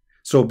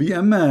 So be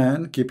a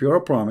man, keep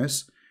your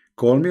promise,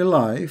 call me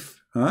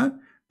live, huh?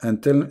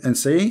 And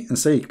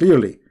say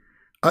clearly.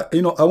 I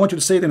want you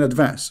to say it in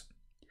advance.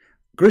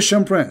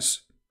 Christian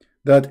Prince,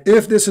 that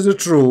if this is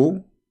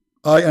true,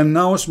 I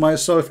announce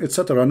myself,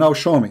 etc. Now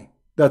show me.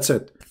 That's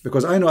it.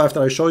 Because I know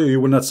after I show you, you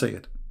will not say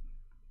it.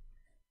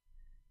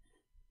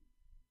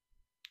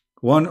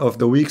 One of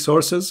the weak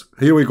sources.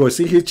 Here we go.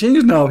 See, he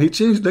changed now. He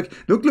changed.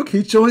 Look.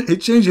 He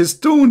changed his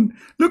tune.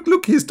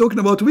 Look. He's talking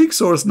about weak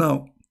source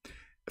now.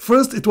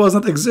 First, it was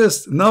not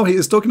exist. Now he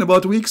is talking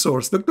about weak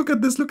source. Look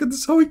at this. Look at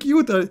this. How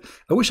cute. I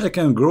wish I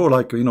can grow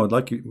like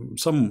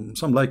some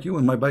like you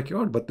in my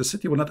backyard, but the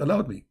city will not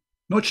allow me.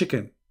 No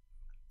chicken.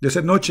 They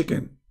said no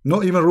chicken.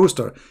 No even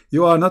rooster.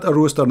 You are not a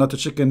rooster, not a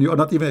chicken. You are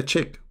not even a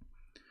chick.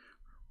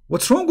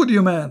 What's wrong with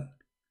you, man?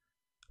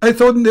 I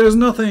thought there is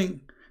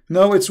nothing.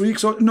 No, it's weak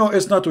sources. No,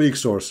 it's not weak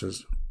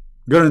sources.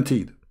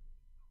 Guaranteed.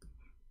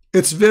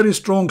 It's very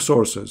strong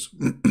sources.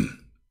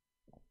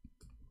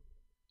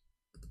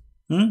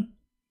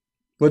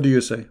 What do you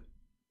say?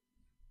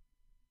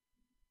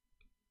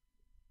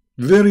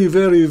 Very,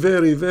 very,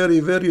 very, very,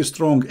 very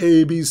strong.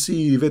 A, B,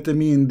 C,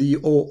 vitamin D,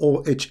 O,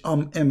 O, H,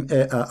 M,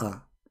 A,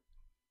 A.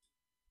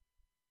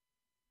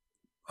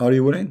 Are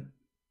you willing?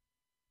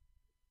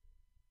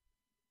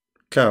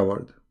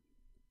 Coward,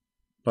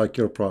 like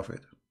your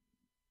prophet.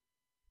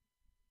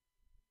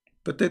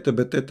 Potato,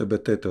 potato,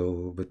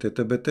 potato,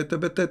 potato, potato,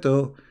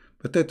 potato,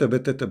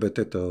 potato, potato,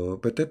 potato,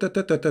 potato,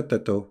 potato,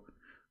 potato.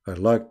 I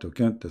like to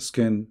get the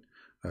skin.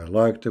 I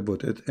like to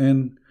put it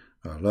in.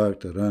 I like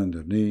to run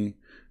the knee.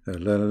 La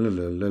la la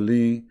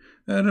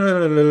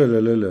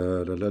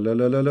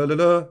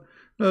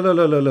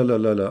la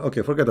la la.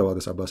 Okay, forget about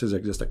this, Abbas. He's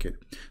just a kid.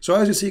 So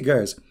as you see,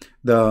 guys,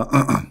 the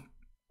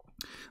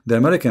the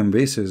American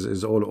bases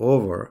is all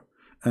over,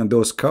 and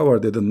those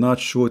cowards, they did not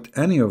shoot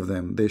any of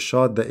them. They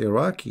shot the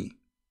Iraqi.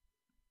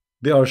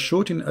 They are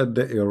shooting at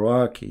the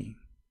Iraqi.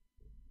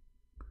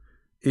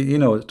 You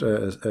know,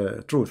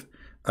 truth.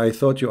 I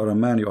thought you are a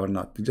man, you are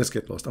not. You just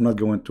get lost. I'm not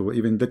going to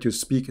even let you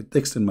speak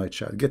text in my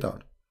chat. Get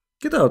out.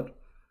 Get out.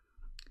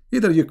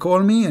 Either you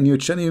call me and you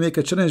make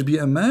a challenge, be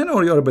a man,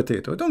 or you're a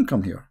potato. Don't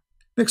come here.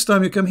 Next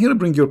time you come here,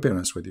 bring your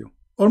parents with you.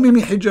 Or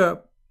Mimi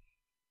Hijab.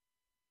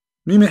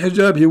 Mimi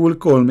Hijab, he will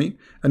call me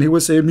and he will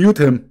say, mute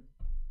him.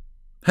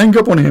 Hang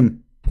up on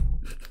him.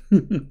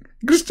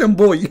 Christian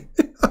boy.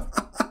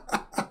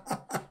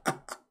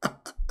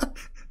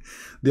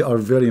 They are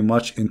very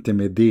much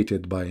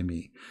intimidated by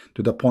me,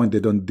 to the point they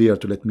don't dare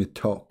to let me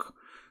talk.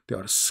 They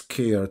are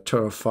scared,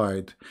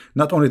 terrified.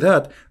 Not only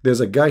that,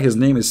 there's a guy, his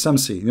name is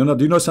Samsi.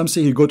 Do you know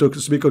Samsi? He go to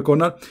speaker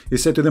corner. He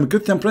said to them,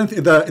 Christian Prince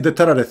is the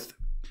terrorist.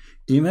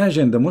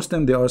 Imagine the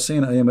Muslim, they are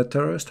saying, I am a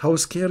terrorist. How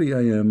scary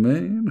I am,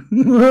 man.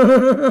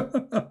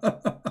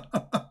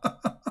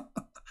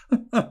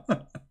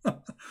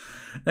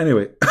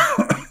 Anyway.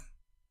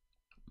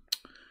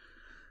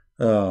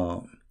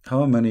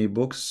 How many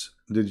books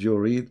did you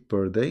read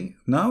per day?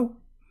 Now,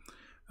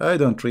 I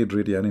don't read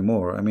really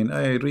anymore. I mean,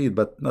 I read,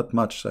 but not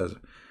much. As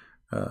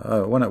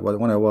when I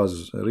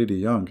was really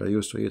young, I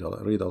used to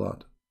read a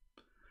lot.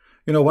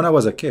 You know, when I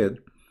was a kid,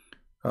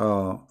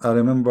 I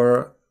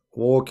remember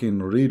walking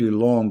really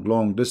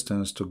long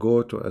distance to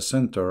go to a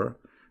center.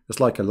 It's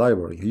like a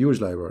library, a huge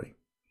library.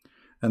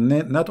 And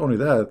then, not only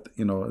that,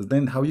 you know,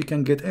 then how you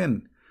can get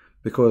in,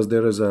 because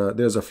there's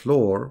a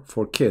floor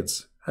for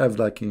kids. Have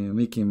like a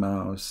Mickey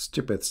Mouse,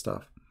 stupid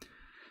stuff.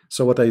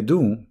 So what I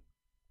do,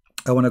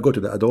 I want to go to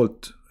the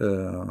adult,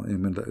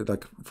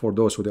 like for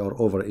those who are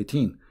over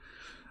 18.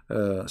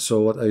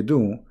 So what I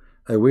do,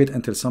 I wait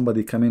until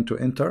somebody come in to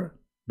enter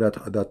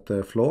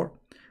that floor,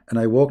 and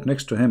I walk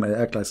next to him. I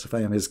act like if I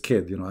am his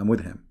kid, you know, I'm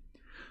with him.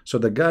 So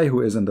the guy who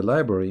is in the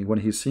library, when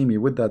he see me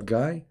with that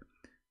guy,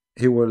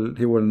 he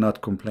will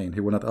not complain.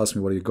 He will not ask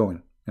me where you're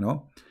going, you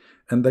know.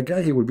 And the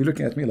guy, he will be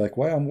looking at me like,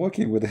 why I'm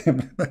walking with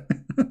him.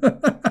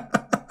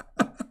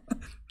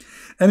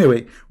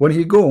 Anyway, when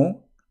he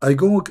go, I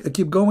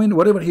keep going.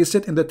 Whatever he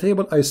sit in the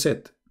table, I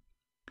sit.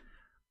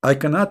 I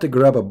cannot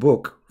grab a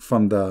book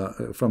from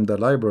the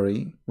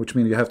library, which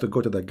means you have to go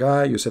to the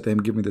guy. You say to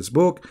him, give me this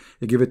book.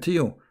 He give it to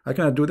you. I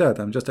cannot do that.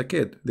 I'm just a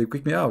kid. They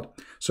kick me out.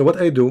 So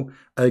what I do,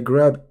 I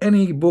grab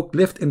any book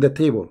left in the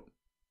table.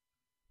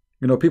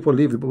 You know, people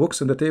leave the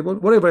books in the table.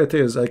 Whatever it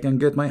is, I can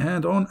get my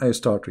hand on, I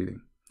start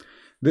reading.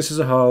 This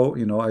is how,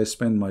 you know, I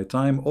spend my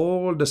time.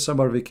 All the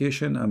summer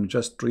vacation, I'm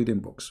just reading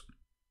books.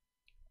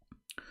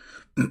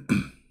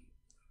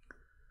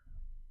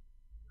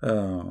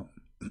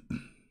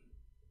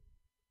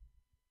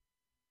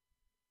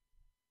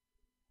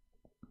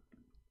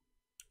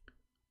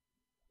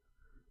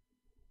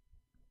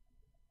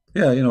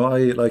 Yeah, you know,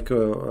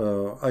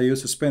 I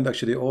used to spend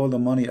actually all the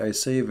money I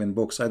save in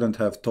books. I don't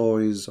have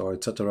toys or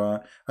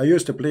etc. I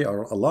used to play a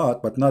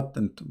lot, but not,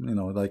 you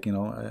know, like, you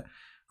know,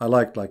 I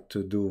like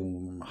to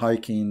do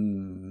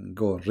hiking,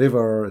 go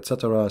river,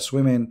 etc.,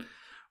 swimming,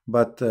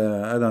 but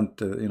I don't,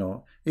 you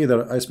know,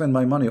 either I spend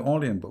my money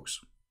only in books,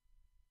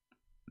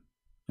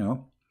 you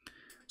know.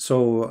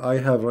 So I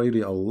have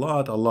really a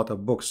lot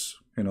of books,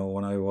 you know,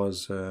 when I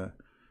was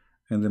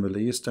in the Middle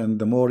East, and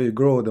the more you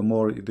grow, the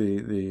more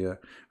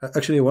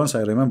actually once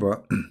I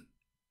remember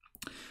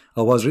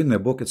I was reading a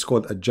book. It's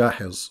called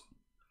Al-Jahiz.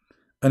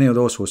 Any of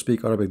those who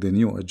speak Arabic, they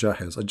knew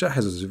Al-Jahiz.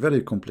 Al-Jahiz is a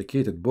very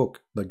complicated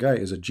book. The guy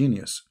is a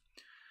genius.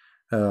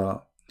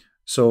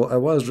 So I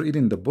was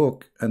reading the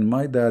book, and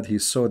my dad, he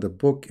saw the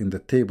book in the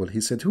table.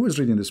 He said, who is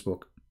reading this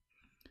book?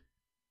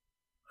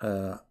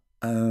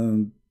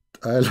 And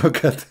I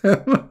look at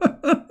him.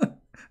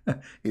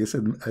 I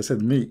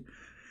said, me.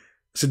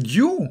 I said,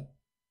 you?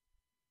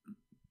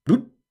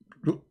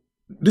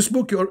 This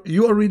book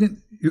you are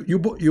reading,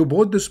 you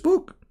bought this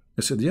book?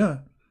 I said, yeah.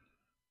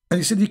 And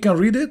he said, you can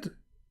read it?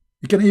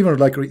 You can even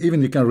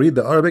you can read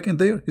the Arabic in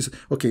there? He said,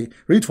 okay,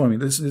 read for me.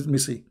 Let me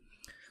see.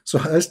 So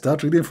I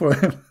start reading for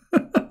him.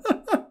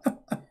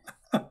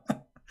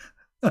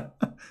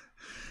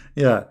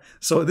 Yeah.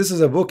 So this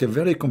is a book, a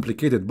very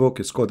complicated book.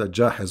 It's called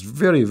Al-Jahiz.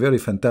 Very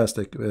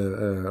fantastic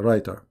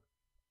writer.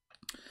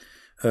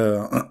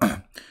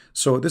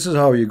 So this is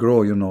how you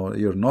grow, you know,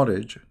 your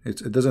knowledge.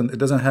 It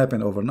doesn't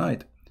happen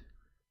overnight.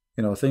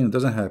 You know, things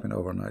doesn't happen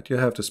overnight. You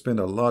have to spend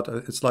a lot.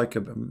 It's like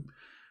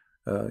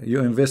you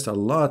invest a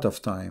lot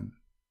of time,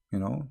 you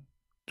know,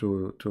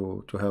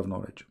 to have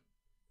knowledge.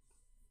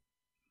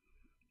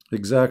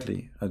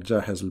 Exactly.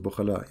 Al-Jahiz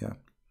al-Bukhala. Yeah.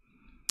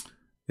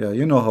 Yeah,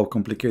 you know how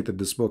complicated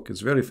this book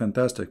is. Very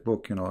fantastic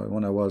book, you know,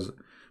 when I was,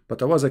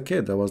 but I was a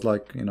kid. I was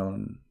like, you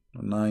know,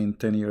 9,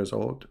 10 years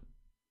old,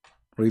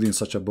 reading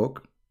such a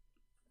book.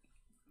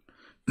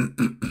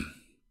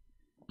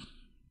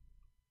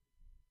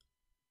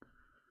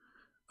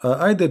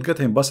 I did get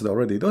him busted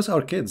already. Those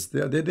are kids.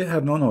 They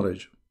have no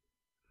knowledge.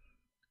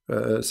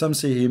 Some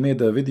say he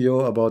made a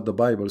video about the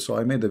Bible, so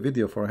I made a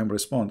video for him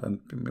respond,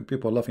 and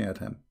people laughing at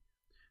him.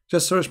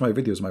 Just search my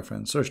videos, my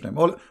friend. Search them.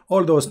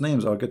 All those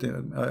names are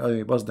getting.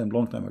 I buzzed them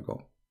long time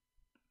ago.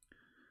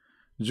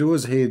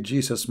 Jews hate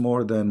Jesus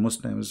more than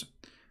Muslims.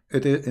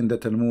 It is in the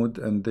Talmud,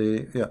 and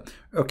they, yeah.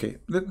 Okay,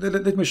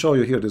 let me show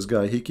you here. This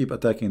guy, he keep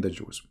attacking the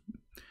Jews.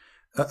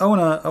 I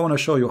wanna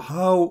show you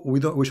how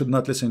we should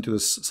not listen to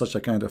such a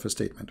kind of a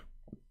statement.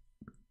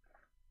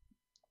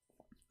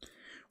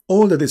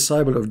 All the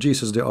disciples of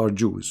Jesus, they are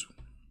Jews.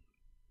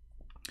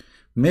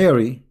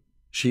 Mary,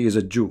 she is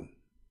a Jew.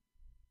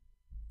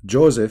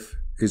 Joseph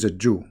is a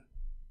Jew.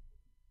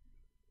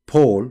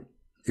 Paul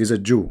is a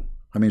Jew.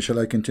 I mean, shall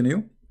I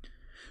continue?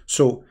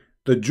 So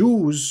the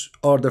Jews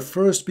are the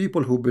first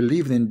people who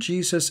believed in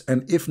Jesus,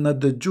 and if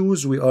not the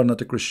Jews, we are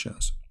not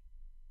Christians.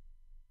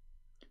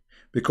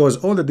 Because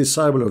all the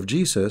disciples of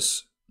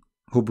Jesus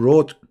who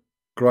brought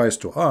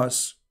Christ to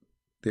us,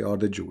 they are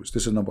the Jews.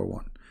 This is number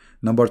one.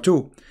 Number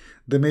two,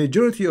 the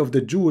majority of the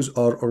Jews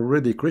are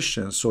already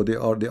Christians, so they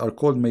are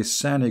called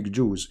Messianic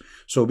Jews.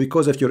 So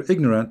because if you're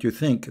ignorant, you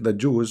think the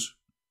Jews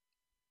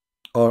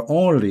are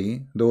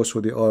only those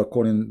who they are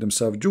calling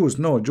themselves Jews.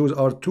 No, Jews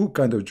are two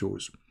kinds of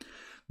Jews.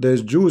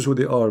 There's Jews who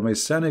they are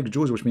Messianic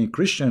Jews, which mean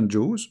Christian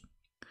Jews,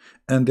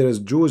 and there's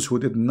Jews who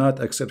did not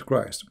accept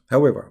Christ.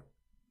 However,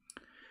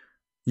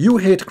 you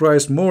hate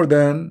Christ more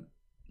than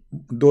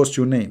those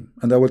you name,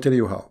 and I will tell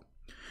you how.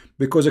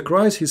 Because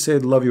Christ, he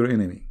said, love your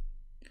enemy.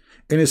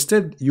 And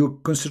instead,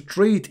 you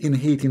concentrate in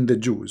hating the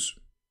Jews.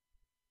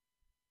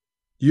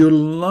 You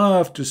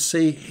love to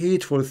say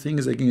hateful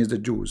things against the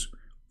Jews,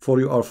 for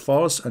you are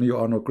false and you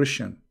are no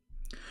Christian.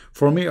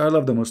 For me, I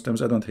love the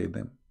Muslims, I don't hate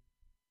them.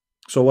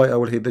 So why I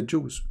will hate the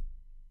Jews?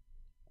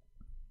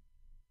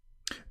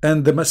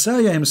 And the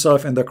Messiah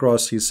himself in the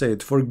cross, he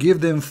said, forgive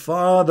them,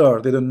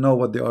 Father, they don't know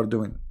what they are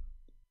doing.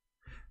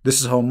 This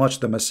is how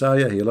much the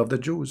Messiah, he loved the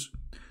Jews,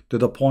 to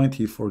the point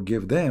he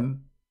forgave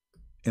them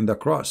in the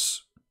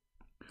cross.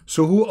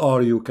 So who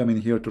are you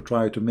coming here to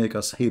try to make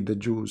us hate the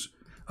Jews?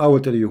 I will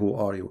tell you who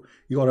are you.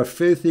 You are a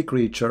filthy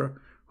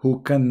creature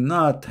who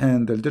cannot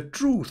handle the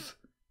truth.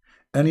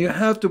 And you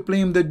have to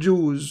blame the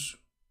Jews.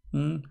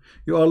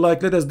 You are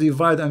like, let us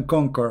divide and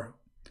conquer.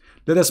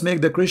 Let us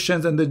make the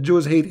Christians and the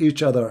Jews hate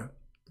each other.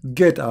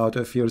 Get out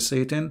of here,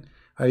 Satan.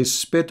 I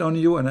spit on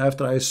you, and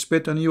after I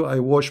spit on you, I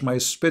wash my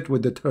spit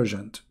with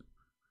detergent.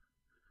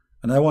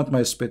 And I want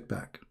my spit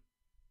back.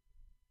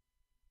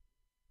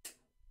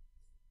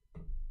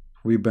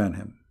 We ban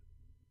him.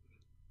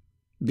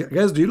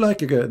 Guys, do you like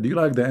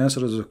the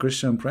answers of the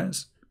Christian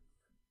Prince?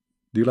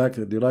 Do you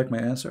like my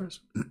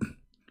answers?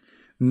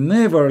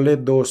 Never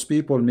let those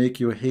people make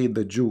you hate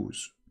the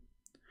Jews.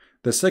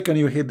 The second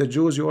you hate the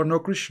Jews, you are no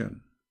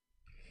Christian.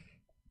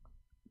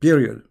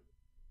 Period.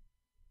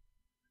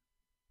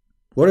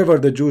 Whatever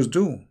the Jews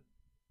do,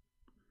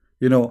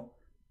 you know,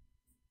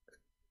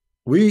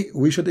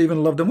 we should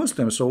even love the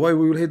Muslims. So why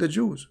we will hate the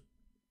Jews?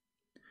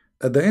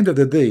 At the end of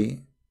the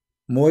day,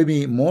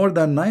 maybe more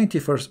than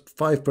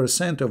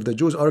 95% of the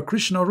Jews are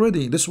Christian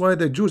already. That's why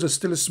the Jews are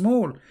still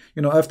small.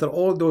 You know, after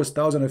all those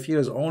thousands of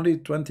years, only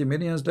 20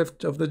 million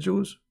left of the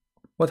Jews.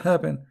 What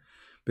happened?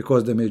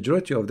 Because the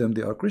majority of them,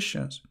 they are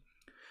Christians.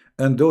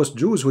 And those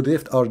Jews who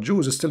left are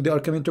Jews, still they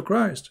are coming to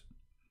Christ.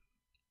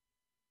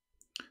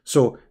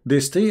 So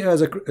they stay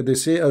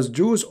as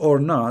Jews or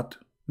not.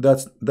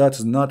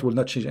 That's not will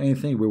not change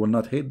anything. We will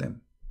not hate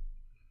them.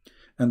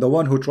 And the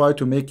one who tried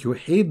to make you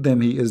hate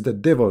them, he is the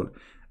devil.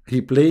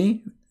 He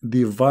play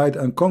divide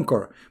and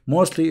conquer.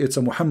 Mostly it's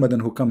a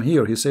Muhammadan who come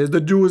here. He says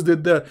the Jews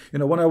did that. You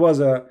know, when I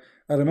was I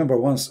remember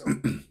once,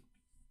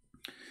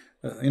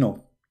 you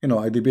know,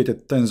 I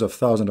debated tens of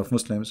thousands of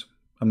Muslims.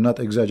 I'm not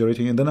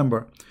exaggerating in the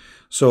number.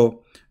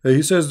 So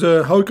he says,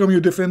 how come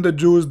you defend the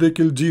Jews? They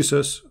killed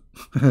Jesus.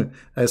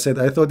 I said,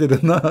 I thought they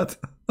did not.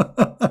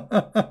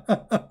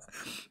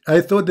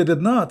 I thought they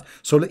did not.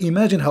 So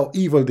imagine how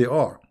evil they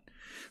are.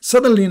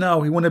 Suddenly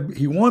now he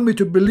want me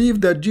to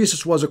believe that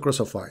Jesus was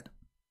crucified.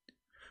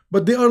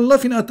 But they are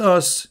laughing at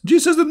us.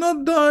 Jesus did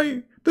not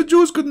die. The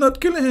Jews could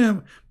not kill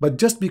him. But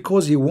just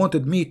because he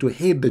wanted me to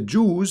hate the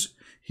Jews,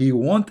 he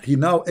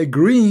now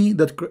agree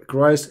that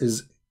Christ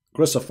is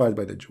crucified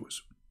by the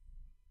Jews.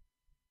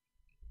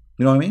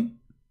 You know what I mean?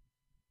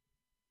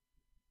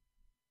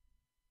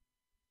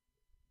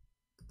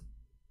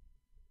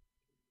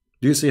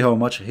 Do you see how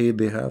much hate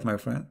they have, my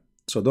friend?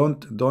 So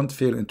don't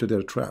fall into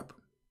their trap.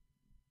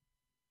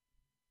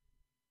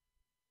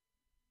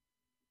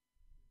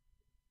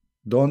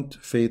 Don't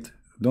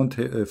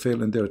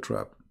fail in their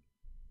trap.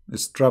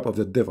 It's trap of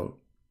the devil.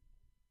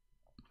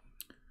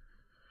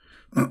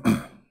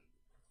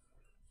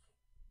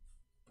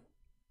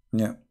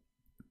 Yeah,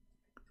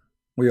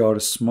 we are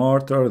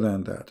smarter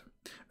than that.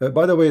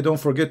 By the way, don't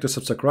forget to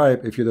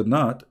subscribe if you did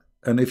not,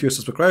 and if you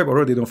subscribe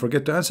already, don't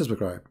forget to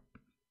unsubscribe,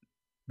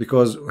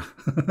 because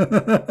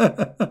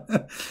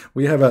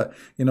we have a,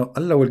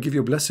 Allah will give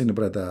you blessing,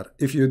 brother,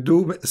 if you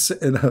do.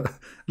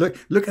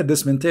 Look at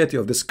this mentality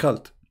of this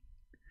cult,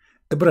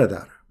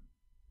 brother,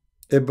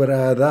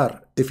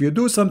 if you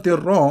do something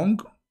wrong,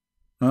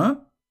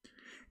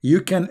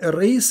 you can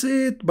erase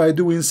it by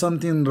doing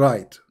something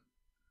right,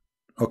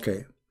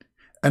 okay,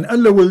 and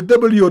Allah will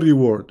double your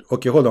reward.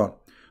 Okay, hold on.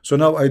 So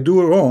now I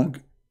do wrong,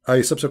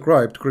 I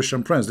subscribe to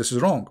Christian Prince, this is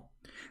wrong.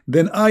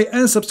 Then I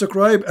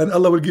unsubscribe and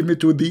Allah will give me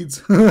 2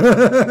 deeds.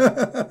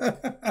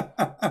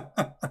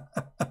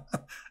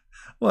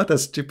 What a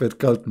stupid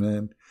cult,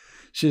 man.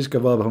 Shish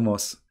kebab,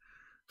 hummus,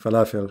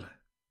 falafel,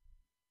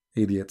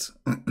 idiots.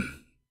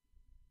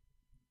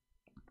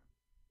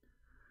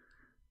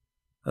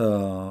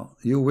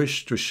 You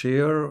wish to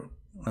share,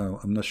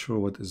 I'm not sure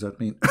what does that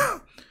mean.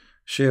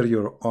 Share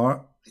your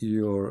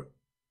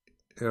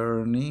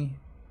earning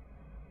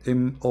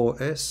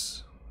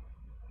MOS.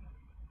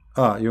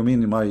 You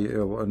mean my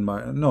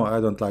no, I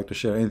don't like to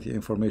share any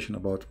information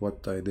about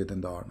what I did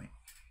in the army.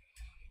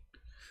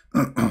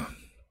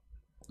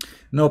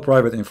 No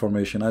private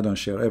information, I don't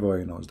share.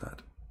 Everybody knows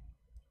that.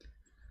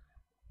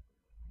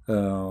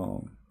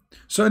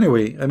 So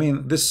anyway, I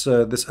mean, this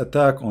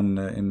attack on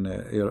in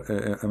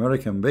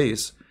American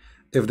base,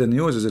 if the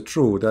news is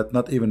true that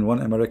not even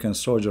one American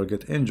soldier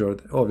get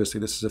injured, obviously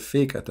this is a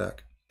fake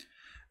attack,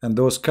 and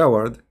those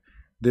cowards,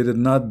 they did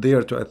not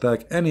dare to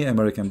attack any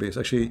American base.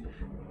 Actually,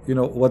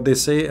 what they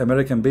say,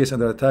 American base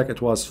under attack,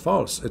 it was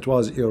false. It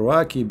was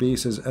Iraqi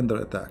bases under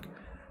attack.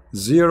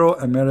 0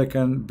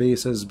 American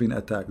bases been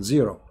attacked.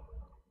 0.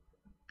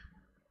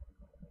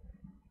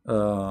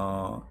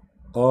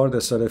 Or the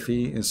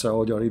Salafi in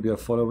Saudi Arabia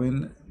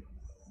following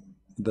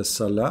the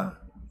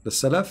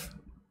Salaf?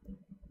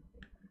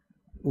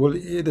 Well,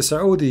 the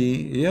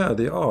Saudi, yeah,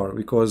 they are,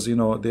 because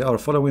they are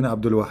following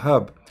Abdul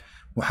Wahhab.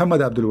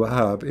 Muhammad Abdul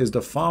Wahhab is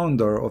the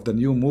founder of the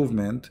new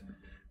movement,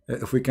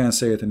 if we can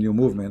say it, a new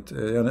movement.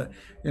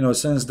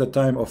 Since the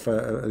time of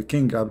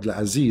King Abdul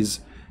Aziz,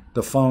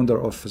 the founder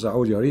of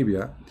Saudi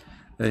Arabia,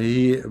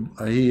 he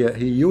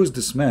used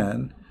this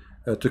man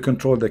to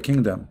control the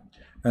kingdom.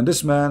 And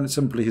this man,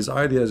 simply, his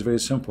idea is very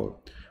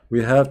simple.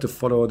 We have to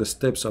follow the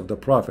steps of the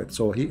Prophet.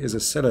 So he is a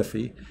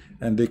Salafi,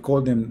 and they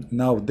call them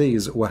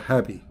nowadays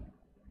Wahhabi.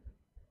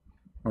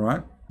 All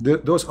right?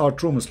 Those are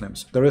true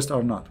Muslims. The rest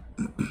are not.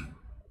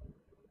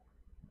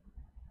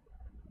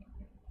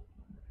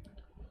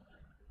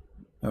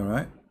 All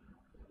right.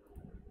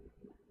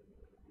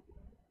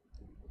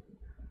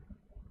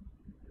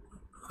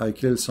 I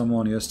killed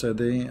someone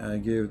yesterday. I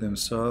gave them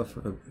a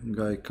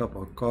guy cup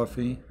of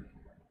coffee.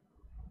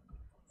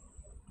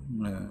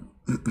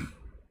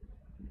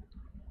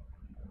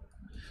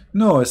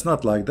 No, it's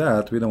not like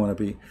that. We don't want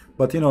to be.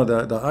 But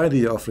the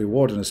idea of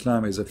reward in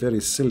Islam is a very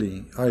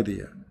silly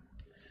idea.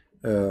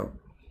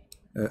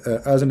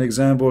 As an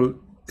example,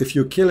 if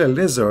you kill a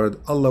lizard,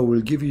 Allah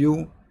will give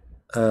you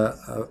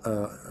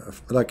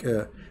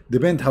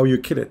depend how you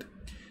kill it.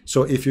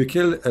 So if you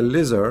kill a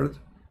lizard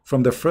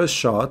from the first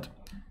shot,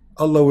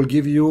 Allah will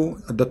give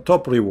you the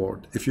top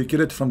reward. If you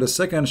kill it from the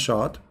second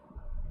shot,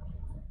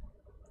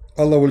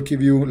 Allah will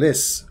give you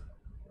less.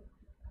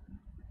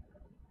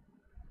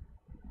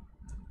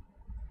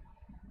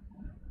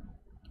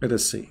 Let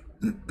us see.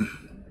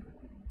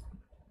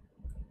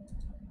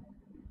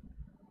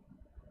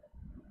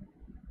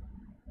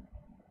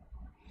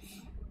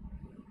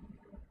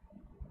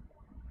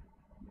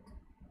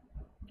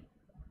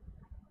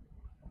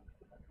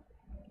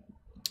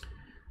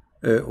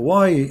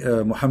 Why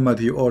Muhammad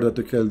he ordered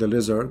to kill the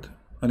lizard?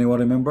 Anyone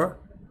remember?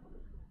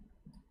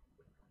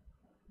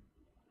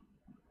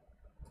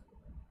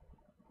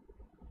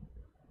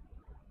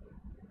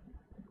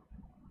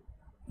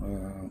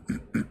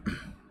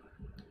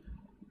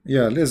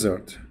 Yeah,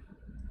 lizard.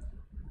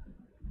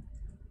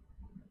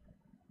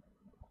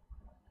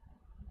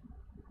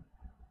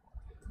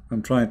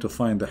 I'm trying to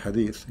find the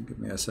hadith. Give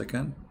me a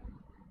second.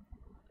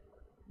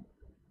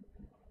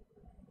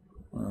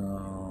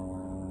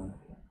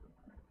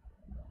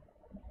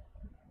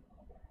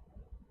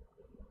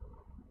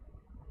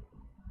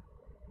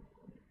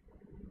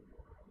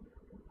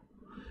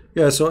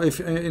 Yeah, so if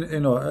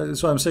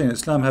so I'm saying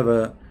Islam have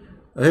a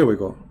here we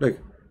go. Like,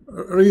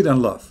 read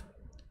and love.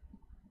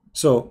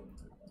 So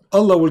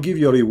Allah will give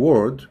you a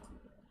reward.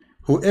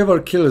 Whoever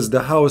kills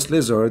the house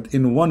lizard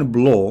in one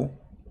blow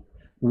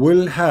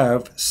will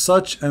have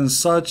such and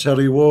such a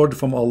reward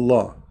from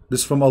Allah.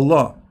 This is from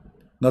Allah,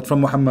 not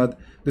from Muhammad.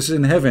 This is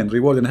in heaven,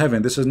 reward in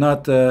heaven. This is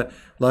not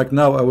like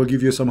now I will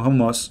give you some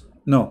hummus.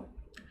 No.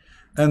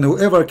 And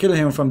whoever kill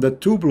him from the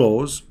 2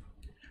 blows,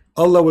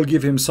 Allah will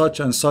give him such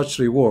and such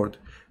reward,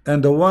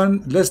 and the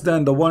one less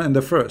than the one in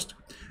the first.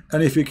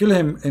 And if you kill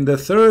him in the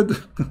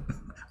 3rd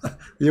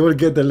You will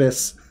get the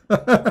less.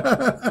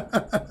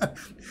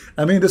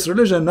 I mean, this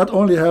religion not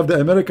only have the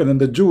American and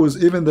the Jews,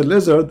 even the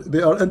lizard,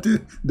 they are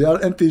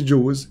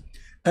anti-Jews,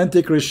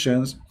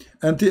 anti-Christians,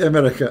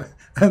 anti-America,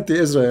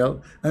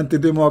 anti-Israel,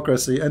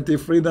 anti-democracy,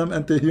 anti-freedom,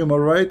 anti-human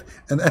right,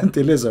 and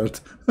anti-lizard.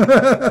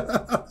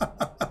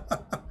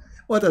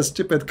 What a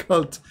stupid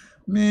cult,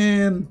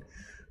 man.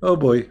 Oh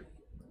boy.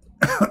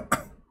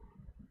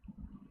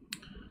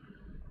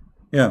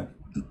 Yeah.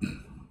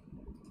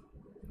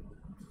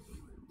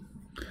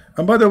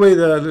 And by the way,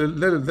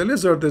 the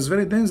lizard is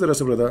very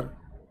dangerous, brother.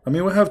 I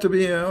mean, we have to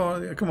be,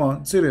 come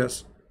on,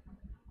 serious.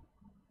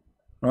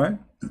 Right?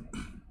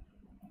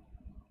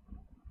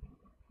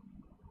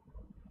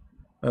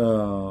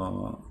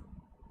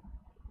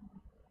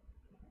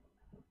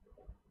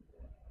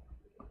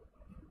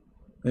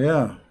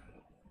 Yeah.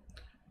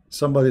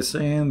 Somebody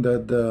saying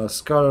that the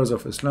scholars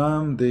of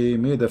Islam, they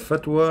made a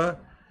fatwa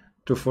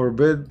to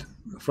forbid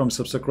from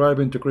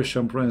subscribing to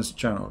Christian Prince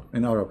channel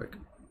in Arabic.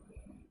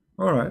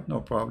 All right, no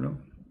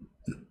problem.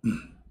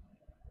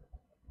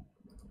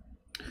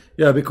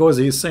 Yeah, because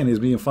he's saying, he's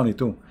being funny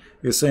too.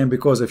 He's saying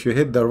because if you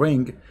hit the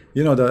ring,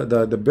 you know,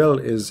 the bill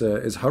is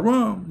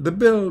haram. The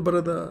bill,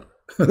 brother.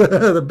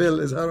 The bill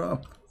is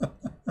haram.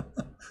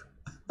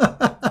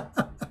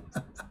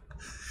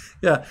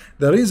 Yeah,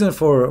 the reason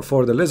for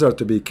the lizard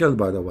to be killed,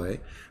 by the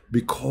way,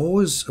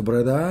 because,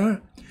 brother,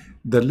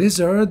 the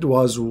lizard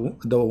was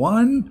the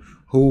one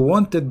who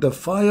wanted the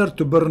fire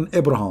to burn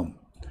Abraham,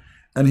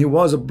 and he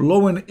was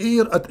blowing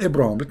air at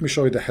Abraham. Let me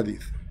show you the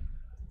hadith.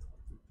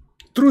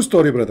 True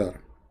story, brother.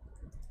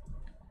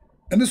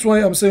 And this is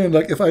why I'm saying,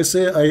 like, if I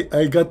say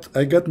I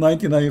got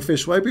 99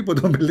 fish, why people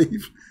don't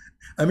believe?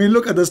 I mean,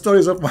 look at the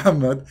stories of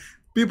Muhammad.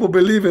 People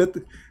believe it,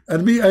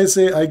 and me, I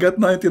say I got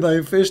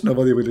 99 fish,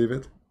 nobody believe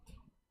it.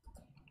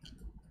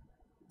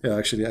 Yeah,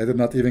 actually, I did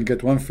not even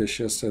get one fish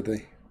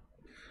yesterday.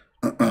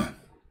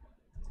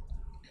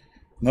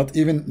 Not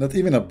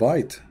even a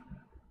bite.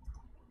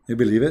 You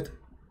believe it?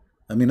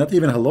 I mean, not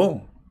even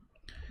hello.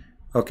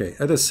 Okay,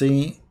 let us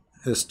see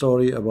a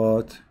story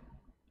about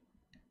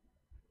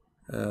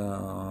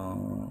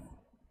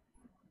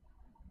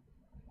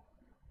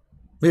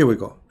here we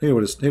go.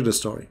 Here's the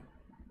story.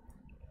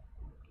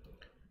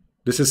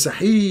 This is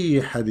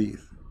Sahih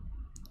Hadith.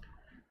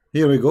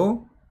 Here we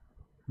go.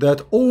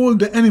 That all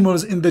the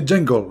animals in the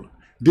jungle,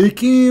 they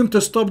came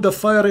to stop the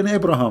fire in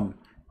Abraham,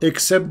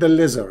 except the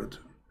lizard.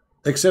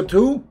 Except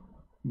who?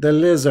 The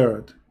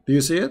lizard. Do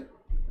you see it?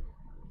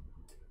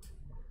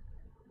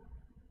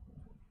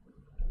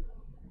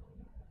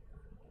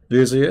 Do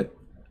you see it?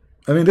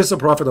 I mean, this is a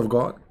prophet of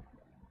God.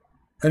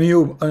 And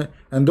you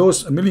and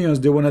those millions,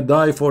 they want to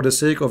die for the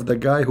sake of the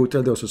guy who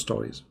tells those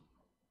stories.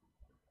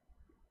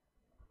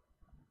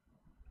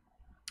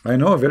 I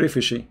know, very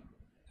fishy.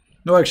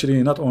 No,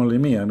 actually, not only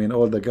me. I mean,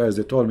 all the guys,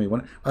 they told me.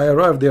 When I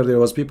arrived there, there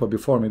was people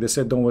before me. They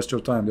said, don't waste your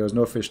time. There's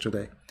no fish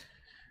today.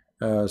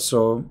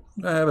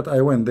 But I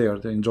went there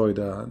to enjoy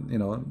the, you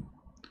know,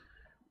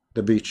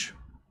 the beach.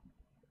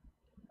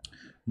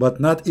 But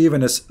not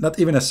even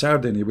a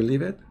sardine, you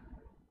believe it?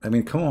 I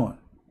mean, come on.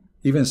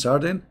 Even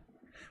sardine?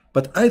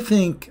 But I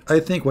think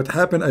what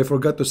happened, I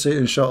forgot to say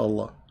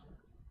inshallah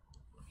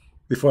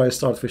before I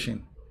start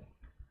fishing.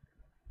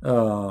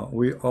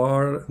 We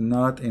are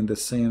not in the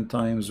same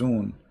time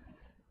zone.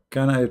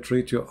 Can I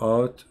treat you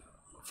out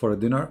for a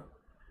dinner?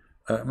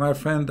 My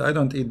friend, I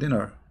don't eat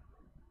dinner.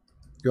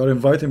 You are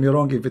inviting me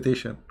wrong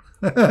invitation.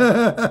 I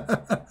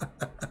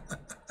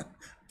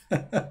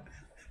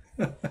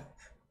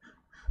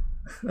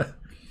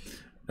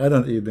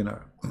don't eat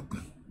dinner.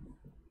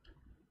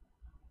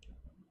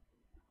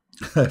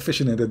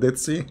 Fishing in the Dead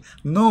Sea?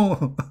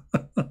 No.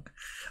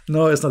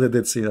 No, it's not a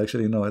Dead Sea,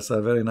 actually. No, it's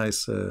a very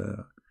nice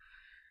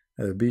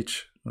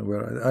beach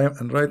where I am.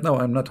 And right now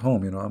I'm not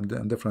home, you know, I'm in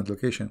a different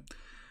location.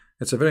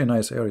 It's a very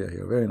nice area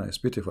here, very nice,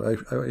 beautiful.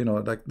 You know,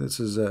 like this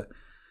is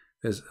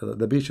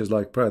the beach is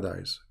like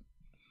paradise.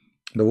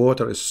 The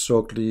water is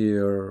so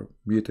clear,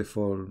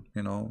 beautiful.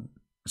 You know,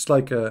 it's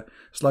like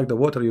the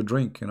water you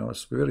drink. You know,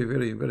 it's very,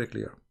 very, very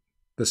clear.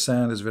 The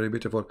sand is very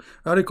beautiful.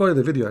 I recorded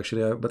the video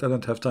actually, but I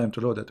don't have time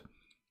to load it.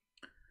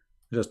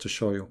 Just to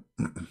show you.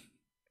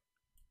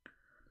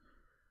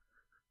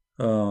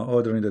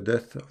 Ordering the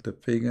death of the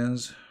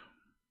pagans.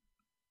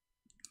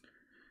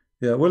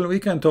 Yeah, well, we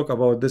can talk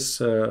about this.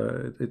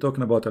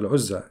 Talking about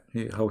Al-Uzza,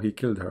 how he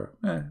killed her.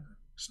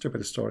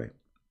 Stupid story.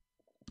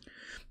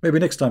 Maybe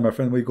next time, my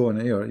friend, we go in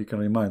here, you can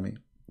remind me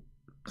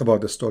about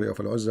the story of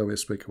Al-Uzza. We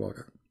speak about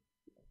it.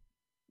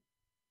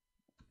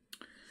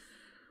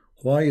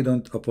 Why you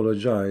don't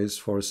apologize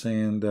for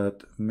saying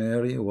that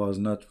Mary was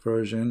not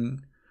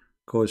virgin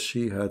because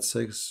she had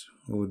sex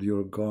with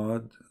your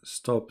God?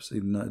 Stop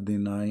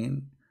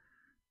denying.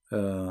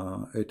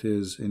 It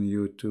is in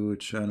YouTube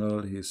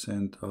channel. He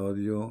sent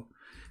audio.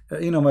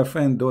 You know, my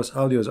friend, those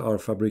audios are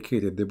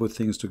fabricated. They put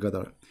things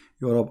together.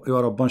 You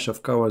are a bunch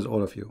of cowards,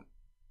 all of you.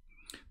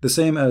 The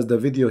same as the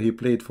video he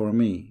played for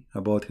me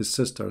about his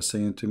sister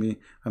saying to me,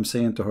 I'm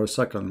saying to her,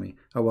 suckle me.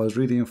 I was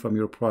reading from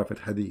your prophet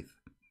hadith.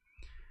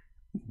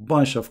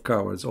 Bunch of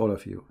cowards, all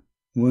of you.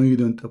 Why you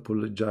don't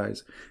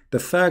apologize? The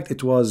fact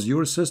it was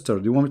your sister,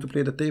 do you want me to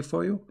play the tape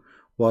for you?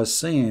 Was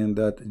saying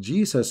that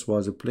Jesus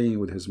was playing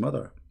with his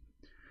mother.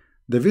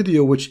 The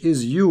video, which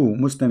is you,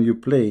 Muslim, you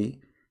play,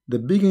 the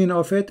beginning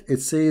of it,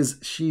 it says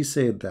she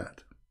said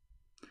that.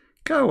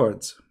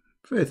 Cowards,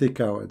 filthy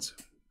cowards.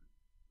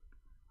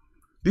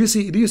 Do you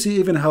see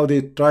even how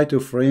they try to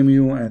frame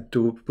you and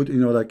to put,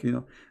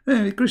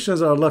 hey,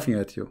 Christians are laughing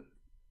at you.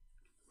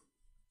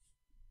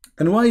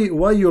 And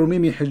why your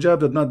Mimi hijab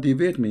did not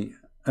debate me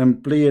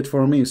and play it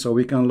for me so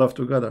we can laugh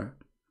together?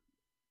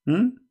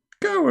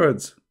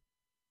 Cowards.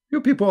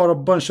 You people are a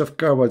bunch of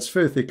cowards,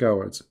 filthy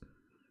cowards.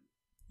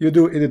 You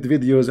do edit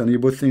videos and you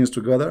put things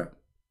together.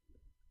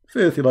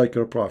 Filthy like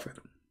your prophet.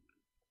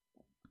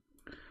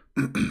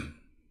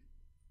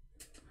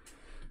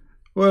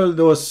 Well,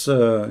 those,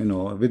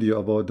 a video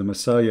about the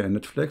Messiah and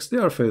Netflix, they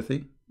are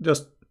filthy.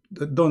 Just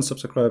don't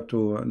subscribe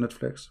to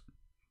Netflix.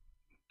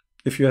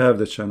 If you have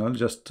the channel,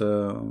 just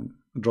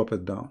drop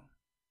it down.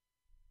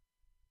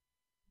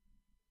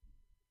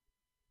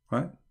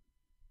 Right?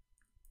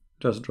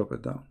 Just drop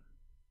it down.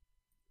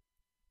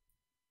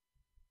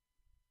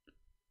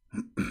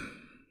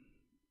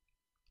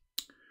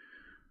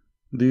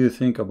 Do you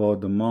think about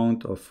the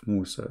Mount of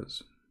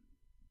Moses?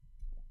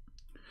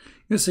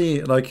 You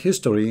see, like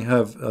history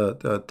have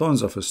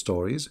tons of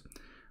stories,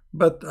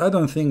 but I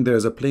don't think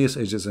there's a place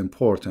which is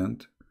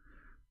important.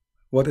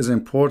 What is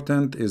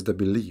important is the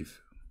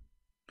belief,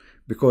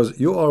 because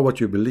you are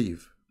what you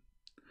believe.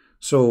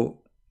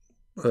 So,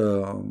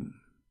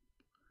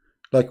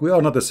 like we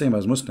are not the same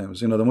as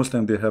Muslims. The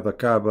Muslims, they have a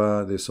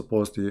Kaaba, they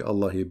supposedly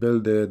Allah He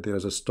built it.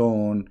 There's a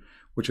stone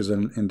which is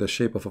in the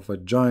shape of a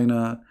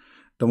vagina.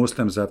 The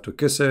Muslims have to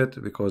kiss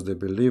it because they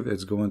believe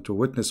it's going to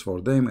witness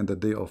for them in the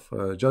day of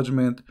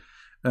judgment,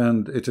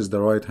 and it is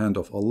the right hand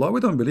of Allah. We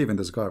don't believe in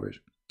this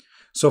garbage.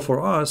 So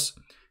for us,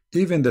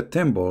 even the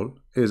temple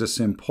is a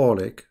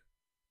symbolic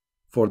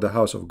for the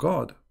house of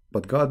God,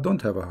 but God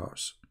don't have a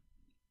house,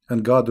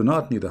 and God do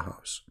not need a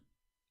house,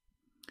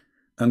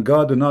 and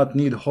God do not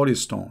need holy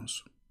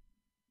stones,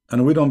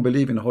 and we don't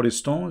believe in holy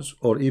stones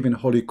or even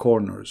holy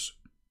corners.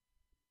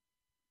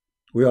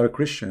 We are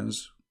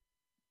Christians.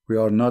 We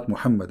are not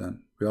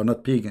Muhammadan. We are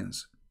not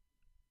pagans.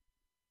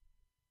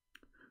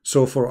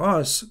 So for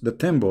us, the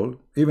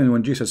temple, even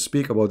when Jesus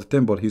spoke about the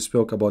temple, he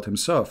spoke about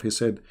himself. He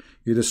said,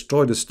 you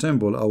destroy this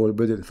temple, I will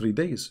build it in 3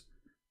 days.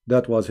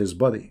 That was his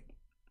body,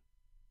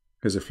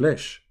 his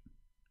flesh.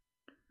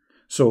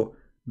 So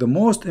the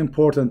most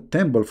important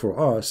temple for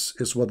us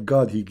is what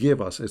God He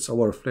gave us. It's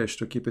our flesh,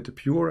 to keep it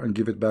pure and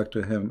give it back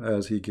to Him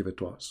as He gave it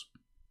to us.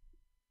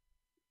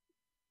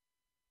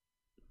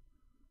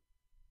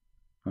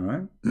 All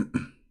right.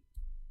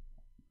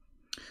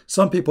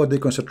 Some people, they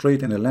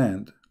concentrate in a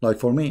land. Like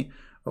for me,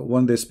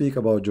 when they speak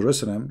about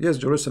Jerusalem, yes,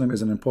 Jerusalem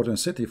is an important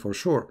city for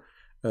sure.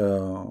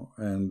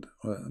 And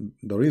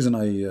the reason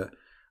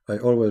I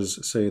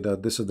always say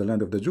that this is the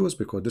land of the Jews,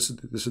 because this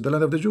is the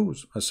land of the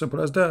Jews. As simple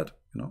as that.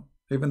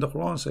 Even the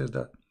Quran says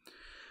that.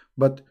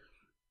 But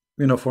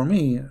for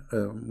me,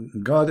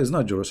 God is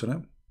not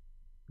Jerusalem.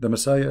 The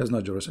Messiah is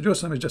not Jerusalem.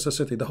 Jerusalem is just a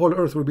city. The whole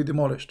earth will be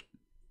demolished.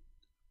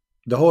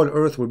 The whole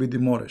earth will be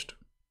demolished.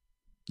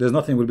 There's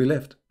nothing will be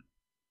left.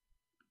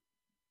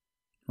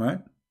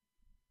 Right?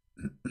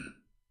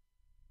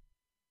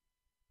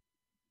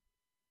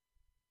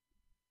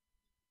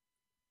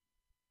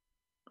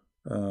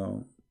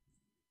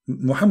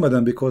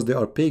 Muhammadan, because they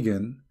are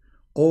pagan,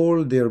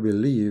 all their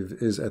belief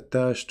is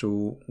attached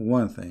to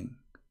one thing: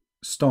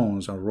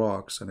 stones and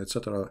rocks and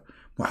etc.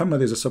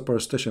 Muhammad is a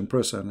superstition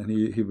person, and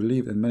he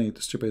believed in many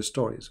stupid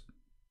stories.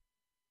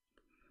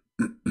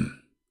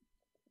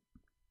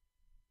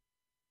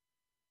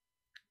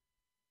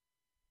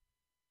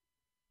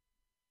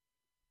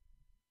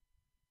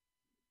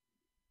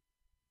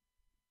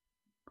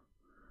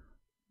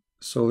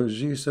 So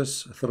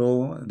Jesus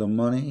throw the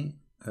money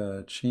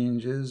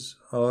changes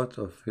out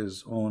of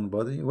his own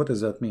body. What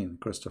does that mean,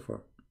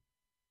 Christopher?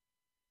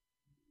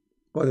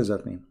 What does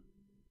that mean?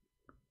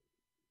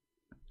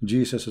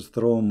 Jesus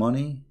throw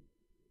money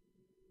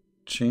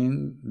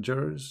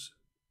changers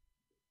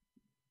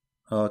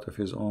out of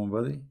his own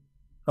body.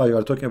 Oh, you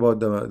are talking about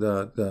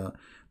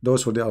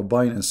those who they are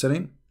buying and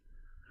selling.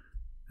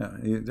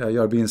 Yeah,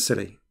 you are being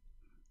silly.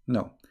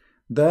 No.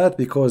 That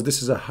because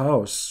this is a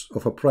house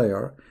of a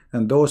prayer,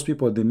 and those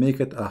people, they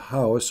make it a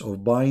house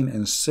of buying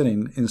and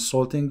selling,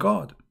 insulting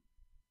God.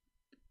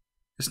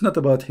 It's not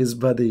about his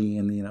body,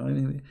 and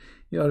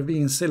you are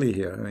being silly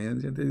here. I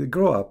mean,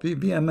 grow up,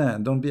 be a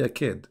man, don't be a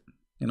kid.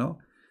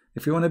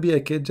 If you want to be a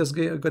kid, just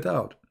get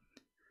out.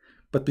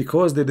 But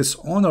because they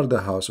dishonor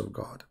the house of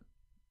God,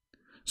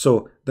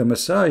 so the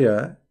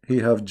Messiah, he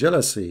have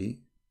jealousy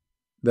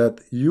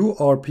that you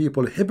are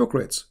people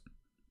hypocrites.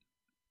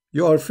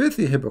 You are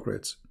filthy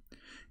hypocrites.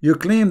 You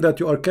claim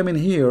that you are coming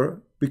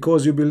here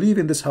because you believe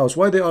in this house.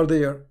 Why they are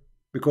there?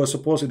 Because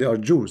supposedly they are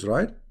Jews,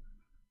 right?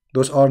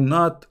 Those are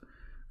not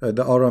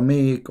the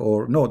Aramaic,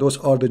 or no, those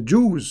are the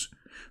Jews.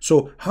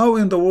 So how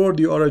in the world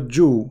you are a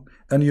Jew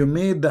and you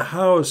made the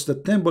house the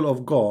temple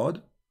of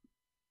God,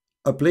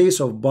 a place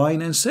of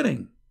buying and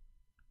selling.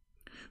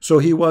 So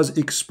he was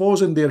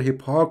exposing their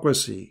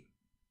hypocrisy,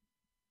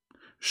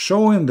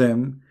 showing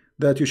them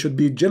that you should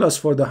be jealous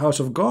for the house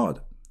of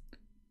God.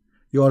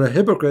 You are a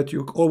hypocrite.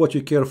 All what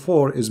you care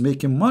for is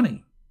making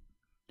money.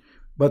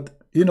 But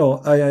you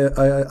know,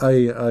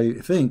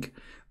 I think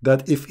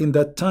that if in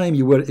that time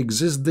you will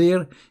exist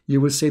there,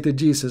 you will say to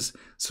Jesus,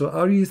 so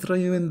are you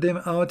throwing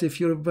them out of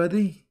your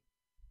body?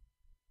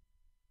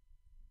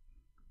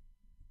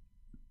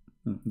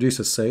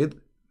 Jesus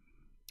said,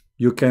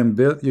 you can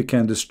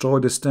destroy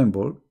this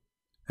temple,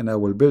 and I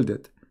will build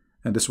it.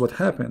 And this is what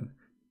happened.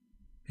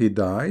 He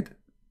died,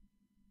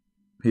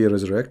 he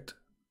resurrected,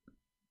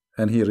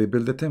 and he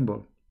rebuilt the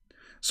temple.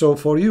 So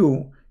for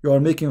you, you are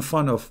making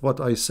fun of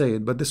what I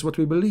said, but this is what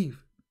we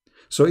believe.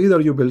 So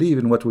either you believe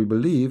in what we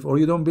believe, or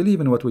you don't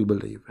believe in what we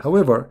believe.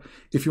 However,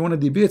 if you want to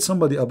debate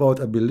somebody about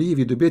a belief,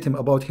 you debate him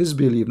about his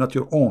belief, not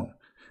your own.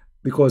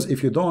 Because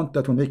if you don't,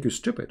 that will make you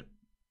stupid.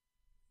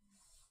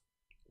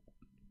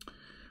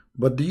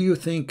 But do you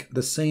think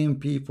the same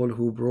people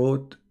who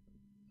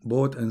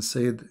bought and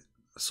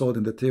sold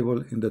in the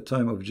table in the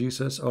time of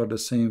Jesus are the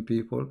same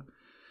people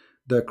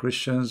that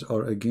Christians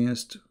are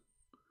against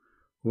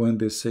when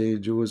they say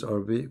Jews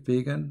are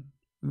pagan?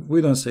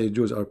 We don't say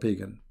Jews are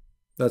pagan.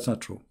 That's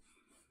not true.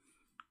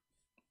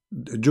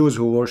 The Jews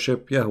who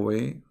worship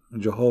Yahweh,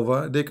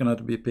 Jehovah, they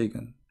cannot be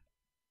pagan.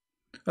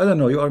 I don't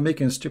know, you are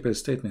making a stupid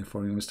statement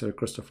for you, Mr.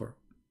 Christopher.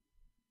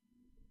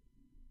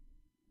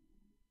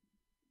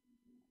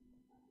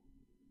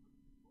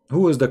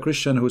 Who is the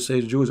Christian who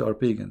says Jews are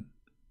pagan?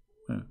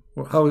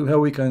 How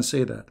we can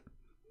say that?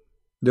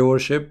 They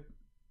worship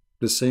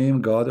the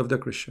same God of the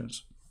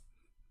Christians.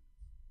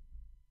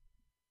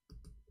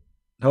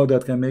 How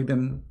that can make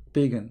them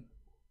pagan?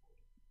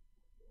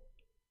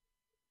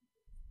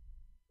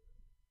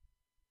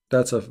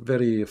 That's a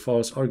very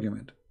false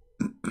argument.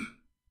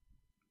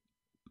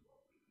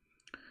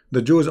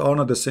 The Jews are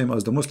not the same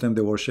as the Muslim.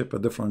 They worship a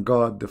different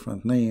God,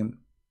 different name,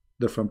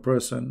 different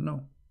person.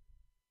 No.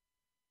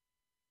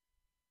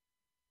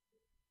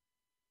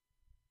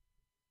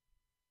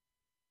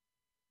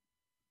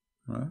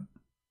 Right?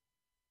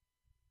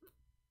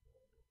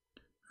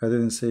 I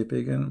didn't say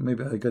pagan.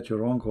 Maybe I got you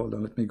wrong. Hold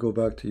on. Let me go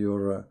back to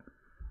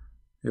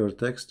your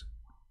text.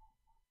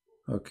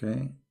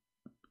 Okay.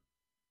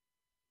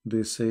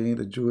 They say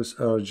the Jews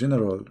are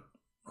general.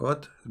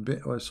 What?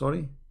 Oh,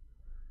 sorry?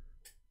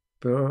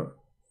 I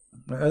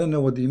don't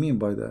know what do you mean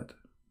by that.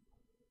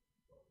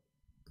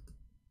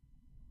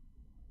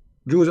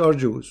 Jews are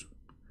Jews.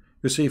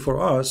 You see,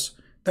 for us,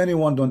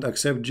 anyone don't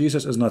accept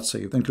Jesus is not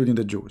saved, including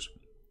the Jews.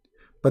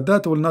 But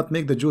that will not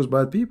make the Jews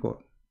bad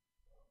people.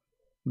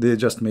 They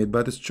just made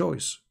bad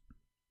choice.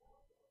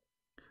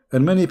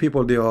 And many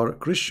people, they are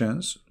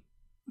Christians,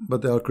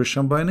 but they are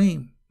Christian by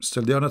name.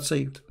 Still, they are not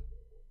saved.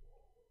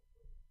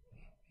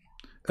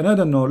 And I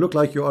don't know, look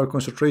like you are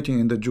concentrating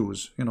in the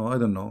Jews. You know, I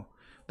don't know.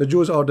 The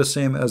Jews are the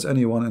same as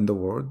anyone in the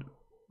world.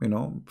 You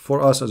know,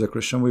 for us as a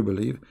Christian, we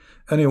believe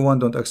anyone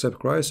don't accept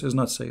Christ is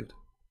not saved.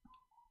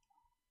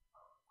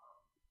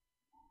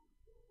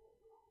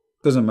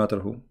 Doesn't matter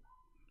who.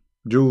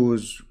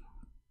 Jews,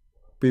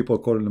 people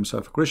call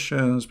themselves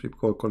Christians,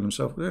 people call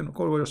themselves, you know,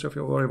 call yourself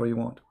whatever you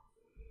want.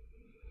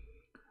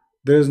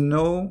 There is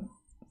no,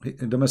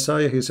 the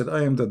Messiah, he said,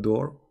 I am the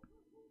door.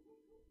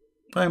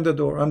 I am the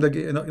door. I'm the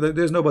gate. You know,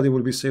 there's nobody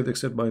will be saved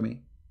except by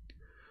me.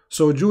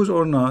 So Jews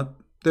or not,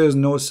 there is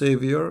no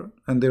Savior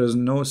and there is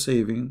no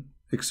saving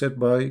except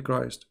by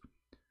Christ.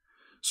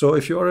 So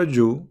if you are a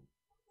Jew,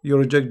 you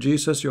reject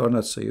Jesus, you are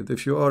not saved.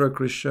 If you are a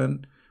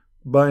Christian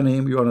by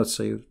name, you are not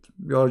saved.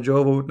 You are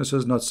Jehovah's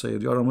Witnesses, not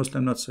saved. You are a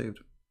Muslim, not saved.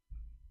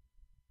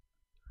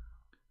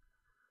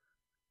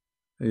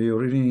 You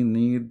really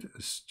need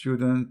a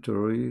student to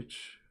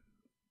reach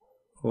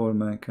all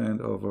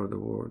mankind over the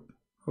world.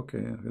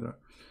 Okay,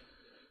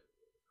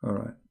 all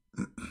right.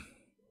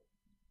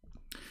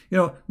 You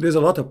know, there's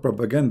a lot of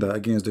propaganda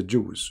against the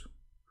Jews.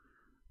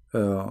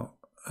 You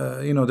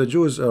know, the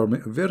Jews are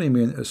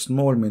a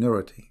small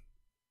minority,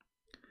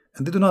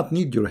 and they do not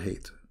need your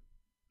hate.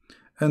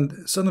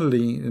 And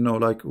suddenly, you know,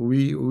 like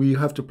we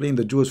have to blame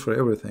the Jews for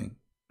everything.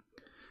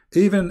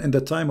 Even in the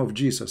time of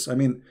Jesus, I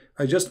mean,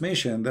 I just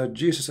mentioned that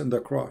Jesus in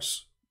the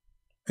cross.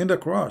 In the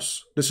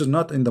cross. This is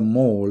not in the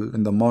mall,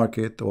 in the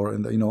market, or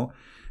in the, you know,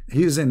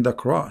 he's in the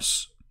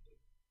cross.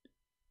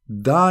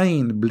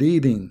 Dying,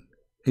 bleeding.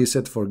 He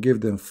said,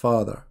 forgive them,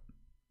 Father.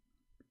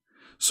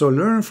 So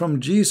learn from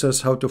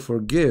Jesus how to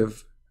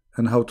forgive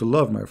and how to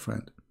love, my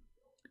friend.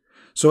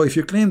 So if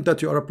you claim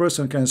that you are a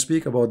person who can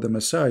speak about the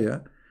Messiah,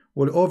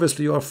 well,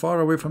 obviously you are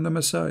far away from the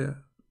Messiah.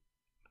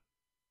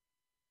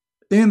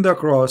 In the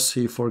cross,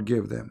 he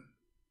forgave them.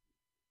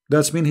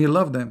 That means he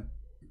loved them.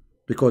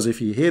 Because if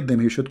he hate them,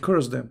 he should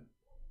curse them.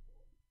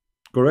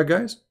 Correct,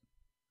 guys?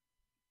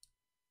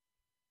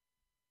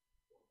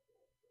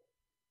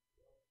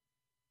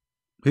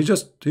 He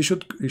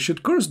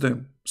should curse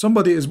them.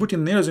 Somebody is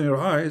putting nails in your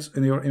eyes,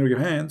 in your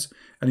hands,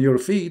 and your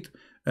feet,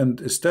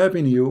 and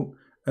stabbing you,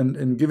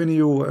 and giving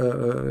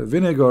you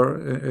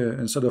vinegar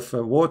instead of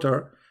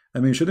water, I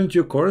mean, shouldn't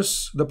you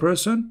curse the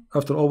person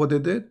after all what they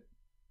did?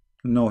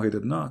 No, he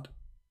did not.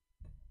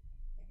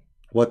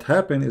 What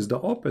happened is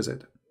the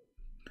opposite.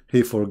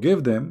 He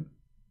forgave them,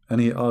 and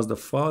he asked the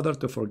Father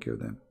to forgive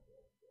them.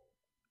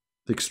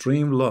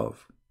 Extreme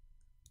love.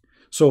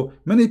 So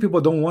many people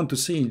don't want to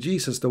see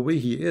Jesus the way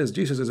he is.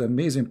 Jesus is an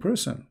amazing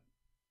person.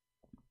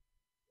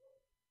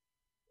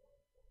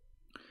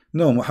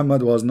 No,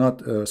 Muhammad was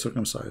not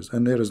circumcised,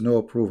 and there is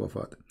no proof of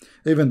that.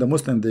 Even the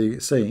Muslim, they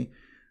say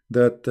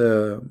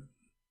that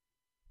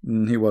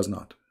he was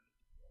not,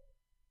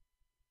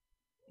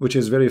 which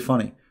is very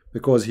funny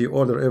because he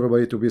ordered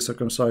everybody to be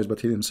circumcised,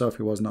 but he himself,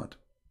 he was not.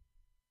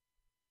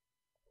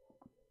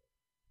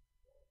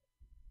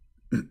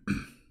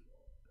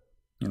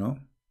 You know?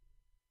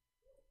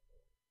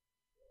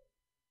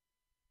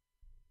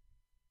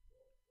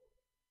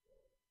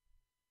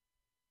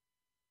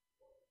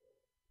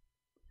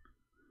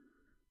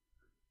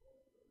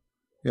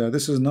 Yeah,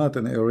 this is not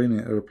an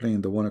Iranian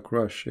airplane, the one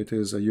crash. It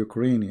is a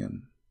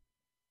Ukrainian,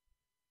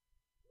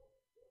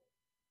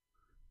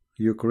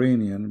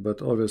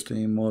 but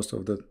obviously most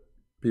of the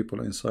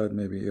people inside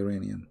may be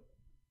Iranian.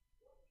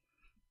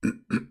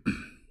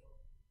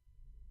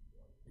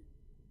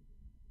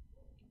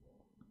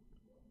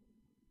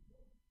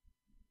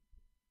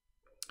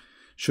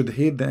 Should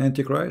hate the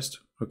Antichrist?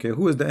 Okay,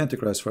 who is the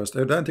Antichrist first?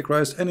 The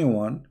Antichrist,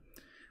 anyone,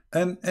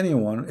 and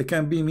anyone, it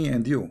can be me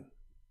and you.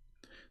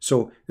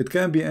 So it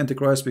can be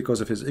Antichrist because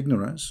of his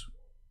ignorance,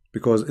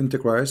 because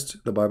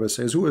Antichrist, the Bible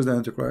says, who is the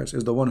Antichrist?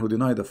 Is the one who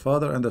denied the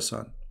Father and the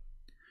Son.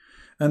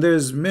 And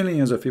there's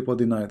millions of people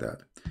deny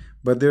that.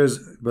 But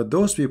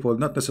those people,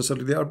 not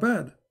necessarily they are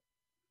bad.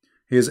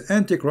 He is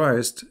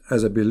Antichrist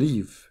as a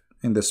belief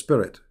in the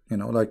spirit, you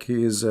know, like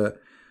he is,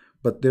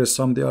 but there's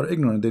some, they are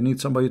ignorant, they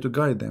need somebody to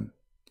guide them.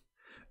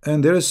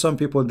 And there is some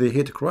people, they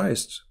hate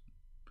Christ.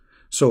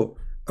 So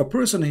a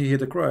person he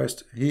hate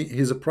Christ,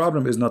 his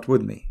problem is not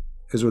with me,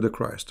 is with the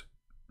Christ.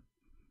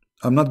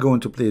 I'm not going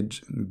to play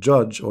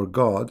judge or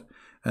God,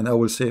 and I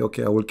will say,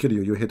 okay, I will kill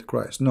you, you hate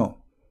Christ. No.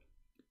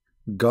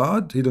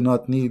 God, he do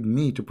not need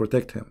me to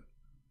protect him.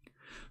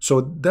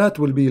 So that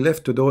will be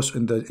left to those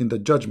in the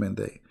judgment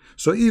day.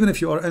 So even if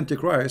you are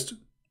Antichrist,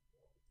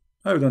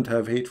 I don't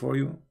have hate for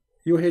you.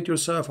 You hate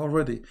yourself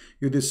already.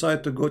 You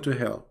decide to go to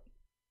hell.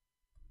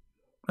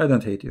 I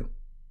don't hate you.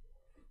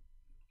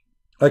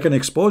 I can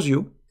expose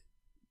you.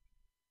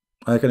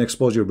 I can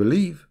expose your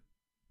belief.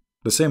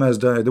 The same as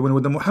doing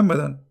with the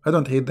Muhammadan. I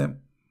don't hate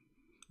them.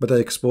 But I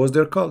expose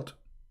their cult.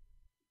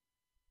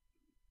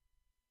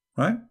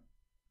 Right?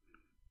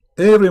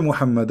 Every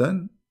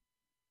Muhammadan,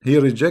 he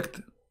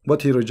reject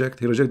what he reject.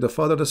 He reject the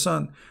Father, the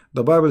Son.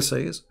 The Bible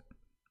says,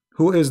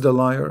 who is the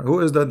liar? Who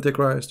is the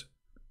Antichrist?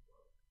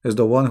 Is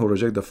the one who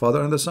reject the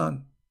Father and the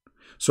Son.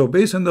 So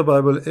based on the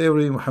Bible,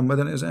 every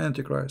Muhammadan is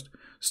Antichrist.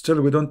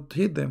 Still, we don't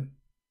hate them.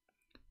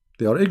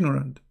 They are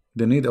ignorant.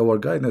 They need our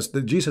guidance.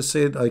 Jesus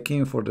said, I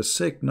came for the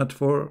sick, not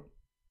for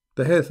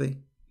the healthy.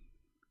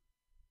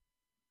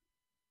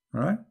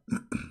 All right?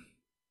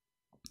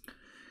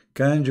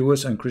 Can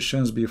Jews and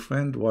Christians be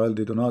friends while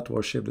they do not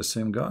worship the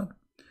same God?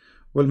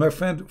 Well, my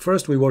friend,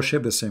 first we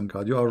worship the same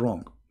God. You are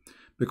wrong.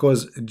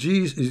 Because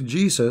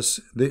Jesus,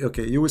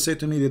 okay, you will say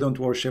to me they don't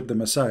worship the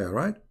Messiah,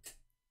 right?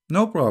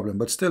 No problem,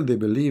 but still they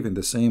believe in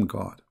the same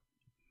God.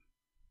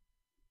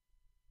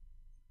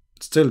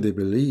 Still they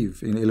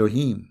believe in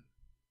Elohim.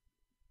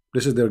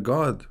 This is their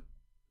God.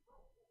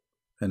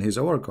 And he's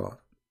our God.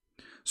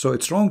 So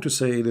it's wrong to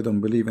say they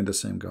don't believe in the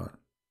same God.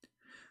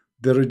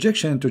 The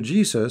rejection to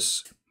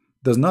Jesus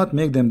does not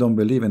make them don't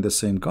believe in the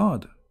same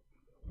God.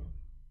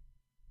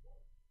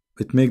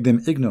 It makes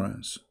them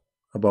ignorance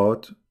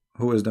about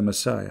who is the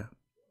Messiah.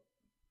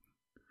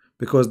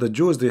 Because the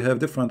Jews, they have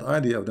different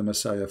idea of the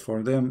Messiah.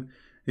 For them,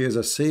 he is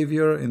a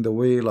savior in the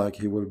way like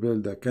he will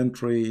build a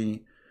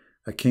country,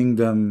 a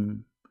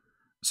kingdom,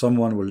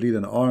 someone will lead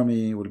an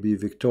army, will be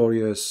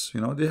victorious.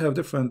 You know, they have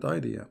different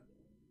idea.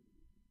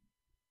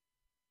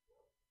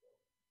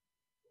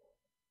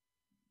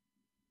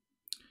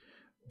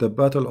 The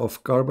Battle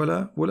of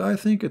Karbala, well, I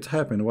think it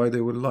happened. Why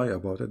they will lie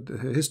about it?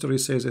 History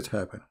says it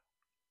happened.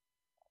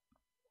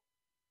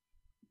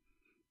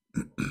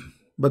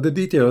 But the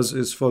details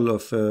is full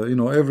of, you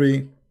know,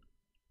 every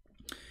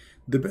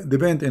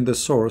depend in the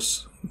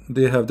source,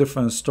 they have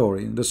different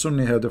story. The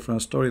Sunni have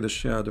different story, the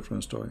Shia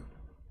different story.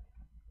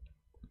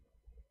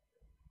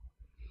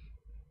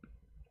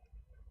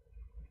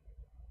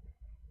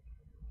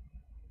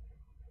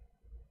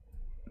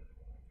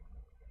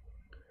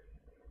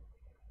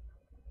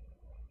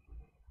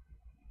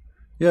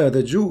 Yeah,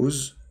 the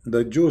Jews,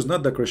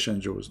 not the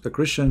Christian Jews. The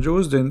Christian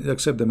Jews didn't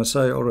accept the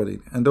Messiah already,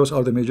 and those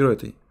are the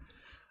majority.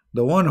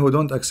 The one who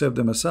don't accept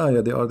the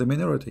Messiah, they are the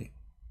minority.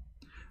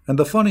 And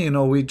the funny, you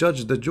know, we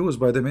judge the Jews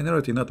by the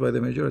minority, not by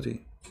the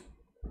majority.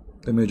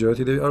 The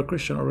majority, they are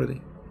Christian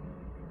already.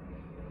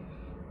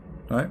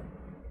 Right?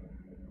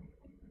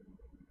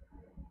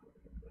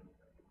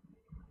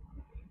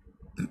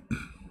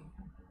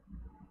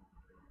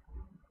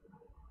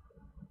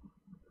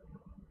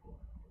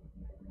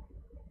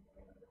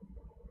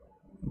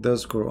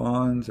 Does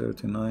Quran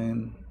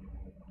 39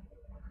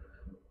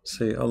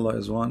 Say Allah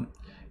is one.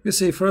 You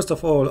see, first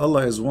of all,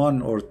 Allah is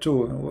one or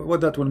two.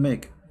 What that will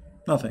make?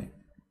 Nothing.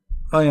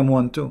 I am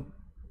one too.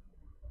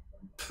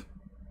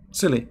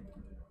 Silly.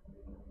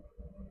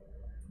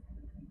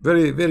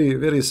 Very, very,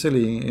 very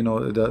silly. You know,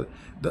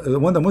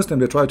 when the Muslim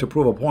they try to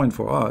prove a point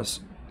for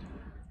us,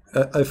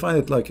 I find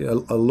it like a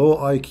low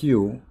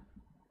IQ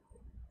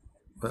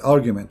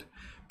argument.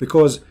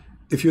 Because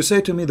if you say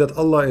to me that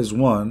Allah is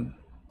one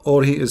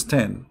or He is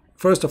 10,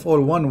 first of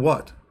all, one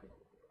what?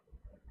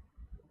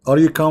 Are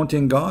you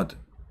counting God?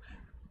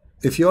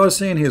 If you are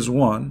saying He is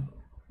one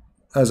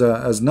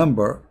as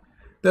number,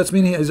 that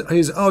means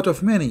He's out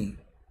of many.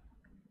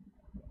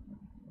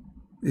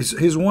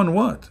 He's one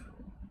what?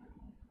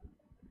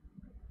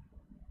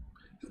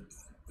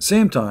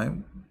 Same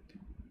time,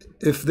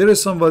 if there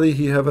is somebody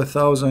he have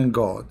 1,000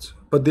 gods,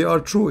 but they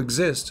are true,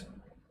 exist,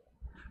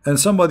 and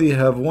somebody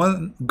have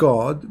one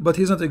God, but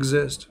he doesn't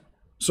exist,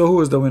 so who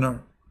is the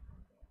winner?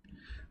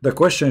 The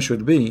question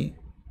should be,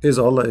 is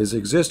Allah is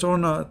exist or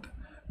not?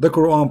 The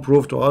Quran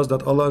proved to us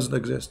that Allah doesn't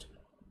exist.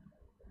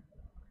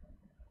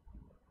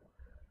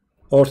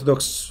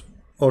 Orthodox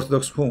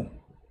who?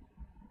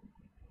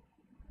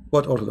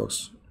 What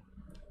Orthodox?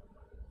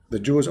 The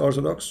Jews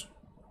Orthodox?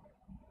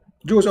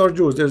 Jews are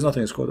Jews. There's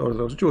nothing is called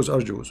Orthodox. Jews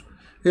are Jews.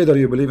 Either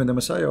you believe in the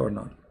Messiah or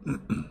not.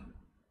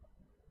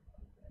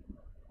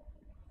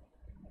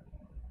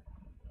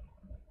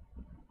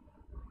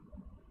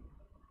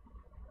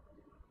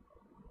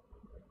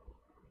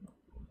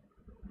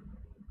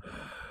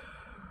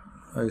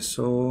 I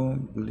saw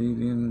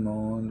bleeding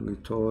mound. We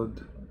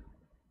told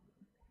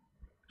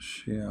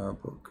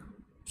Shia book.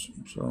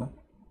 So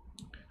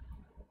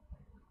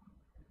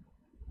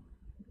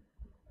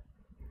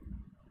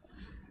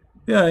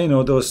yeah, you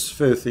know, those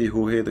filthy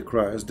who hate the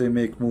Christ, they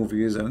make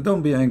movies, and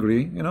don't be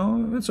angry, you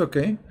know, it's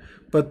okay.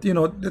 But you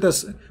know,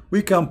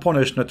 we can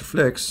punish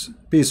Netflix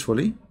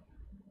peacefully.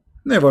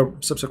 Never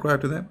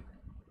subscribe to them.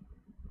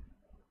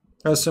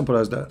 As simple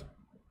as that.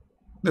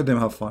 Let them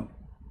have fun.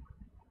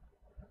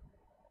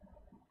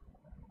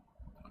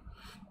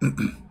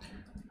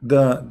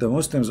 The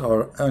Muslims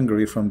are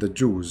angry from the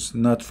Jews,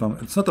 not from,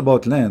 it's not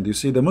about land. You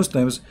see, the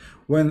Muslims,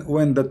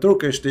 when the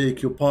Turkish they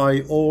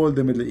occupy all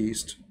the Middle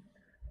East,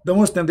 the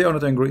Muslims they are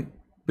not angry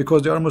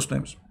because they are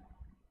Muslims.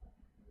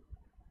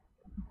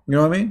 You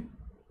know what I mean?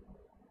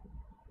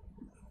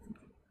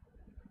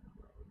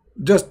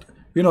 Just,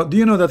 you know, do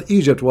you know that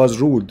Egypt was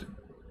ruled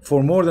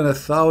for more than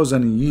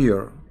 1,000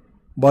 years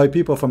by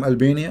people from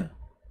Albania?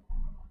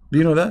 Do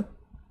you know that?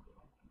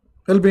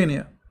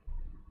 Albania.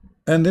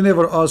 And they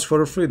never asked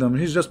for freedom.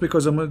 It's just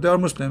because they are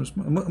Muslims.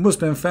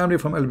 Muslim family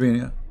from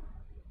Albania.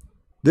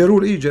 They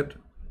rule Egypt.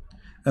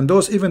 And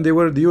those even they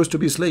used to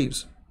be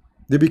slaves.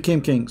 They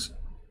became kings.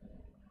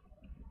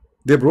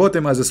 They brought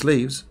them as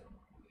slaves.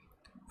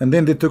 And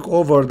then they took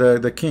over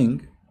the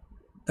king.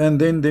 And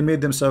then they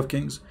made themselves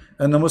kings.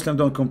 And the Muslims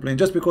don't complain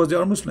just because they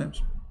are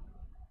Muslims.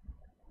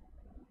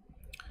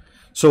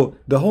 So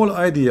the whole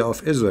idea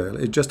of Israel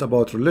is just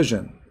about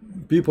religion.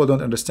 People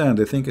don't understand.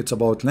 They think it's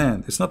about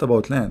land. It's not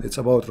about land. It's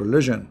about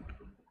religion.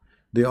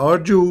 They are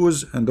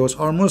Jews and those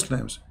are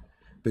Muslims.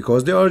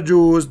 Because they are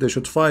Jews, they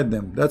should fight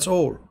them. That's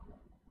all.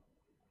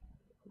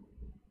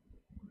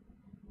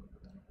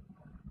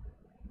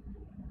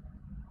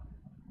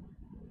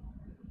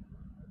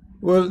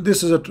 Well,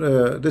 this is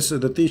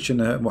the teaching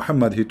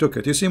Muhammad, he took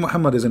it. You see,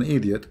 Muhammad is an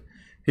idiot.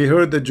 He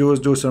heard the Jews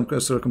do some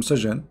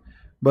circumcision,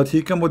 but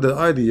he came with the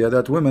idea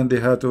that women, they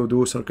had to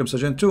do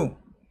circumcision too.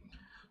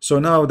 So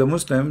now the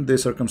Muslim, they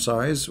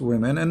circumcise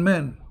women and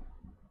men.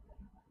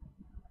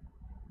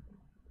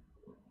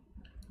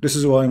 This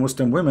is why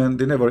Muslim women,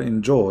 they never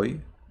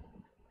enjoy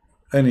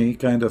any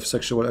kind of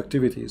sexual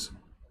activities.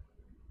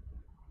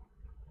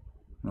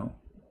 No.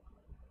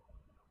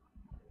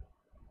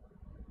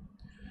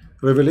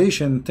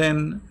 Revelation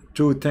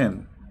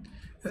 10:2-10.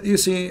 You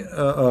see,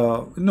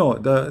 no,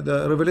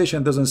 the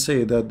Revelation doesn't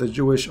say that the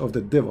Jewish of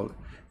the devil.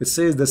 It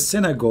says the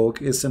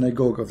synagogue is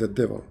synagogue of the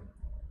devil.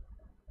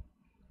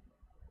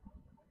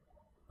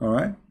 All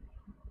right.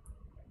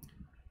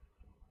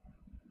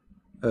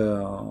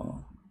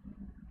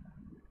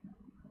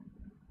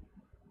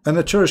 And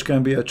the church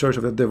can be a church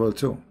of the devil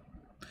too.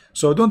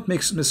 So don't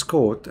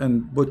misquote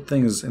and put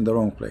things in the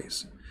wrong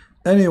place.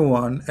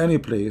 Anyone, any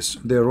place,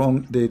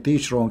 they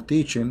teach wrong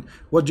teaching.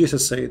 What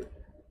Jesus said,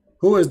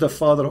 who is the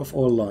father of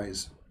all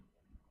lies?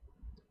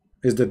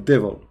 Is the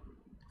devil.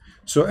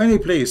 So any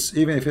place,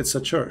 even if it's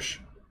a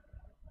church,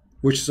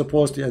 which is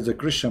supposed to be as a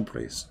Christian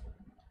place,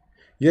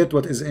 yet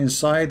what is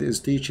inside is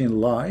teaching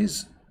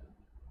lies,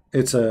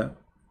 it's a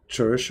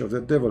church of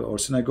the devil, or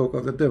synagogue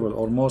of the devil,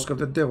 or mosque of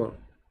the devil.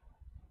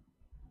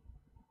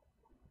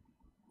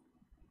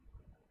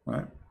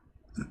 Right?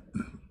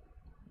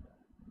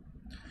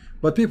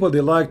 But people, they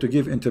like to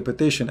give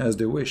interpretation as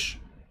they wish,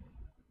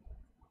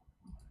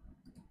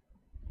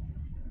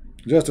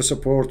 just to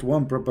support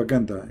one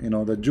propaganda. You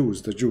know, the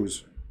Jews.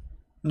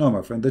 No,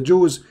 my friend, the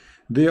Jews,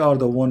 they are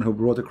the one who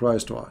brought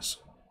Christ to us.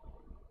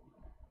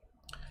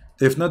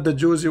 If not the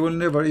Jews, you will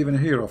never even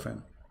hear of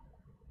him.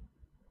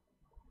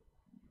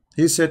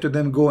 He said to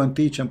them, go and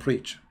teach and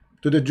preach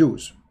to the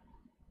Jews.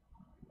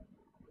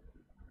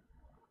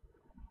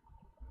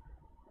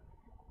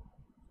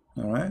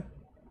 All right.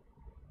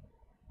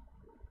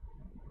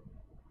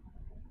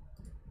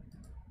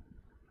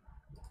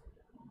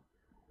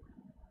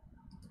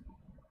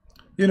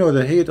 You know,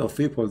 the hate of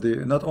people, they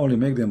not only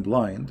make them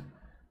blind,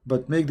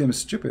 but make them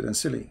stupid and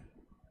silly.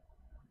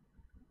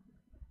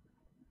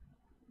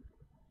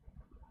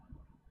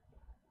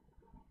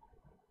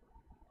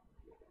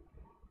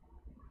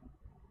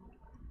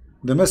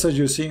 The message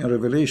you see in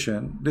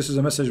Revelation, this is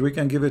a message we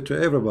can give it to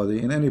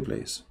everybody in any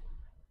place.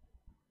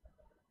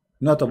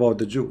 Not about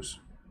the Jews.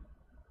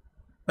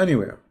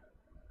 Anywhere.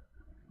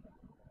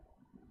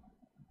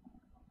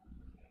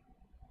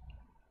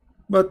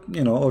 But,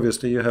 you know,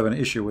 obviously you have an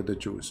issue with the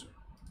Jews.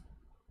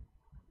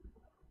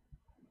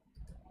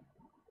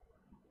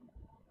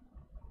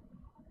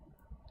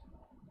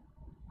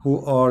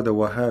 Who are the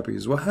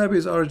Wahhabis?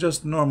 Wahhabis are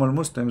just normal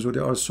Muslims who they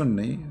are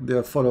Sunni. They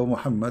follow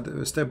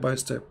Muhammad step by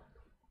step.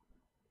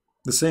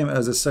 The same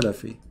as the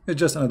Salafi. It's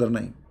just another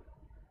name.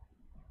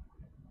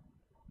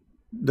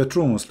 The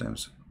true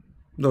Muslims,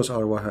 those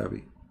are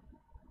Wahhabi.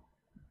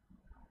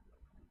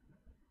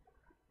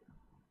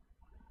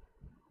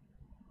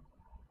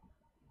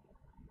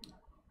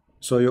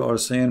 So you are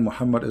saying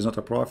Muhammad is not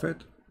a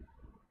prophet?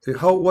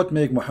 What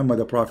make Muhammad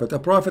a prophet? A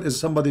prophet is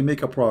somebody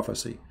make a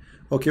prophecy.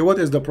 Okay, what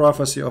is the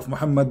prophecy of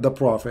Muhammad the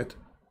prophet?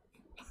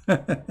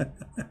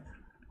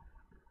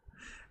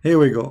 Here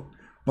we go.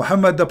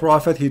 Muhammad the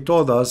prophet, he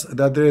told us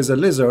that there is a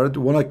lizard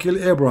want to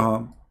kill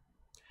Abraham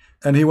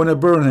and he want to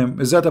burn him.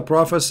 Is that a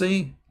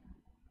prophecy?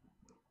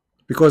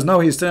 Because now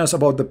he's telling us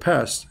about the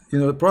past. You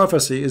know, the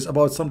prophecy is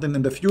about something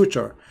in the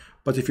future.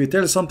 But if you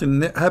tell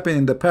something happened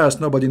in the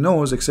past, nobody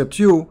knows except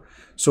you.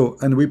 So,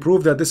 and we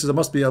prove that this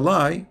must be a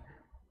lie,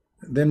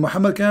 then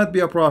Muhammad cannot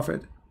be a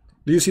prophet.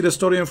 Do you see the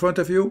story in front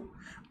of you?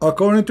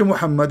 According to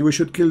Muhammad, we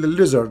should kill the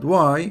lizard.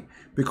 Why?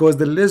 Because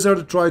the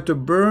lizard tried to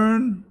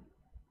burn.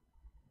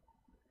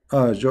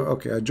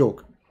 Okay, a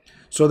joke.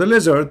 So the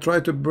lizard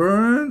tried to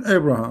burn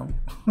Abraham.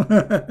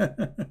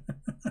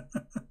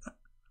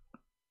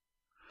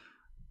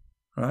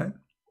 Right?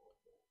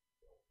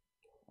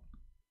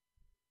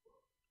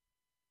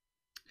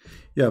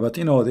 Yeah, but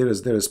you know, there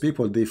is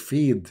people, they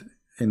feed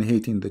in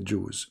hating the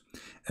Jews,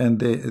 and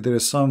there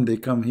is some, they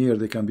come here,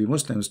 they can be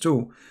Muslims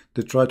too,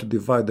 they try to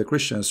divide the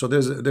Christians. So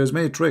there's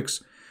many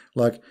tricks,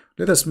 like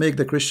let us make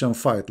the Christian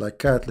fight, like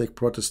Catholic,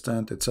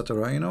 Protestant,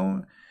 etc. You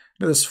know,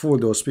 let us fool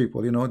those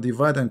people, you know,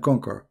 divide and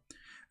conquer.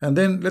 And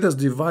then let us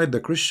divide the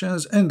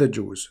Christians and the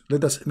Jews.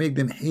 Let us make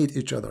them hate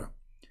each other.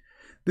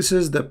 This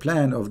is the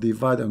plan of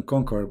divide and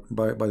conquer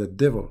by the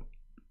devil,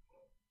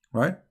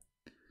 right?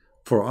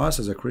 For us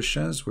as a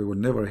Christians, we will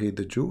never hate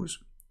the Jews.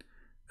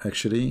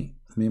 Actually,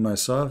 me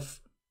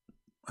myself,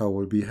 I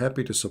will be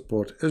happy to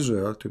support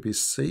Israel to be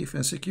safe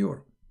and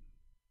secure.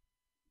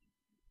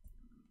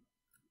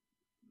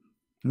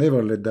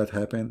 Never let that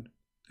happen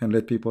and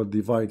let people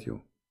divide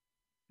you.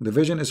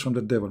 Division is from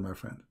the devil, my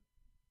friend.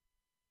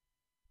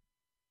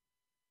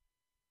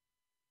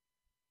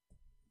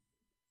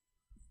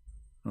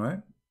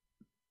 Right?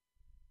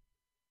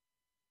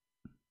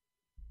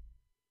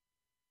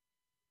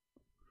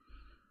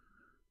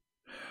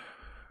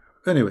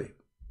 Anyway,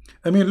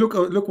 I mean,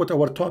 look what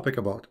our topic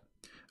about.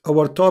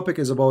 Our topic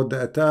is about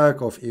the attack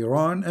of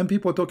Iran, and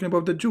people talking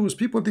about the Jews.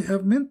 People, they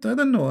have meant, I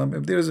don't know, I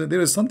mean, there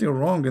is something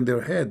wrong in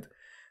their head.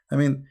 I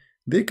mean,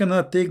 they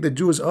cannot take the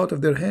Jews out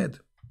of their head.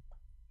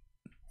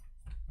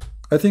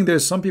 I think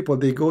there's some people,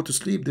 they go to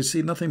sleep, they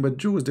see nothing but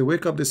Jews. They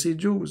wake up, they see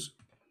Jews.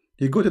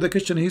 You go to the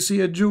kitchen, he see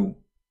a Jew.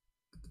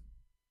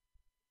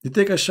 You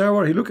take a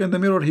shower, he look in the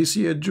mirror, he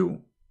see a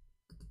Jew.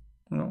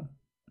 You know.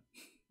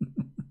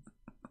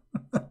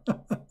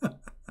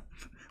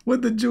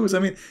 What the Jews? I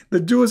mean, the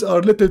Jews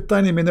are little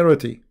tiny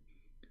minority.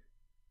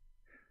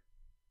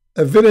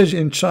 A village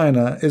in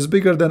China is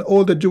bigger than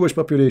all the Jewish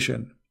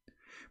population.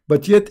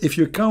 But yet, if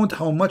you count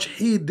how much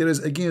hate there is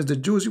against the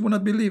Jews, you will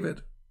not believe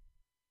it.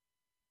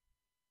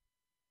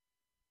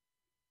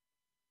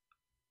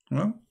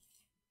 Well,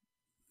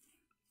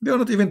 they are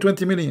not even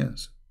 20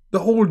 millions. The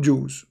whole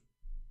Jews.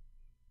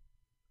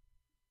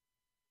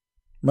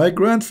 My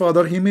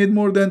grandfather, he made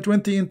more than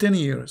 20 in 10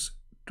 years.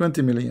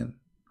 20 million.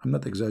 I'm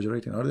not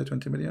exaggerating. Are they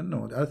 20 million?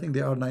 No, I think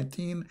they are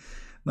 19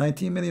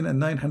 million and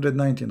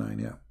 999.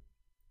 Yeah.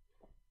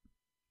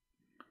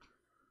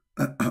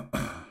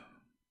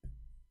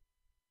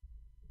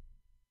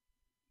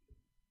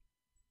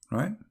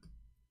 Right?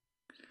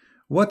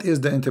 What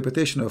is the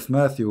interpretation of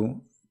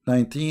Matthew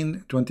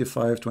 19,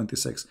 25,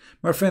 26?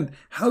 My friend,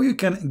 how you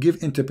can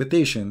give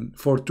interpretation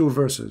for 2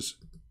 verses?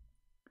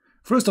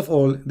 First of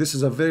all, this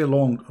is a very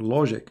long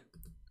logic.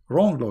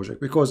 Wrong logic,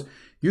 because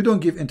you don't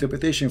give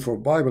interpretation for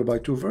Bible by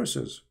 2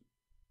 verses.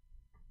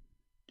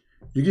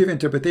 You give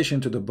interpretation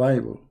to the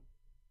Bible,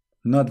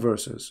 not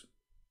verses.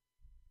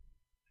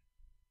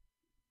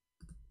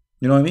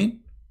 You know what I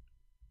mean?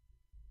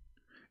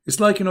 It's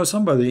like, you know,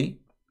 somebody,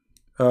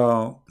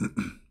 you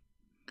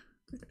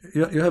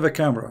have a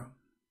camera.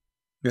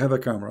 You have a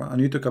camera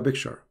and you took a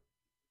picture.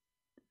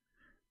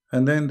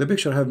 and then the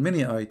picture have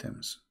many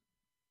items,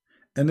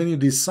 and then you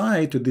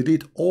decide to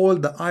delete all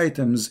the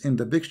items in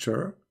the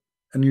picture,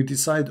 and you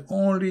decide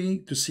only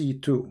to see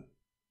two.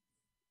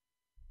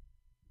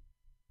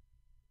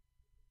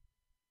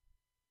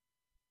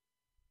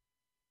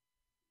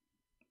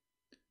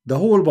 The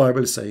whole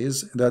Bible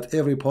says that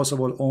every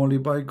possible only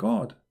by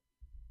God.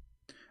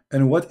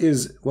 And what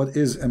is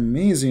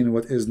amazing,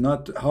 what is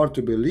not hard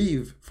to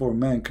believe for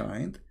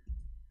mankind,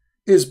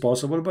 is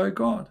possible by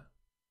God.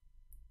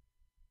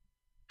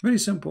 Very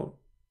simple.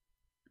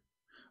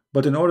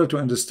 But in order to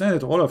understand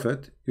it, all of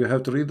it, you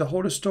have to read the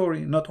whole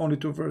story, not only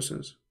 2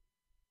 verses.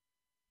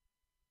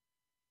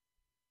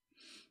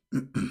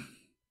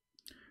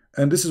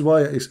 And this is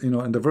why, you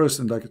know, in the verse,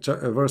 in like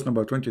verse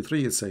number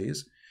 23, it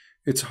says,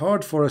 it's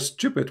hard for a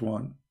stupid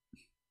one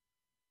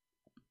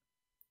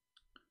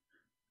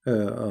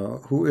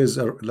who is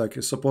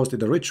like supposedly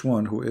the rich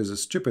one who is a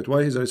stupid.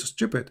 Why is he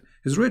stupid?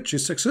 He's rich,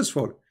 he's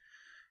successful.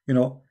 You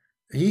know,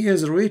 he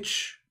is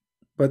rich,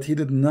 but he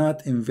did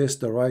not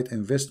invest the right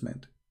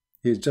investment.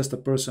 He is just a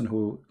person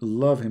who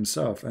loves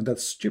himself, and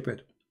that's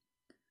stupid.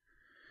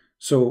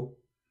 So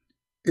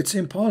it's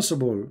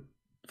impossible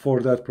for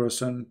that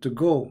person to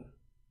go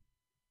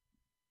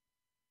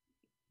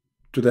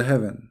to the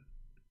heaven.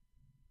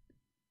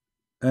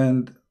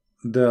 And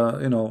the,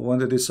 you know, when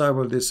the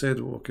disciple, they said,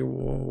 okay,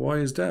 why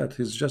is that?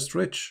 He's just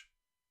rich.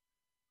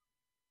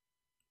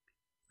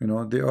 You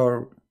know, they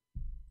are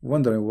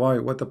wondering why,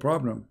 what the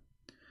problem.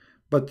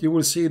 But you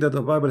will see that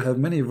the Bible has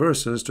many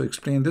verses to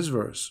explain this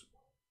verse,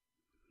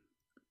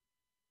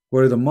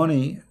 where the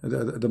money,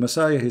 the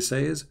Messiah, he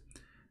says,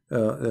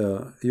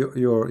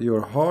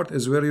 your heart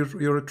is where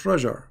your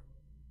treasure.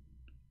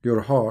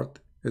 Your heart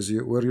is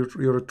where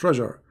your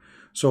treasure.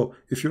 So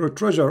if you're a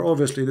treasure,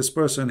 obviously this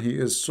person, he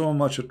is so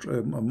much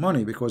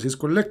money, because he's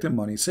collecting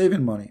money,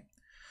 saving money.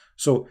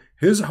 So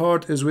his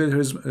heart is where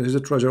his a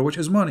treasure, which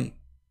is money.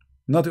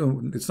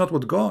 It's not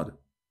with God.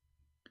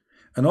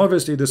 And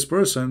obviously this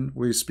person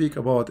we speak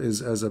about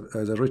is as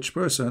a rich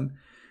person.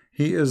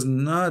 He is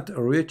not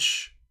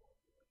rich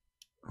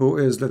who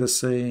is, let us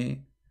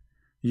say,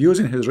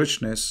 using his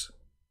richness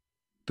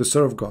to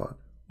serve God,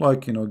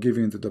 like, you know,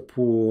 giving to the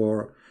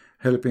poor,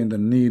 helping the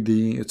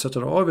needy,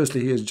 etc.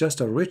 Obviously, he is just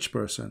a rich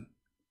person,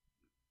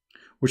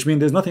 which means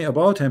there's nothing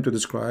about him to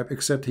describe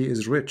except he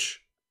is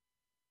rich.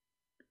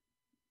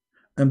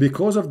 And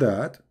because of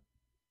that,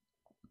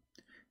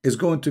 it's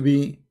going to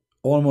be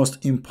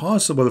almost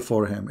impossible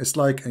for him. It's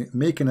like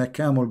making a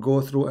camel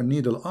go through a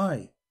needle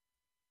eye.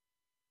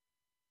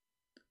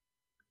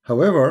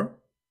 However,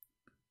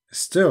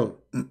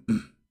 still,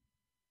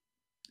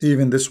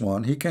 even this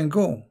one, he can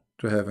go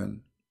to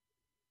heaven,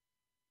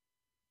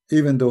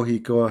 even though he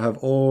could have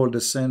all the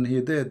sin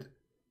he did.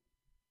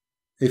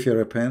 If he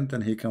repent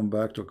and he come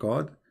back to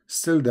God,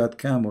 still that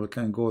camel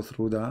can go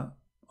through the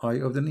eye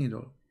of the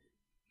needle.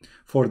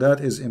 For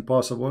that is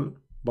impossible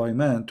by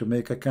man to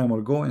make a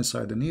camel go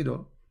inside the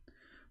needle,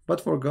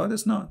 but for God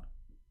it's not.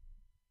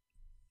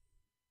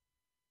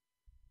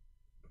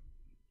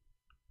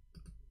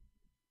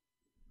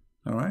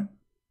 All right.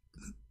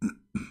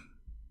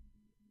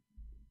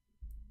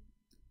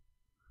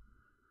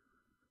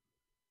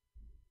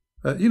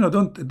 You know,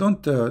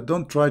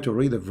 don't try to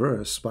read a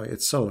verse by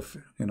itself.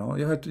 You know,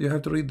 you have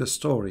to read the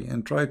story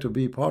and try to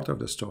be part of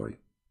the story.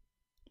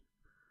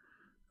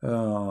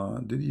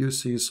 Did you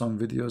see some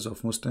videos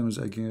of Muslims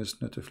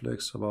against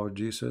Netflix about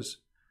Jesus?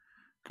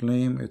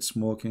 Claim it's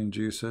mocking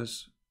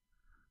Jesus.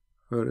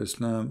 Where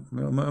Islam,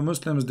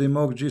 Muslims, they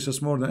mock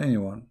Jesus more than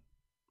anyone.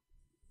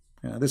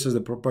 Yeah, this is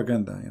the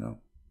propaganda, you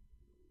know.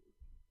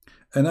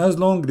 And as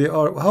long they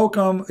are, how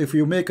come if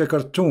you make a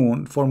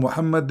cartoon for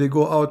Muhammad, they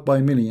go out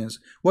by millions?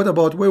 What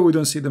about where we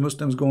don't see the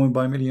Muslims going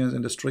by millions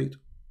in the street?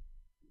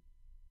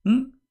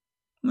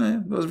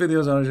 Those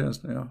videos are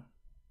just, you know,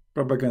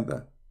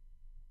 propaganda.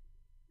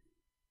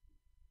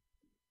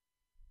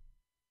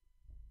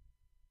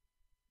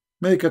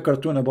 Make a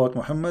cartoon about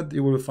Muhammad,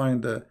 you will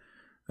find,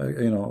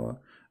 you know,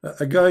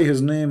 a guy,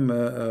 his name,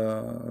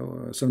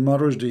 Salman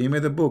Rushdie, he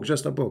made a book,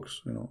 just a book,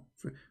 you know,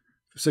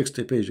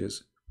 60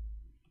 pages.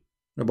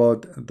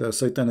 About the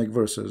satanic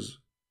verses.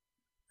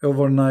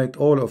 Overnight,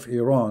 all of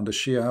Iran, the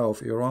Shia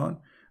of Iran,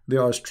 they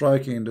are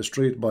striking in the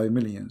street by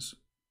millions.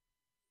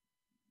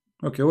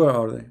 Okay, where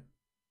are they?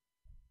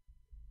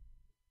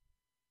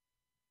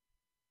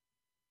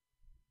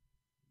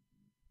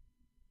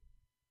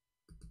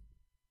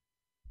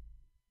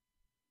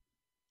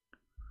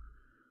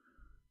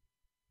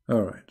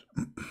 All right.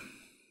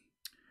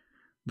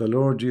 The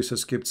Lord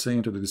Jesus kept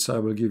saying to the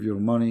disciple, give your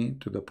money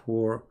to the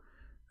poor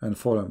and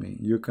follow me.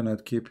 You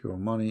cannot keep your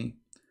money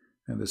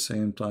and at the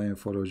same time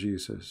follow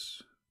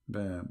Jesus.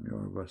 Bam,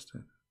 you're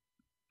busted.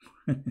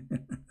 And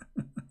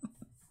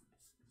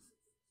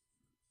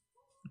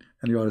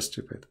you are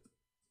stupid.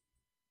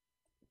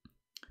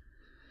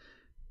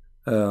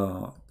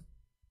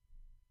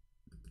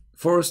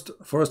 First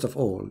of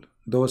all,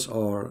 those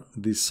are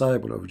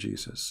disciples of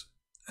Jesus,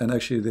 and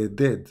actually they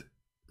did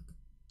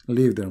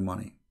leave their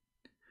money.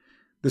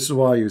 This is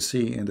why you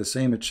see in the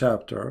same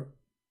chapter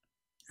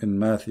in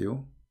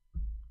Matthew,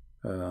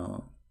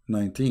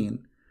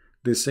 19,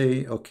 they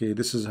say, okay,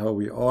 this is how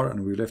we are,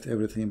 and we left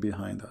everything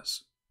behind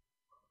us,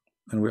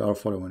 and we are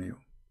following you.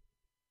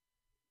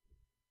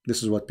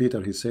 This is what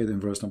Peter, he said in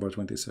verse number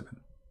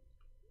 27.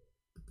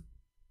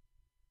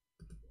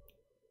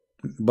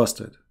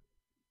 Busted.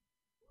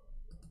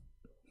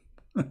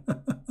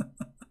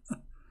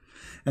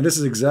 And this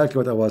is exactly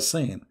what I was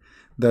saying,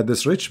 that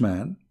this rich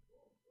man,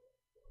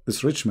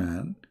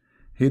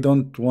 he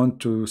don't want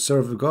to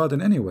serve God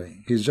in any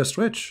way. He's just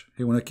rich.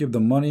 He want to keep the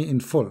money in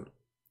full.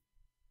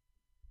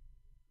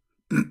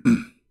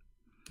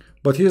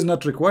 But he is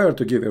not required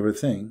to give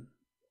everything,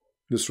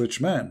 this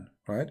rich man,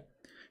 right?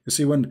 You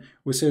see, when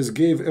we says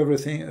give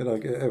everything,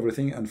 like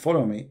everything and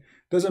follow me,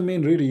 doesn't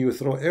mean really you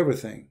throw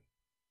everything.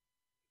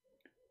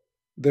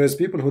 There's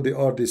people who they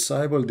are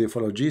disciple, they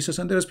follow Jesus,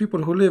 and there's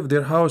people who live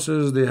their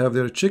houses, they have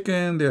their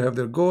chicken, they have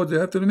their goat, they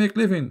have to make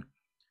living.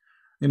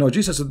 You know,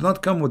 Jesus did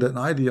not come with an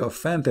idea of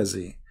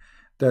fantasy.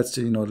 That's,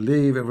 you know,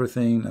 leave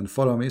everything and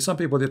follow me. Some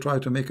people, they try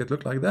to make it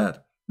look like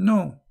that.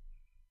 No.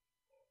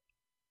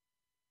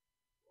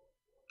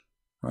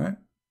 Right?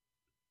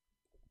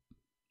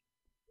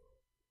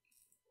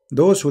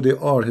 Those who they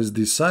are his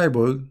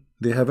disciple,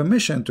 they have a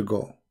mission to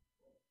go.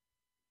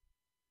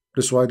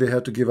 That's why they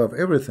have to give up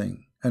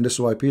everything. And this is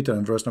why Peter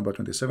in verse number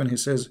 27, he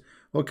says,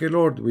 okay,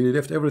 Lord, we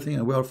left everything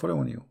and we are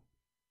following you.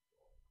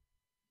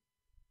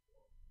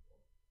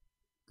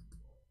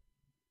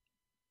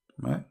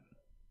 Right?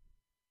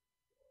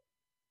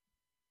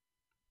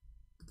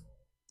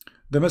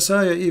 The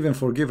Messiah even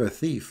forgive a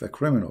thief, a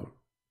criminal.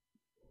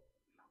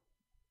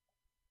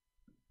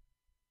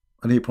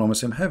 And he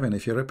promised him heaven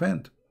if you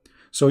repent.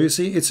 So you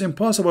see, it's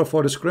impossible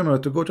for this criminal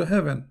to go to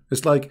heaven.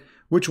 It's like,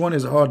 which one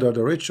is harder,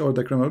 the rich or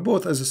the criminal?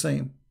 Both are the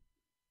same.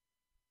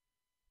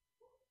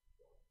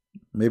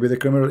 Maybe the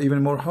criminal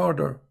even more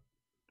harder.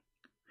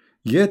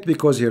 Yet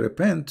because he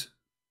repent,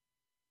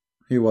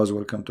 he was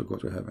welcome to go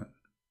to heaven.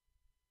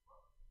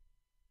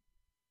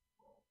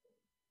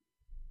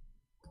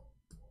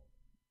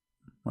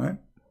 Right?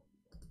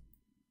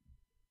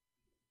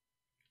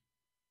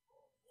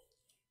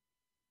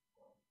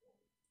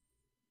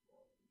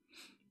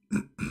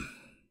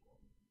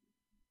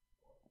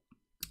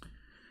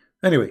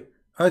 Anyway,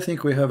 I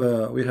think we have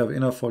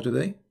enough for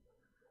today,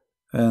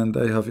 and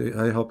I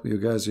hope you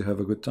guys have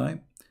a good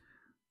time.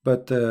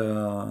 But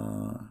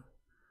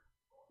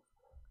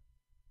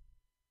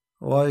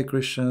why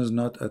Christians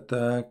not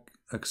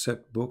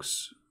accept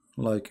books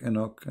like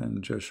Enoch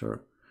and Joshua?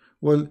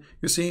 Well,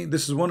 you see,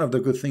 this is one of the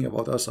good things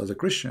about us as a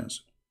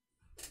Christians.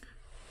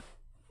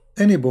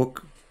 Any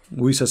book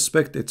we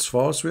suspect it's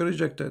false, we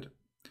reject it.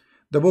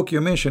 The book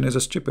you mentioned is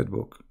a stupid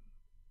book.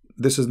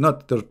 This is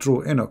not the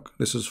true Enoch.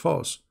 This is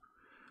false.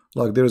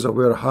 Like there is a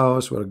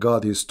warehouse where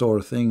God he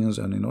store things,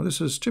 and you know,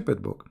 this is a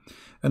stupid book.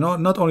 And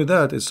not only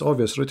that, it's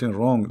obvious written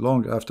wrong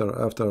long after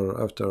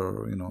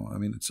you know, I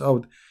mean, it's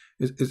out.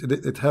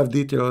 It have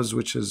details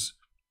which is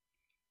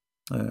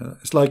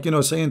it's like, you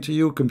know, saying to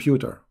you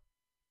computer,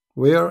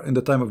 where in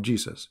the time of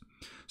Jesus.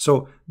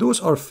 So those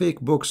are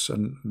fake books,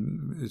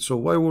 and so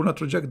why will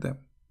not reject them?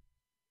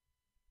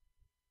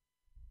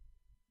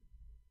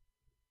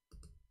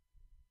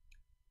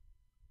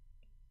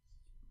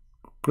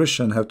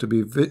 Christians have to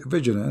be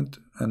vigilant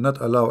and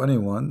not allow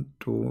anyone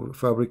to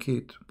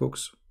fabricate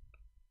books.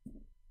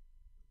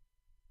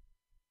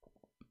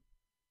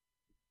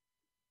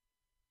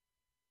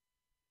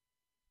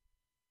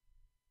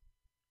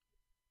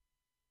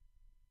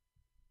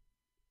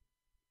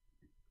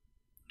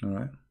 All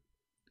right.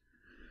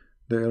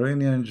 The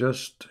Iranian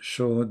just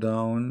shut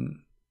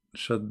down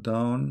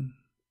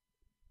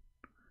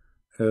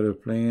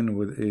airplane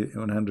with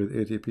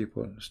 180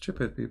 people.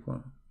 Stupid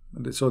people.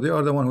 So they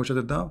are the one who shut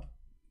it down.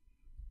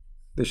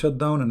 They shut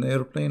down an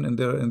airplane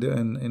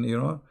in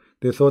Iran.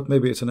 They thought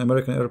maybe it's an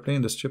American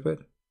airplane. That's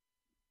stupid.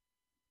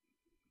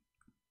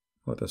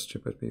 What a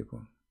stupid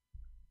people.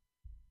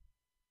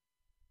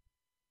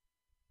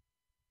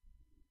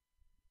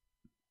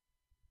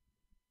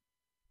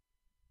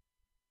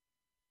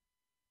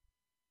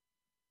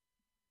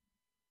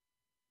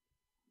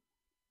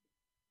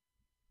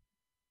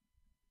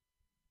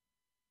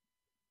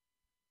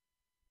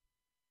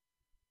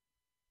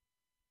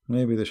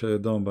 Maybe they shut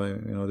it down by,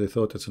 you know, they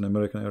thought it's an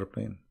American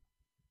airplane.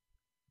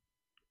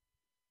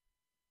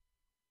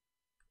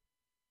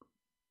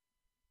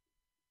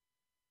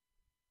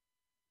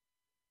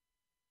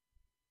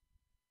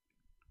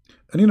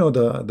 And you know,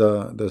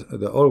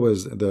 the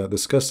always the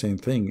disgusting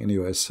thing in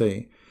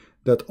USA,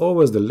 that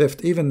always the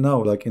left, even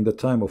now, like in the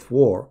time of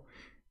war,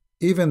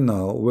 even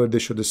now where they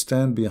should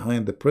stand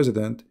behind the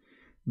president,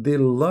 they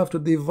love to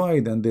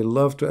divide and they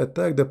love to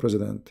attack the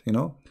president, you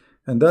know.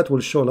 And that will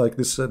show, like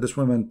this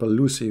woman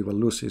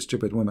Pelosi,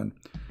 stupid woman.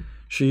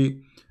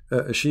 She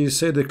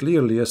said it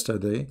clearly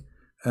yesterday,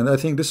 and I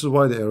think this is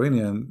why the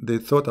Iranian they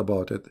thought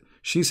about it.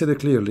 She said it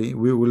clearly: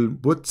 we will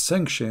put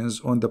sanctions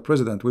on the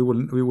president. We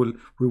will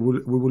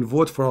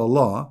vote for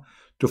Allah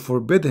to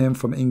forbid him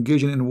from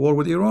engaging in war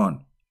with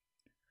Iran.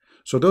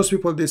 So those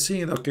people, they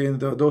see, okay,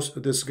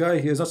 this guy,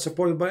 he is not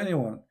supported by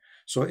anyone.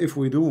 So if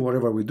we do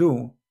whatever we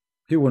do,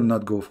 He will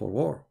not go for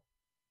war.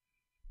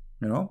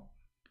 You know,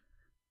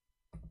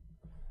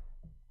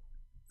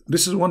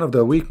 this is one of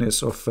the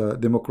weakness of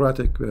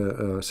democratic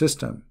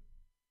system,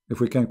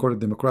 if we can call it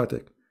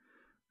democratic,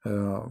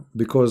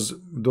 because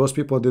those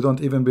people, they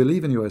don't even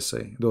believe in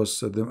USA. Those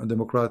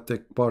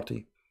Democratic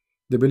Party,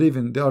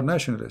 they are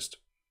nationalists.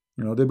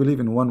 You know, they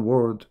believe in one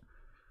world.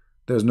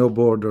 There's no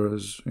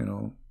borders. You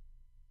know.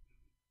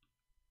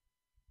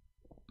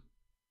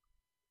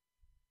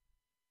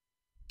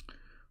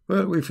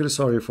 Well, we feel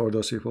sorry for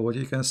those people. What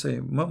you can say?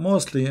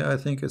 Mostly, I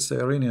think it's the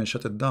Iranians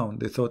shut it down.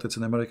 They thought it's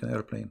an American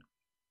airplane.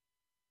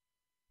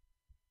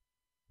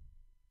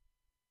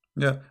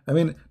 Yeah, I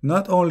mean,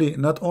 not only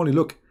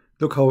look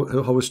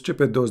how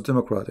stupid those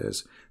Democrats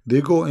is.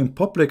 They go in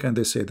public and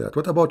they say that.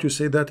 What about you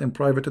say that in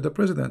private to the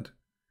president?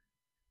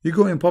 You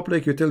go in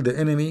public, you tell the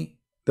enemy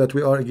that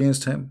we are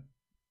against him.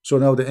 So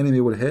now the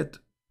enemy will hit.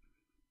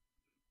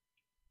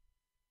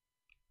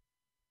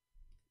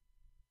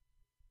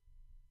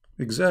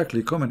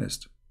 Exactly,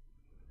 communist.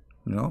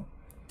 You know,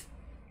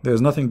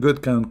 there's nothing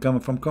good can come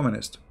from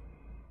communist.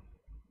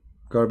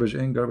 Garbage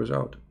in, garbage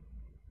out.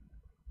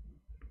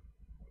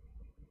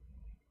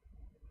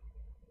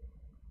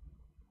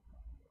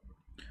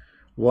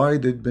 Why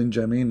did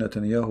Benjamin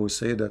Netanyahu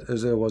say that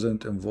Israel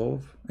wasn't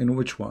involved? In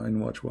which one? In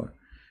which one?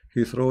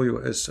 He threw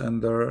US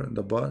under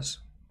the bus?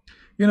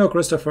 You know,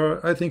 Christopher,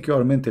 I think you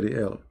are mentally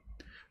ill.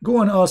 Go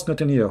and ask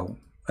Netanyahu.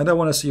 I don't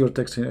want to see your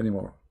text here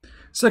anymore.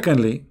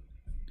 Secondly,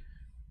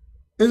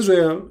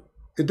 Israel,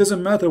 it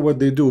doesn't matter what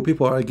they do,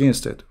 people are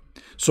against it.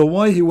 So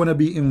why he want to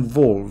be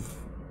involved?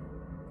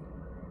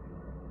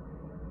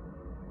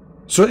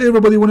 So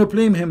everybody want to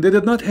blame him. They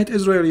did not hit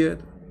Israel yet.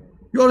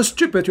 You are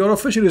stupid. You are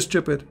officially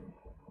stupid.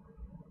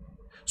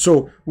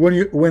 So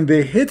when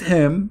they hit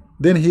him,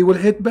 then he will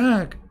hit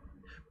back.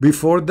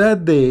 Before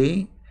that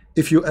day,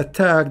 if you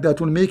attack, that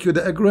will make you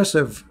the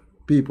aggressive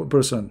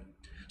person.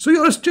 So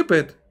you are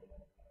stupid.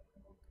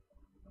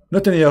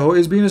 Netanyahu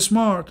is being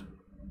smart.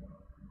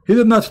 He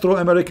did not throw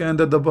America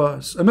under the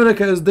bus.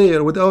 America is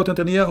there without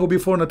Netanyahu,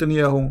 before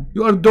Netanyahu.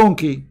 You are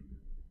donkey.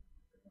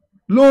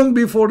 Long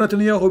before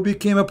Netanyahu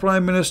became a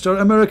prime minister,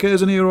 America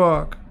is in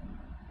Iraq.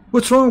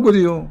 What's wrong with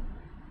you?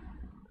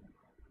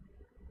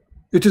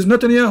 It is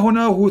Netanyahu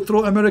now who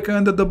throw America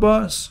under the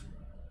bus.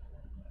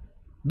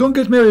 Don't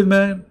get married,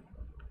 man.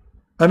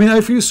 I mean,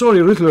 I feel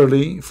sorry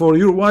literally for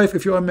your wife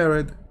if you are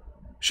married.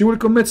 She will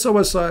commit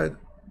suicide.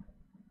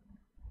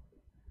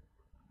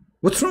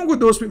 What's wrong with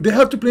those people? They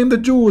have to blame the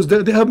Jews.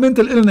 They have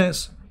mental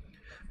illness.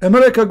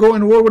 America go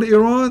in war with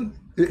Iran.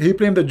 He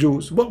blamed the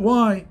Jews. But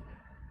why?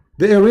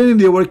 The Iranian,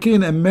 they were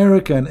killing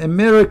American,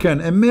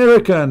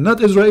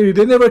 not Israeli.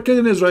 They never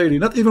killed an Israeli,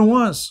 not even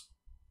once.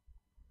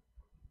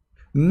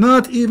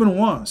 Not even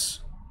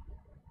once.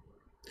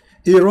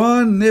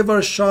 Iran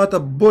never shot a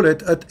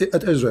bullet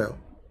at Israel.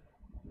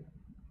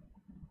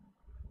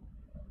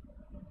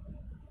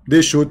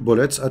 They shoot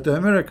bullets at the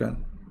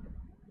American.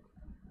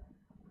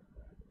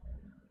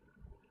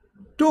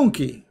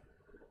 Donkey.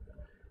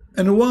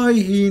 And why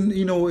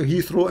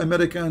he throw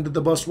America under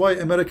the bus? Why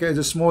America is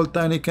a small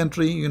tiny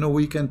country?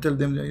 We can tell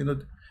them,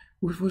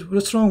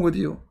 what's wrong with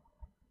you?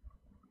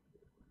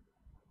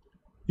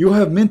 You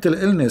have mental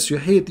illness. You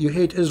hate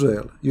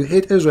Israel. You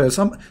hate Israel.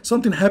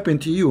 Something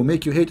happened to you,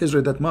 make you hate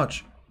Israel that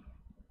much.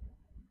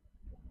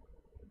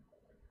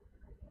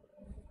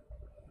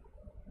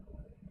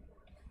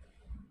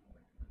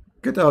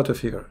 Get out of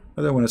here.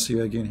 I don't want to see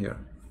you again here.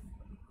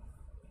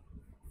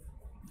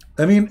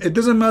 I mean, it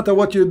doesn't matter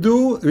what you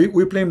do,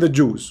 we blame the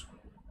Jews.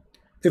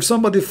 If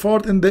somebody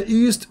fought in the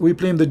east, we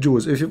blame the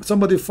Jews. If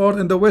somebody fought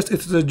in the west,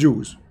 it's the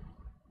Jews.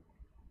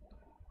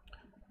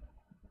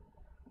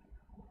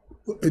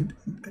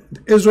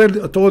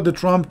 Israel told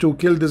Trump to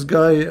kill this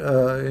guy,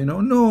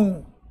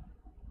 no.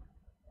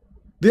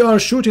 They are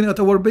shooting at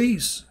our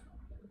base.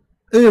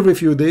 Every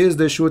few days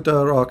they shoot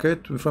a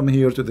rocket from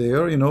here to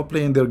there,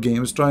 playing their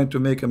games, trying to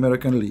make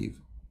American leave.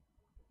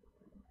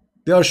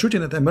 They are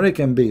shooting at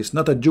American base,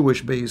 not a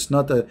Jewish base,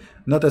 not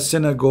a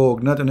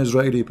synagogue, not an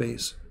Israeli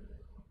base.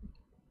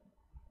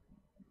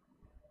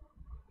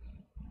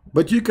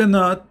 But you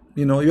cannot,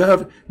 you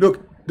have,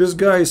 look, this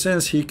guy,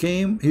 since he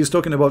came, he's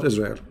talking about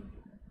Israel.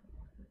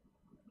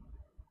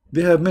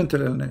 They have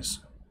mental illness.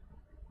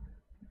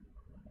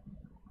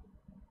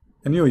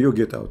 And you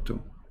get out too.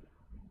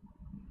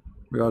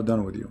 We are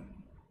done with you.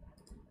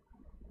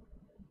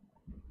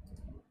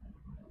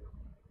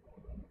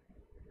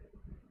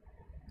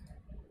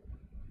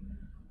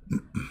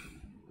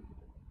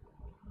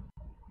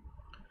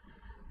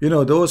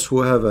 Those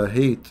who have a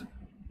hate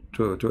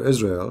to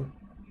Israel,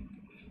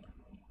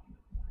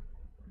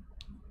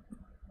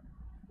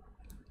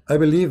 I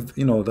believe,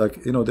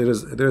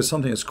 there is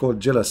something, it's called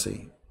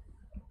jealousy.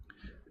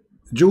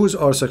 Jews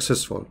are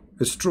successful.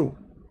 It's true.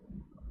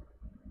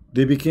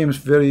 They became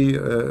very,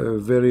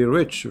 very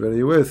rich,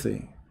 very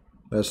wealthy.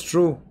 That's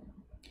true.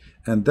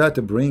 And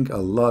that brings a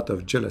lot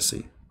of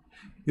jealousy.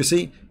 You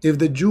see, if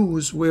the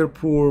Jews were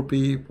poor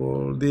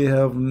people, they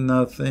have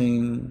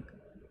nothing,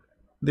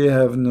 they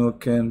have no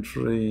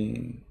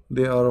country,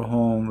 They are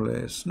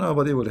homeless.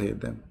 Nobody will hate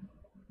them.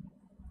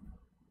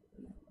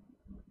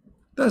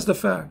 That's the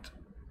fact.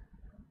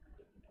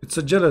 It's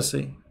a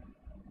jealousy.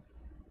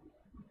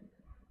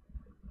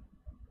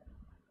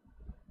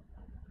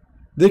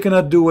 They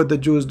cannot do what the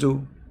Jews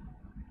do.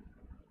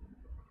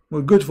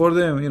 Well, good for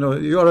them. You know,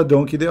 you are a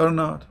donkey, they are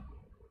not.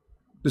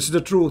 This is the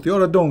truth. You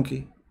are a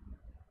donkey.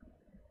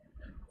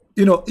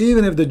 You know,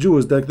 even if the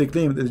Jews, like they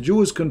claim, the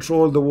Jews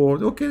control the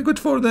world, okay, good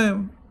for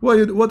them.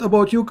 Why? What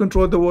about you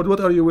control the world? What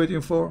are you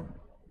waiting for?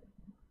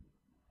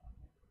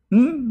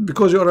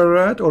 Because you are a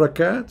rat or a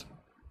cat?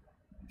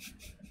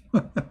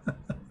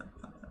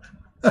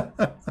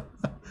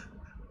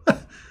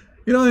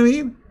 You know what I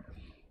mean?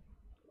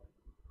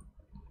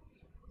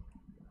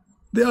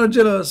 They are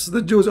jealous.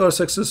 The Jews are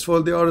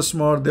successful. They are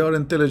smart. They are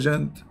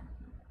intelligent.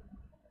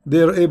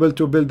 They are able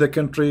to build the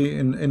country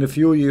in a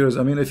few years.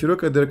 I mean, if you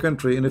look at their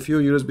country, in a few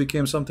years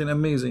became something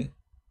amazing.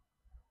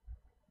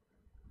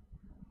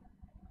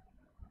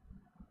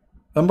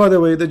 And by the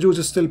way, the Jews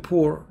are still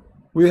poor.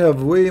 We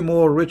have way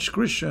more rich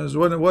Christians.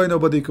 Why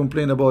nobody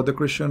complain about the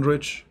Christian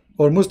rich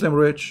or Muslim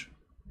rich?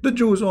 The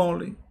Jews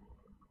only.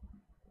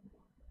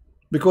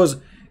 Because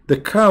the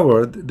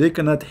coward, they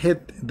cannot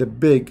hit the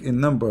big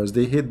in numbers.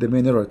 They hit the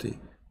minority.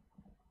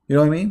 You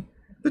know what I mean?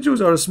 The Jews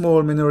are a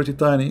small minority,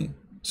 tiny.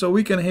 So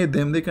we can hate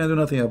them. They can do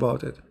nothing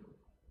about it.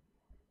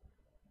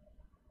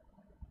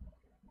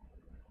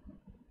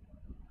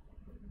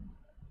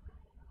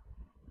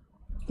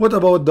 What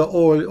about the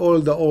oil? All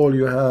the oil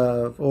you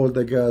have, all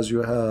the gas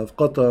you have.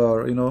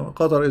 Qatar, you know,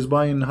 Qatar is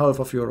buying half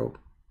of Europe.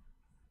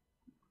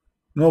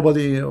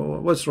 Nobody,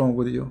 what's wrong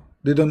with you?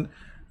 They don't,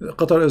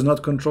 Qatar is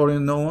not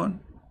controlling no one.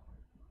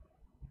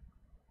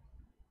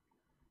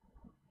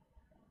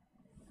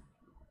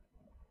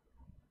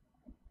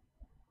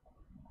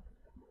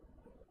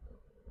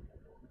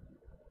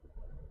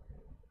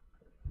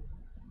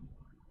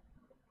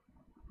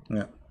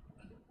 Yeah.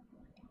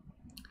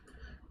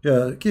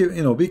 Yeah, keep,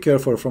 you know, be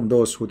careful from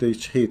those who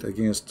teach hate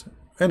against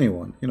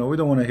anyone. You know, we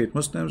don't want to hate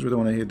Muslims, we don't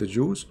want to hate the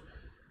Jews.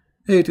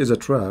 Hate is a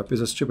trap, is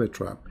a stupid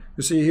trap.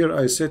 You see here,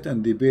 I sit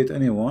and debate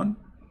anyone,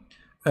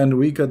 and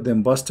we got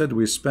them busted,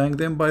 we spank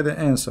them by the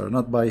answer,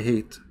 not by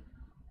hate.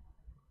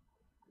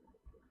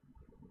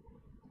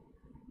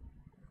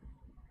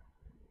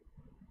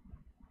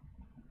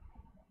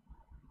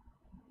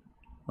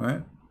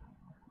 Right?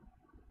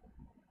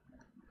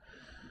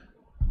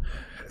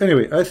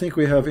 Anyway, I think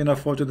we have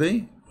enough for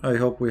today. I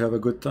hope we have a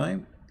good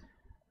time.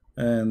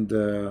 And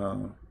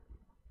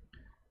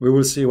we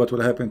will see what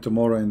will happen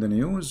tomorrow in the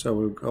news. I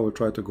will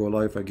try to go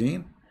live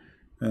again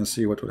and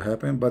see what will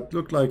happen. But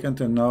look like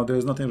until now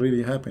there's nothing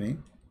really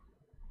happening.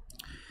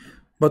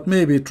 But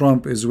maybe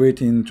Trump is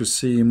waiting to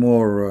see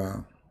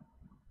more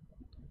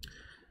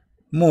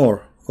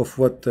of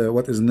what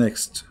is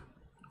next.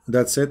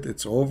 That's it.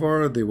 It's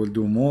over. They will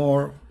do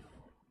more.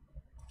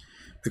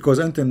 Because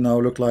until now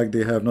look like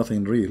they have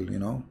nothing real, you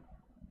know.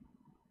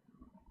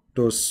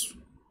 Those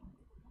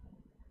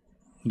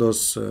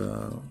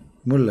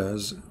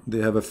mullahs, they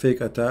have a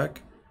fake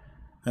attack,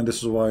 and this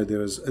is why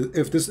there is,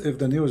 if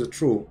the news is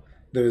true,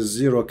 there is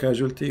zero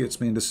casualty. It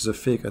means this is a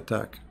fake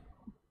attack,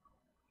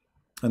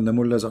 and the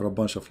mullahs are a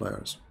bunch of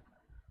liars.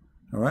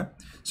 All right,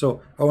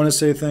 so I want to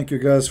say thank you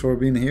guys for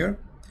being here,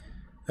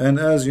 and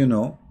as you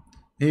know,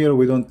 here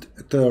we don't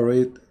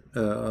tolerate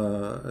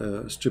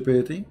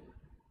stupidity.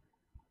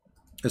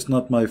 It's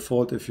not my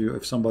fault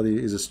if somebody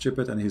is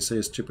stupid and he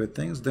says stupid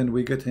things, then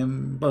we get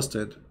him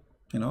busted,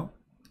 you know.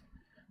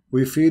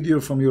 We feed you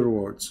from your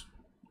words.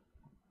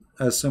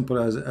 As simple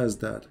as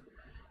that.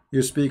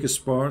 You speak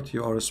smart,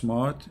 you are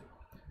smart,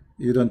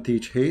 you don't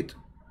teach hate,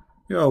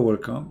 you are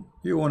welcome.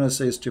 You want to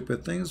say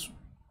stupid things,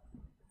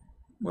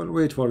 well,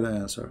 wait for the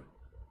answer.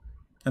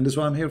 And this is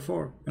what I'm here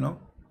for, you know.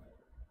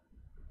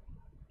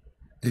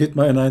 Hit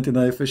my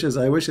 99 fishes.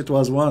 I wish it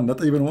was one,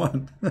 not even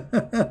one.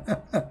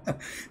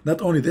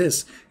 Not only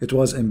this, it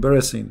was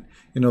embarrassing.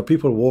 You know,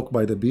 people walk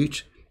by the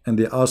beach and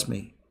they ask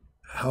me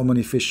how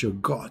many fish you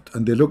got,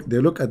 and they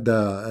look at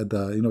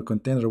the you know,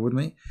 container with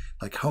me,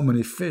 like how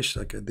many fish.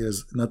 Like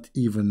there's not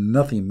even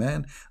nothing,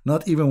 man.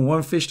 Not even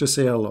one fish to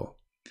say hello.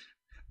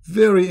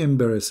 Very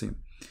embarrassing.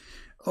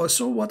 Oh,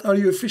 so what are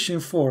you fishing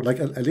for? Like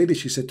a lady,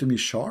 she said to me,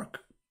 shark.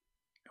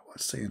 I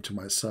was saying to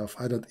myself,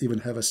 I don't even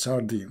have a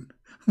sardine.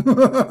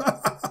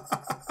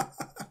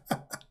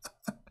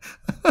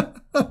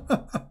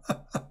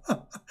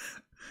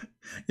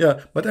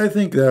 Yeah, but I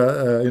think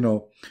you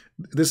know,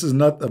 this is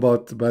not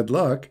about bad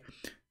luck.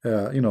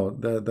 You know,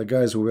 the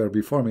guys who were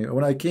before me,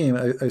 when I came,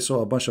 I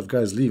saw a bunch of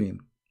guys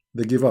leaving.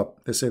 They give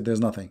up. They said there's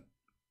nothing,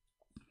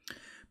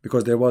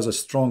 because there was a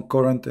strong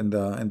current in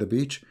the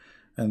beach,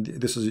 and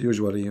this is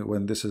usually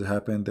when this has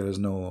happened, there's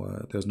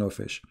no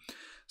fish.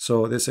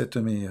 So they said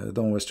to me,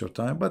 don't waste your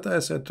time. But I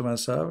said to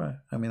myself,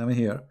 I mean, I'm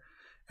here.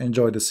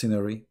 Enjoy the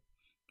scenery.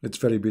 It's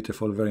very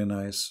beautiful, very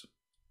nice.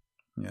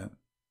 Yeah.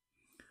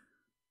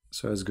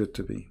 So it's good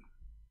to be.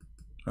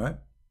 All right.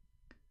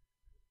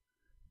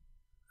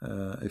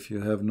 If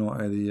you have no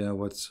idea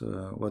what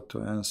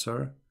to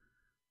answer,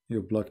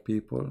 you block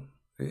people.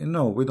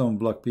 No, we don't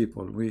block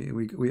people.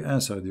 We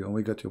answered you and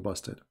we got you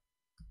busted.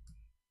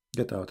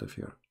 Get out of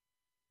here.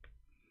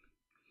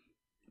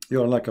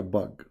 You are like a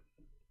bug.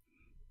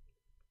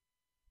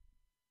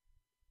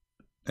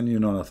 And you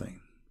know nothing.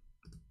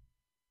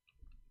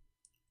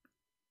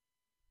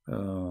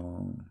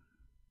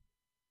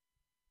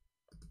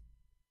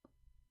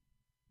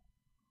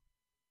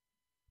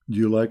 Do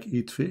you like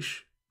eat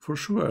fish? For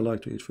sure, I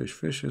like to eat fish.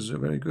 Fish is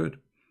very good.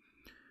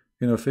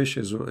 You know, fish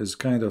is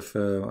kind of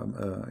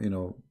you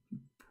know,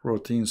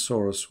 protein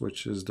source,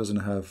 which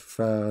doesn't have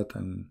fat,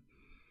 and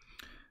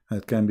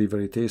it can be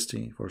very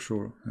tasty for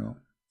sure. You know,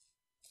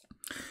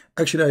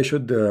 actually, I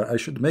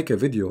should make a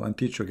video and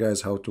teach you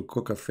guys how to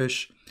cook a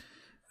fish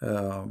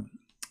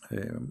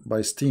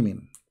by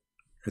steaming.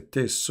 It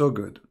tastes so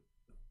good.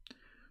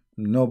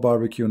 No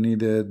barbecue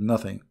needed,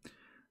 nothing,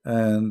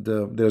 and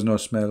there's no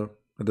smell.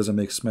 It doesn't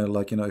make smell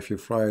like, you know, if you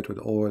fry it with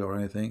oil or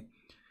anything.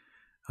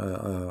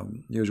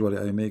 Usually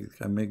I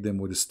make them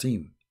with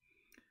steam.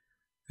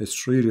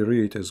 It's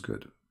really tastes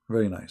good.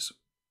 Very nice.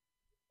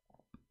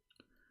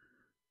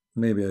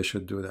 Maybe I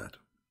should do that.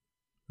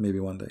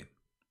 Maybe one day.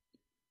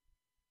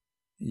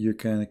 You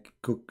can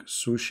cook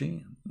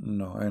sushi?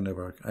 No, I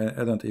never.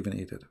 I don't even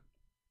eat it.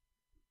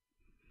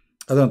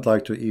 I don't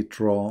like to eat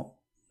raw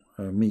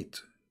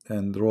meat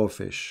and raw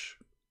fish.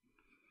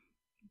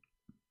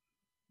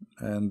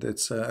 And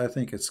it's I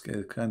think it's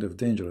kind of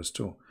dangerous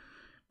too,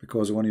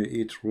 because when you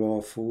eat raw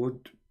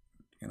food,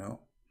 you know,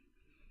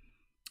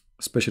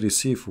 especially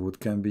seafood,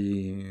 can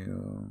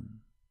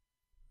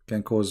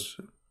cause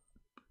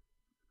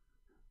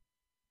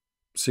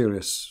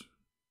serious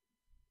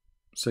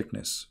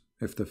sickness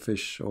if the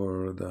fish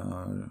or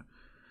the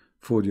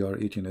food you are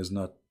eating is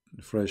not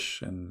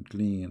fresh and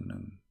clean.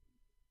 And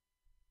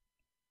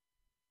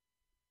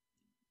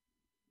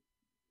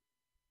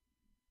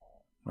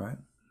right.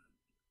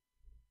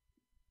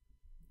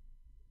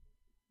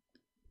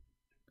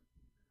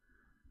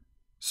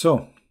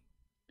 So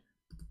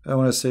I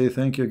want to say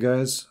thank you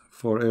guys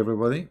for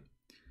everybody,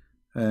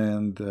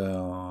 and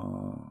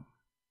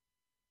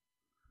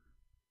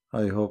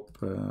I hope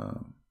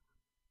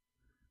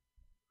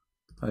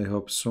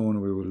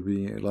soon we will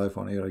be live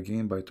on air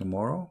again by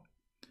tomorrow,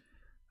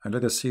 and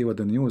let us see what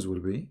the news will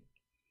be.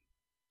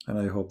 And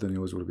I hope the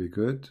news will be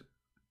good.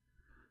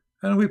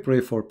 And we pray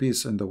for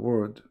peace in the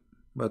world.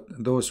 But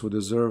those who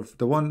deserve,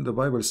 the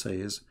Bible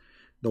says,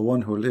 the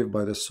one who live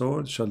by the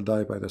sword shall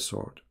die by the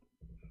sword.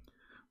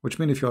 Which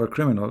means if you are a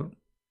criminal,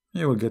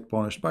 you will get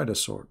punished by the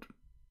sword.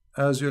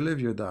 As you live,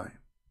 you die.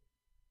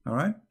 All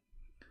right?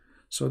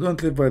 So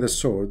don't live by the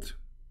sword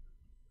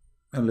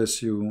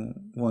unless you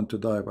want to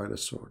die by the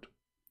sword.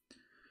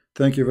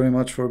 Thank you very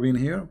much for being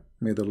here.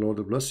 May the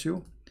Lord bless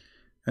you.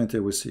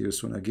 Until we see you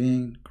soon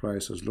again,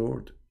 Christ is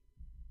Lord.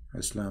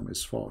 Islam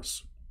is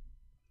false.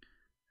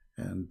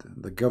 And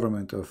the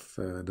government of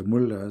the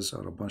mullahs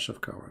are a bunch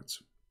of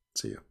cowards.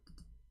 See ya.